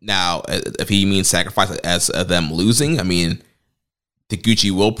 Now, if he means sacrifice as them losing, I mean,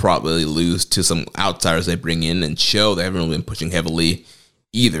 Taguchi will probably lose to some outsiders they bring in, and Sho, they haven't really been pushing heavily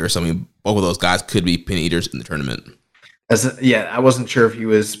either. So, I mean, both of those guys could be pin eaters in the tournament. I wasn't sure if he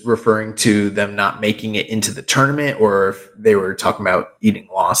was referring to them not making it into the tournament or if they were talking about eating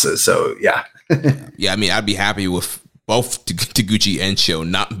losses. So, yeah. Yeah, I mean, I'd be happy with both Taguchi and Sho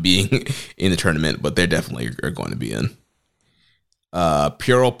not being in the tournament, but they definitely are going to be in.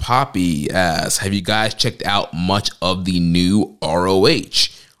 Puro Poppy asks, have you guys checked out much of the new ROH?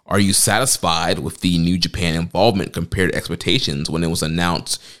 Are you satisfied with the New Japan involvement compared to expectations when it was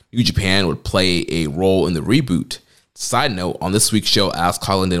announced New Japan would play a role in the reboot? Side note, on this week's show, Alex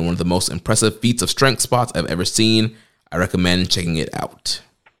Collin did one of the most impressive feats of strength spots I've ever seen. I recommend checking it out.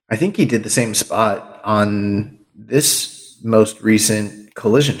 I think he did the same spot on this most recent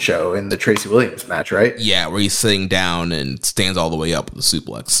Collision show in the Tracy Williams match, right? Yeah, where he's sitting down and stands all the way up with the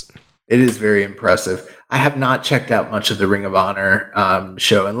suplex. It is very impressive. I have not checked out much of the Ring of Honor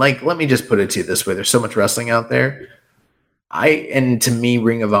show. And like, let me just put it to you this way. There's so much wrestling out there. To me,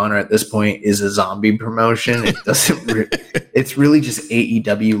 Ring of Honor at this point is a zombie promotion. It doesn't, it's really just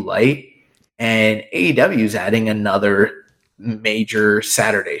AEW light, and AEW is adding another major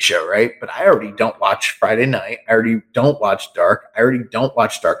Saturday show, right? But I already don't watch Friday Night. I already don't watch Dark. I already don't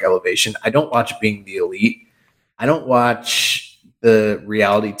watch Dark Elevation. I don't watch Being the Elite. I don't watch the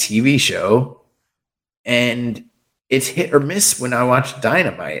reality TV show. And it's hit or miss when I watch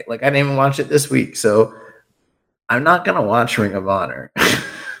Dynamite. Like, I didn't even watch it this week. So I'm not going to watch Ring of Honor.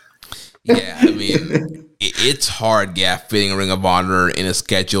 Yeah, I mean, it's hard, fitting Ring of Honor in a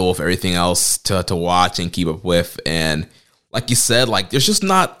schedule of everything else to watch and keep up with. And like you said, like, there's just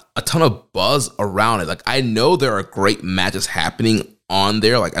not a ton of buzz around it. Like, I know there are great matches happening on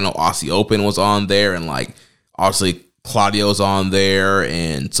there. Like, I know Aussie Open was on there, and like, obviously Claudio's on there,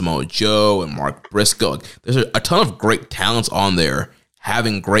 and Samoa Joe and Mark Briscoe. Like, there's a ton of great talents on there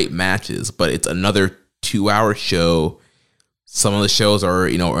having great matches, but it's another 2-hour show. Some of the shows are,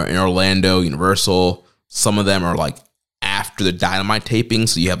 in Orlando, Universal. Some of them are like after the Dynamite taping,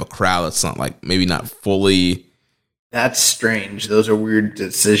 so you have a crowd that's not like, maybe not fully. That's strange. Those are weird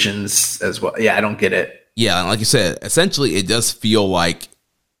decisions as well. Yeah, I don't get it. Yeah, like you said, essentially it does feel like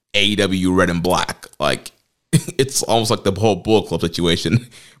AEW Red and Black. Like, it's almost like the whole Bullet Club situation,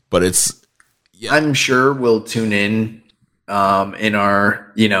 but it's. Yeah. I'm sure we'll tune in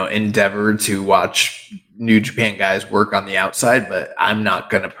our endeavor to watch New Japan guys work on the outside, but I'm not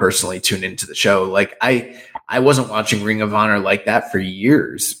going to personally tune into the show. Like, I wasn't watching Ring of Honor like that for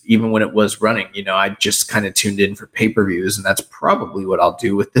years, even when it was running. I just kind of tuned in for pay-per-views, and that's probably what I'll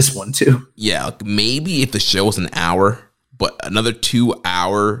do with this one too. Yeah, like, maybe if the show was an hour, but another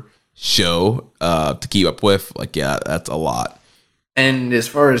 2-hour show to keep up with, like, yeah, that's a lot. And as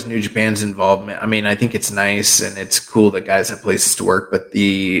far as New Japan's involvement, I mean, I think it's nice and it's cool that guys have places to work, but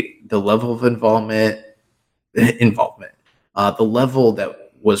the level of the level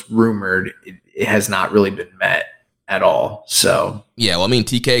that was rumored, it has not really been met at all. So yeah, well, I mean,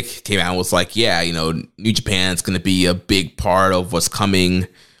 TK came out and was like, yeah, New Japan's going to be a big part of what's coming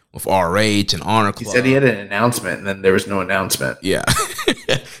with RH and Honor Club. He said he had an announcement, and then there was no announcement. Yeah.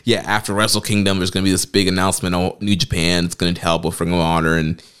 Yeah, after Wrestle Kingdom, there's going to be this big announcement on New Japan. It's going to help with Ring of Honor,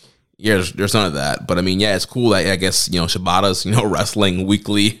 and yeah, there's none of that. But I mean, yeah, it's cool that I guess, Shibata's, wrestling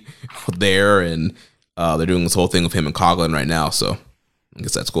weekly there, and they're doing this whole thing with him and Coughlin right now, so I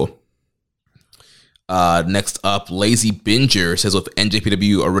guess that's cool. Next up, Lazy Binger says with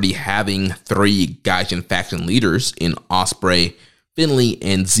NJPW already having 3 Gaijin faction leaders in Ospreay, Finley,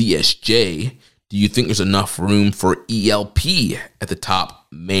 and ZSJ, do you think there's enough room for ELP at the top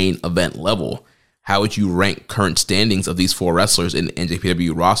main event level? How would you rank current standings of these 4 wrestlers in the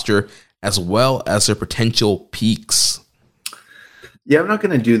NJPW roster, as well as their potential peaks? Yeah, I'm not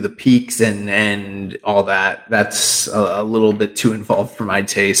going to do the peaks and all that. That's a little bit too involved for my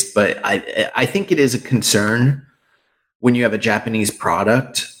taste. But I think it is a concern when you have a Japanese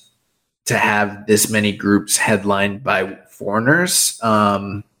product to have this many groups headlined by foreigners.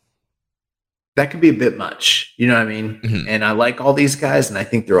 That could be a bit much. You know what I mean? Mm-hmm. And I like all these guys, and I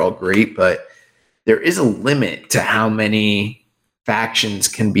think they're all great. But there is a limit to how many factions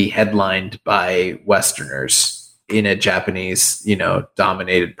can be headlined by Westerners in a Japanese,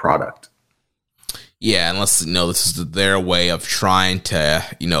 dominated product. Yeah, unless, this is their way of trying to,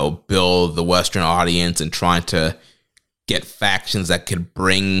 build the Western audience and trying to get factions that could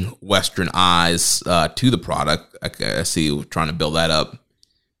bring Western eyes to the product. I see you trying to build that up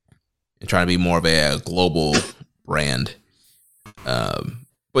and trying to be more of a global brand.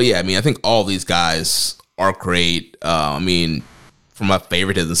 But yeah, I mean, I think all these guys are great. From a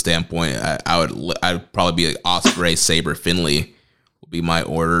favoritism standpoint, I'd probably be like Ospreay, Sabre, Finley would be my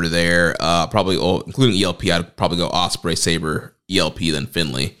order there. Probably including ELP, I'd probably go Ospreay, Sabre, ELP, then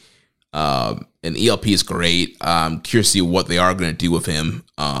Finley. And ELP is great. I'm curious to see what they are going to do with him.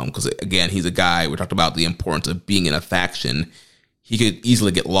 Because again, he's a guy, we talked about the importance of being in a faction. He could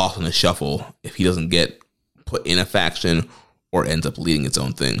easily get lost in the shuffle if he doesn't get put in a faction or ends up leading its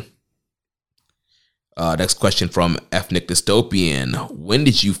own thing. Next question from Ethnic Dystopian. When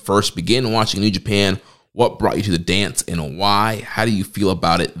did you first begin watching New Japan? What brought you to the dance and why? How do you feel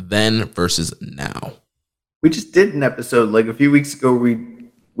about it then versus now? We just did an episode like a few weeks ago.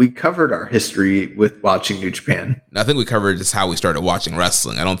 We covered our history with watching New Japan. I think we covered just how we started watching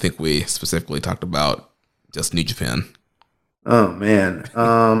wrestling. I don't think we specifically talked about just New Japan. Oh, man.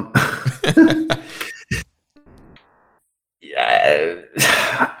 Yeah.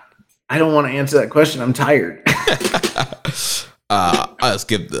 I don't want to answer that question. I'm tired.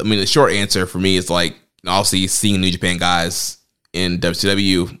 The short answer for me is like, obviously seeing New Japan guys in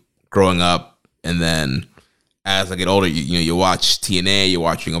WCW growing up, and then as I get older, you watch TNA, you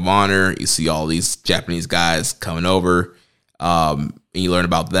watch Ring of Honor, you see all these Japanese guys coming over, and you learn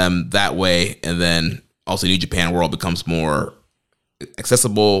about them that way, and then also New Japan world becomes more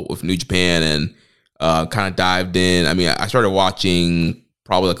accessible with New Japan, and kind of dived in. I mean, I started watching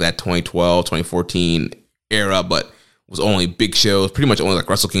probably like that 2012, 2014 era, but was only big shows, pretty much only like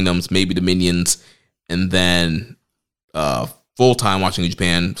Wrestle Kingdoms, maybe Dominions, and then full-time watching New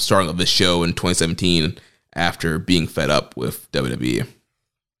Japan, starting of this show in 2017 after being fed up with WWE.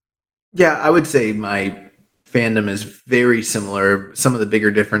 Yeah, I would say my fandom is very similar. Some of the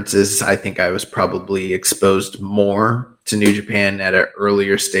bigger differences, I think I was probably exposed more to New Japan at an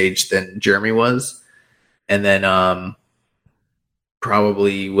earlier stage than Jeremy was. And then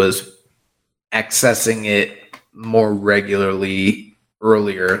probably was accessing it more regularly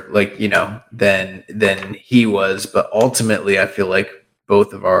earlier, like, than he was. But ultimately, I feel like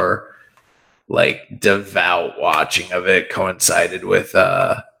both of our like devout watching of it coincided with,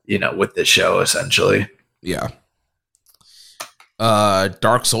 with the show essentially. Yeah.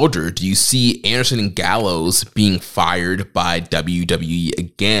 Dark Soldier, do you see Anderson and Gallows being fired by WWE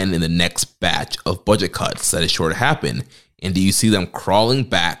again in the next batch of budget cuts that is sure to happen? And do you see them crawling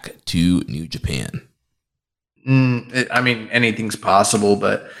back to New Japan? Anything's possible,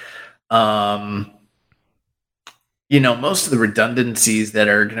 but, most of the redundancies that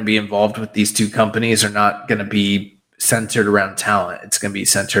are going to be involved with these two companies are not going to be centered around talent. It's going to be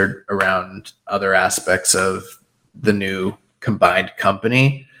centered around other aspects of the new combined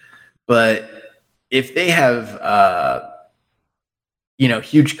company. But if they have,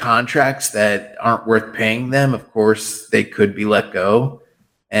 huge contracts that aren't worth paying them, of course, they could be let go.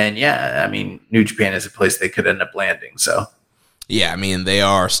 And yeah, New Japan is a place they could end up landing. So, Yeah, I mean, they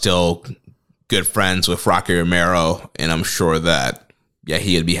are still good friends with Rocky Romero, and I'm sure that, yeah,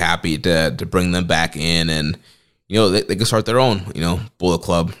 he would be happy to bring them back in, and, you know, they can start their own, you know, Bullet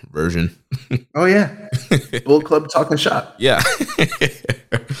Club version. Oh, yeah. Bullet Club talking shop. Yeah.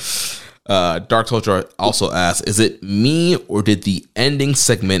 Dark Soldier also asks, is it me or did the ending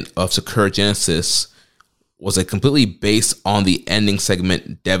segment of Sakura Genesis, was it completely based on the ending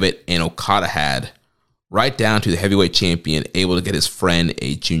segment Devitt and Okada had, right down to the heavyweight champion able to get his friend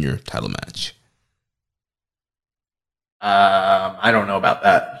a junior title match? I don't know about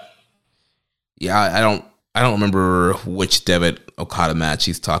that. Yeah, I don't remember which Devitt Okada match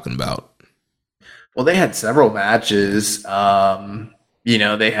he's talking about. Well, they had several matches. You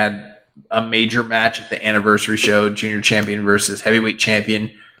know, they had a major match at the anniversary show, junior champion versus heavyweight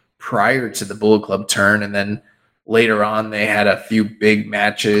champion, prior to the Bullet Club turn. And then later on, they had a few big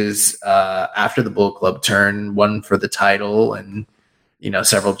matches after the Bullet Club turn, one for the title and, you know,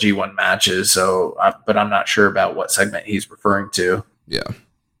 several G1 matches. So, but I'm not sure about what segment he's referring to. Yeah.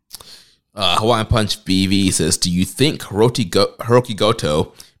 Hawaiian Punch BV says, do you think Hiroki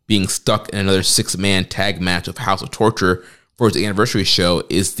Goto being stuck in another 6-man tag match of House of Torture for his anniversary show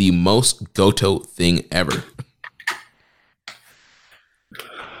is the most Goto thing ever?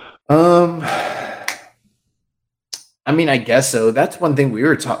 I mean, I guess so. That's one thing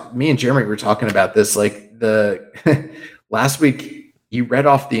me and Jeremy were talking about this, like the last week you read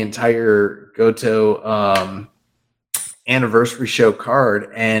off the entire Goto anniversary show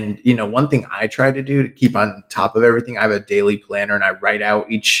card. And, you know, one thing I try to do to keep on top of everything, I have a daily planner and I write out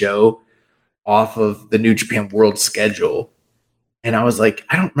each show off of the New Japan World schedule. And I was like,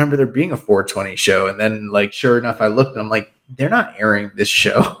 I don't remember there being a 420 show. And then, like, sure enough, I looked and I'm like, they're not airing this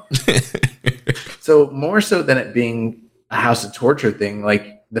show. So more so than it being a House of Torture thing,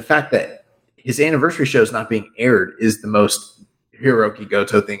 like the fact that his anniversary show is not being aired is the most Hiroki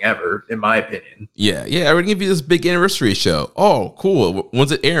Goto thing ever, in my opinion. Yeah, I'm gonna give you this big anniversary show. Oh, cool.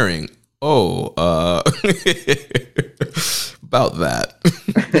 When's it airing? Oh, about that.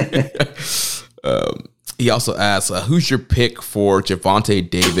 He also asks, who's your pick for Gervonta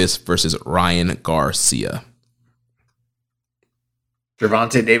Davis versus Ryan Garcia?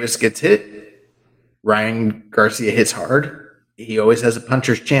 Gervonta Davis gets hit. Ryan Garcia hits hard. He always has a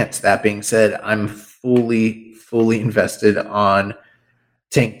puncher's chance. That being said, I'm fully invested on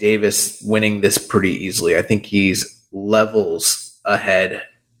Tank Davis winning this pretty easily. I think he's levels ahead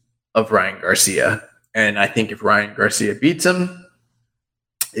of Ryan Garcia. And I think if Ryan Garcia beats him,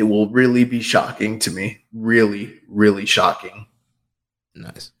 it will really be shocking to me. Really, really shocking.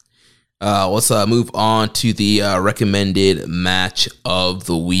 Nice. Let's move on to the recommended match of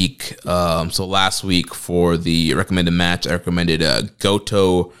the week. So last week for the recommended match, I recommended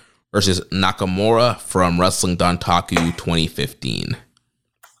Goto versus Nakamura from Wrestling Dontaku 2015.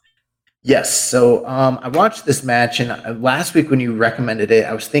 Yes. So I watched this match, and last week when you recommended it,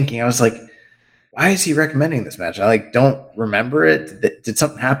 I was like, why is he recommending this match? I don't remember it. Did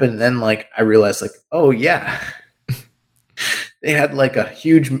something happen? And then I realized oh yeah. They had a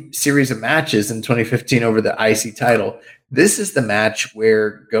huge series of matches in 2015 over the IC title. This is the match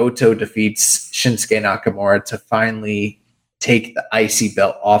where Goto defeats Shinsuke Nakamura to finally take the IC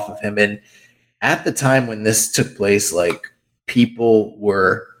belt off of him. And at the time when this took place, people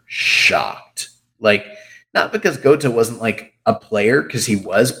were shocked. Not because Goto wasn't a player, because he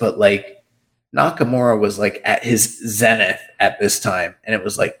was, but Nakamura was at his zenith at this time. And it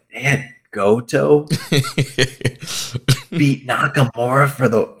was man, Goto beat Nakamura for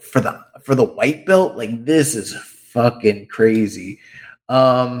the white belt. This is fucking crazy.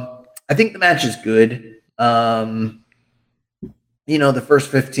 I think the match is good. The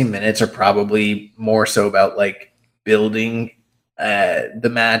first 15 minutes are probably more so about building the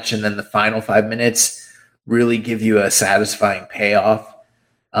match, and then the final 5 minutes really give you a satisfying payoff.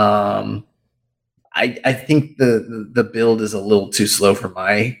 I think the build is a little too slow for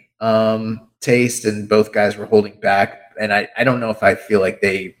my taste, and both guys were holding back, and I don't know if I feel like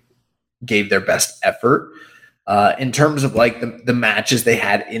they gave their best effort in terms of the matches they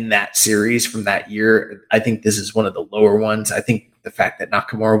had in that series from that year. I think this is one of the lower ones. I think the fact that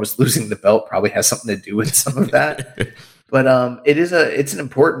Nakamura was losing the belt probably has something to do with some of that. But it's an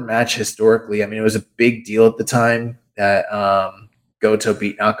important match historically. I mean, it was a big deal at the time that Goto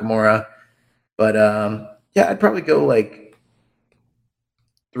beat Nakamura. But yeah, I'd probably go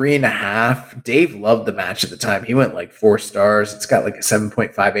 3.5. Dave loved the match at the time. He went 4 stars. It's got a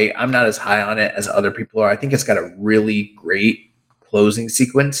 7.58. I'm not as high on it as other people are. I think it's got a really great closing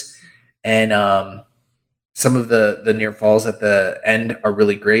sequence. And some of the near falls at the end are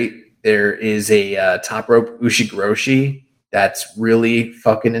really great. There is a top rope Ushigoroshi that's really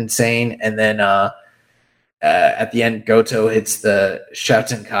fucking insane. And then at the end, Goto hits the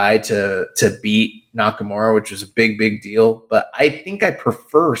Shatenkai to beat Nakamura, which was a big deal. But I think I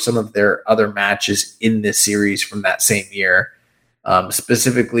prefer some of their other matches in this series from that same year.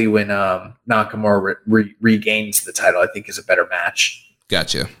 Specifically when Nakamura regains the title, I think is a better match.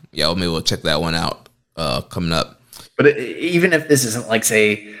 Gotcha. Yeah, well, maybe we'll check that one out coming up. But even if this isn't like,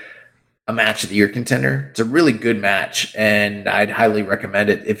 say, a match of the year contender, it's a really good match, and I'd highly recommend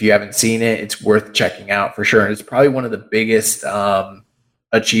it. If you haven't seen it, it's worth checking out for sure. And it's probably one of the biggest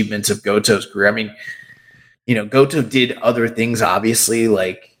achievements of Goto's career. I mean, Goto did other things, obviously,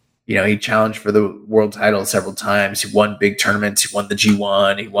 like, he challenged for the world title several times. He won big tournaments. He won the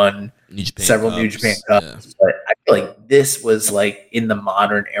G1. He won several New Japan Cups. Yeah. But I feel like this was, like, in the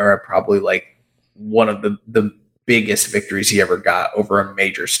modern era, probably like one of the biggest victories he ever got over a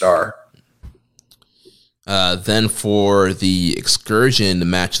major star. Then for the excursion, the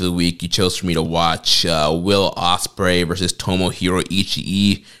match of the week, you chose for me to watch Will Ospreay versus Tomohiro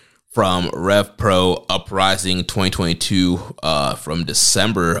Ishii from Rev Pro Uprising 2022 from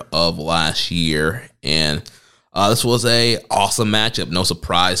December of last year. And this was a awesome matchup. No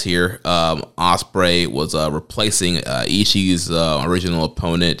surprise here. Ospreay was replacing Ishii's original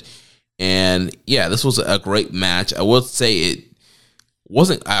opponent. And yeah, this was a great match. I would say it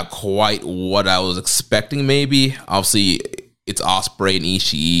wasn't quite what I was expecting, maybe. Obviously, it's Ospreay and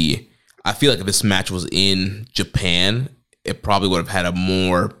Ishii. I feel like if this match was in Japan, it probably would have had a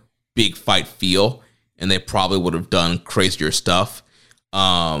more big fight feel, and they probably would have done crazier stuff.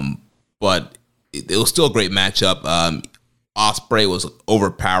 But it was still a great matchup. Ospreay was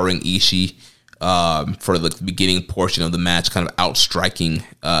overpowering Ishii for the beginning portion of the match, kind of outstriking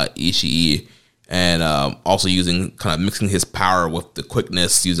Ishii. And also kind of mixing his power with the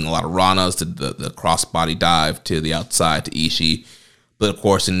quickness, using a lot of ranas to the crossbody dive to the outside to Ishii. But of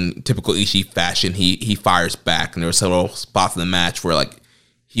course, in typical Ishii fashion, he fires back. And there were several spots in the match where like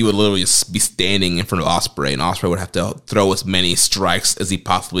he would literally just be standing in front of Ospreay, and Ospreay would have to throw as many strikes as he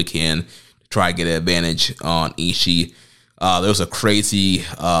possibly can to try to get an advantage on Ishii. There was a crazy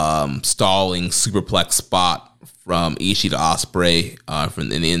stalling superplex spot from Ishii to Ospreay from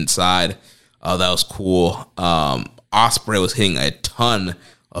the inside. That was cool. Ospreay was hitting a ton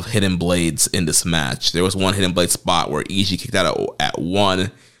of hidden blades in this match. There was one hidden blade spot where Ishii kicked out at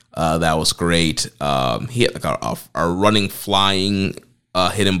one. That was great. He had like a running, flying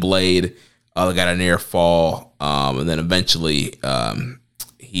hidden blade. Got an air fall. And then eventually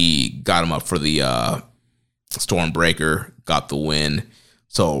he got him up for the Stormbreaker, got the win.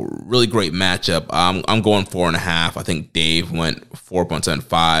 So really great matchup. I'm going 4.5. I think Dave went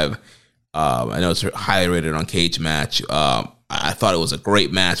 4.75. I know it's highly rated on Cage Match. I thought it was a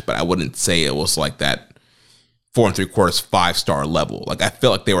great match, but I wouldn't say it was like that 4 3/4 5-star level. Like I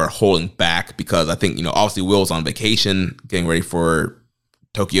feel like they were holding back because I think obviously Will was on vacation, getting ready for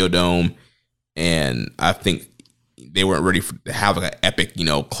Tokyo Dome, and I think they weren't ready to have like an epic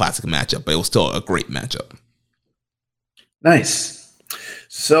classic matchup. But it was still a great matchup. Nice.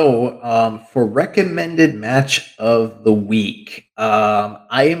 So for recommended match of the week,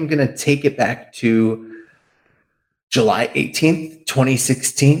 I am going to take it back to July 18th,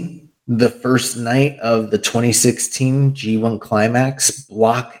 2016, the first night of the 2016 G1 Climax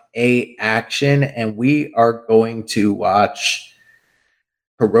Block A action, and we are going to watch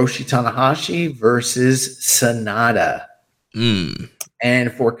Hiroshi Tanahashi versus Sanada.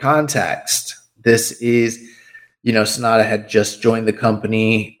 And for context, this is... Sanada had just joined the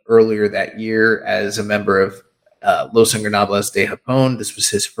company earlier that year as a member of Los Ingobernables de Japón. This was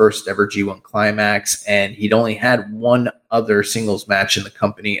his first ever G1 Climax, and he'd only had one other singles match in the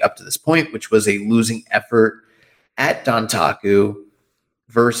company up to this point, which was a losing effort at Dontaku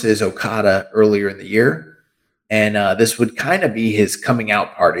versus Okada earlier in the year. And this would kind of be his coming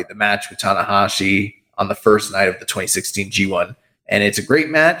out party, the match with Tanahashi on the first night of the 2016 G1. And it's a great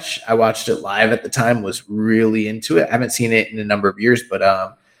match. I watched it live at the time, was really into it. I haven't seen it in a number of years, but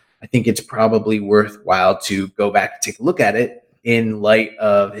I think it's probably worthwhile to go back and take a look at it in light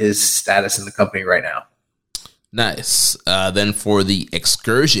of his status in the company right now. Nice. Then for the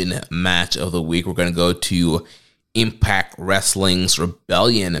excursion match of the week, we're going to go to Impact Wrestling's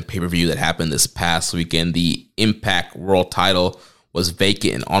Rebellion pay-per-view that happened this past weekend. The Impact World title was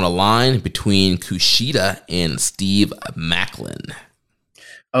vacant and on a line between Kushida and Steve Maclin.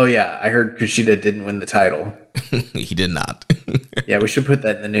 Oh, yeah. I heard Kushida didn't win the title. He did not. Yeah, we should put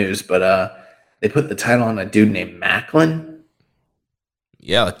that in the news, but they put the title on a dude named Maclin.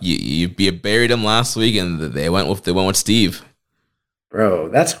 Yeah, you buried him last week, and they went with Steve.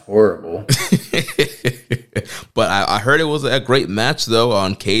 Bro, that's horrible. But I heard it was a great match, though.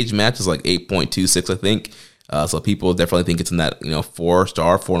 On Cage Match, it's like 8.26, I think. So people definitely think it's in that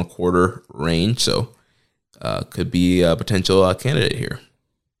 4-star, 4.25 range. So could be a potential candidate here.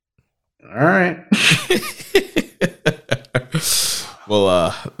 All right.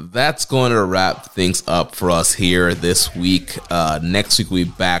 Well, that's going to wrap things up for us here this week. Next week, we'll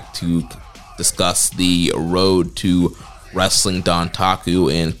be back to discuss the road to Wrestling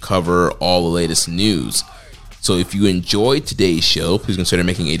Dontaku and cover all the latest news. So if you enjoyed today's show, please consider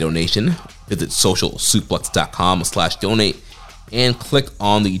making a donation. Visit socialsuplex.com/donate and click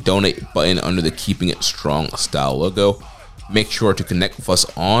on the donate button under the Keeping It Strong Style logo. Make sure to connect with us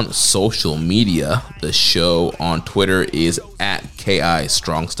on social media. The show on Twitter is @KI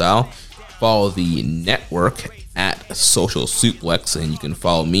Strong Style. Follow the network @Social Suplex, and you can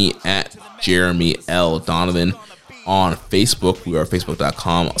follow me @Jeremy L. Donovan. On Facebook, we are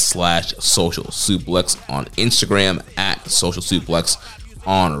facebook.com/Social Suplex. On Instagram @Social Suplex.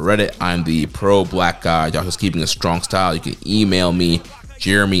 On Reddit, I'm the pro black guy. Josh is Keeping a Strong Style. You can email me,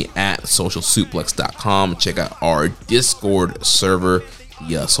 Jeremy @socialsuplex.com. Check out our Discord server,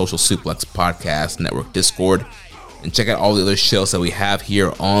 the Social Suplex Podcast Network Discord. And check out all the other shows that we have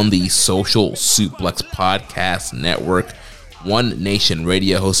here on the Social Suplex Podcast Network. One Nation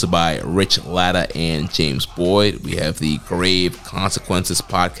Radio, hosted by Rich Latta and James Boyd. We have the Grave Consequences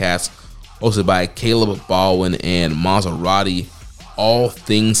Podcast, hosted by Caleb Baldwin and Maserati. All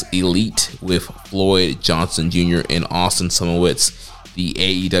Things Elite with Floyd Johnson Jr. and Austin Sumowitz. The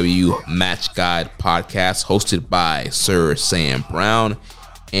AEW Match Guide Podcast, hosted by Sir Sam Brown.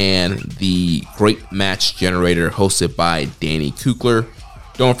 And the Great Match Generator, hosted by Danny Kukler.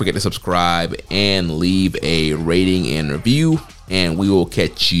 Don't forget to subscribe and leave a rating and review. And we will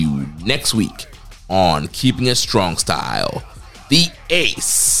catch you next week on Keeping It Strong Style, the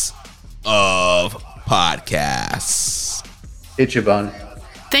ace of podcasts. Ichiban.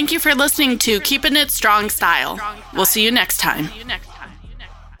 Thank you for listening to Keepin' It Strong Style. We'll see you next time.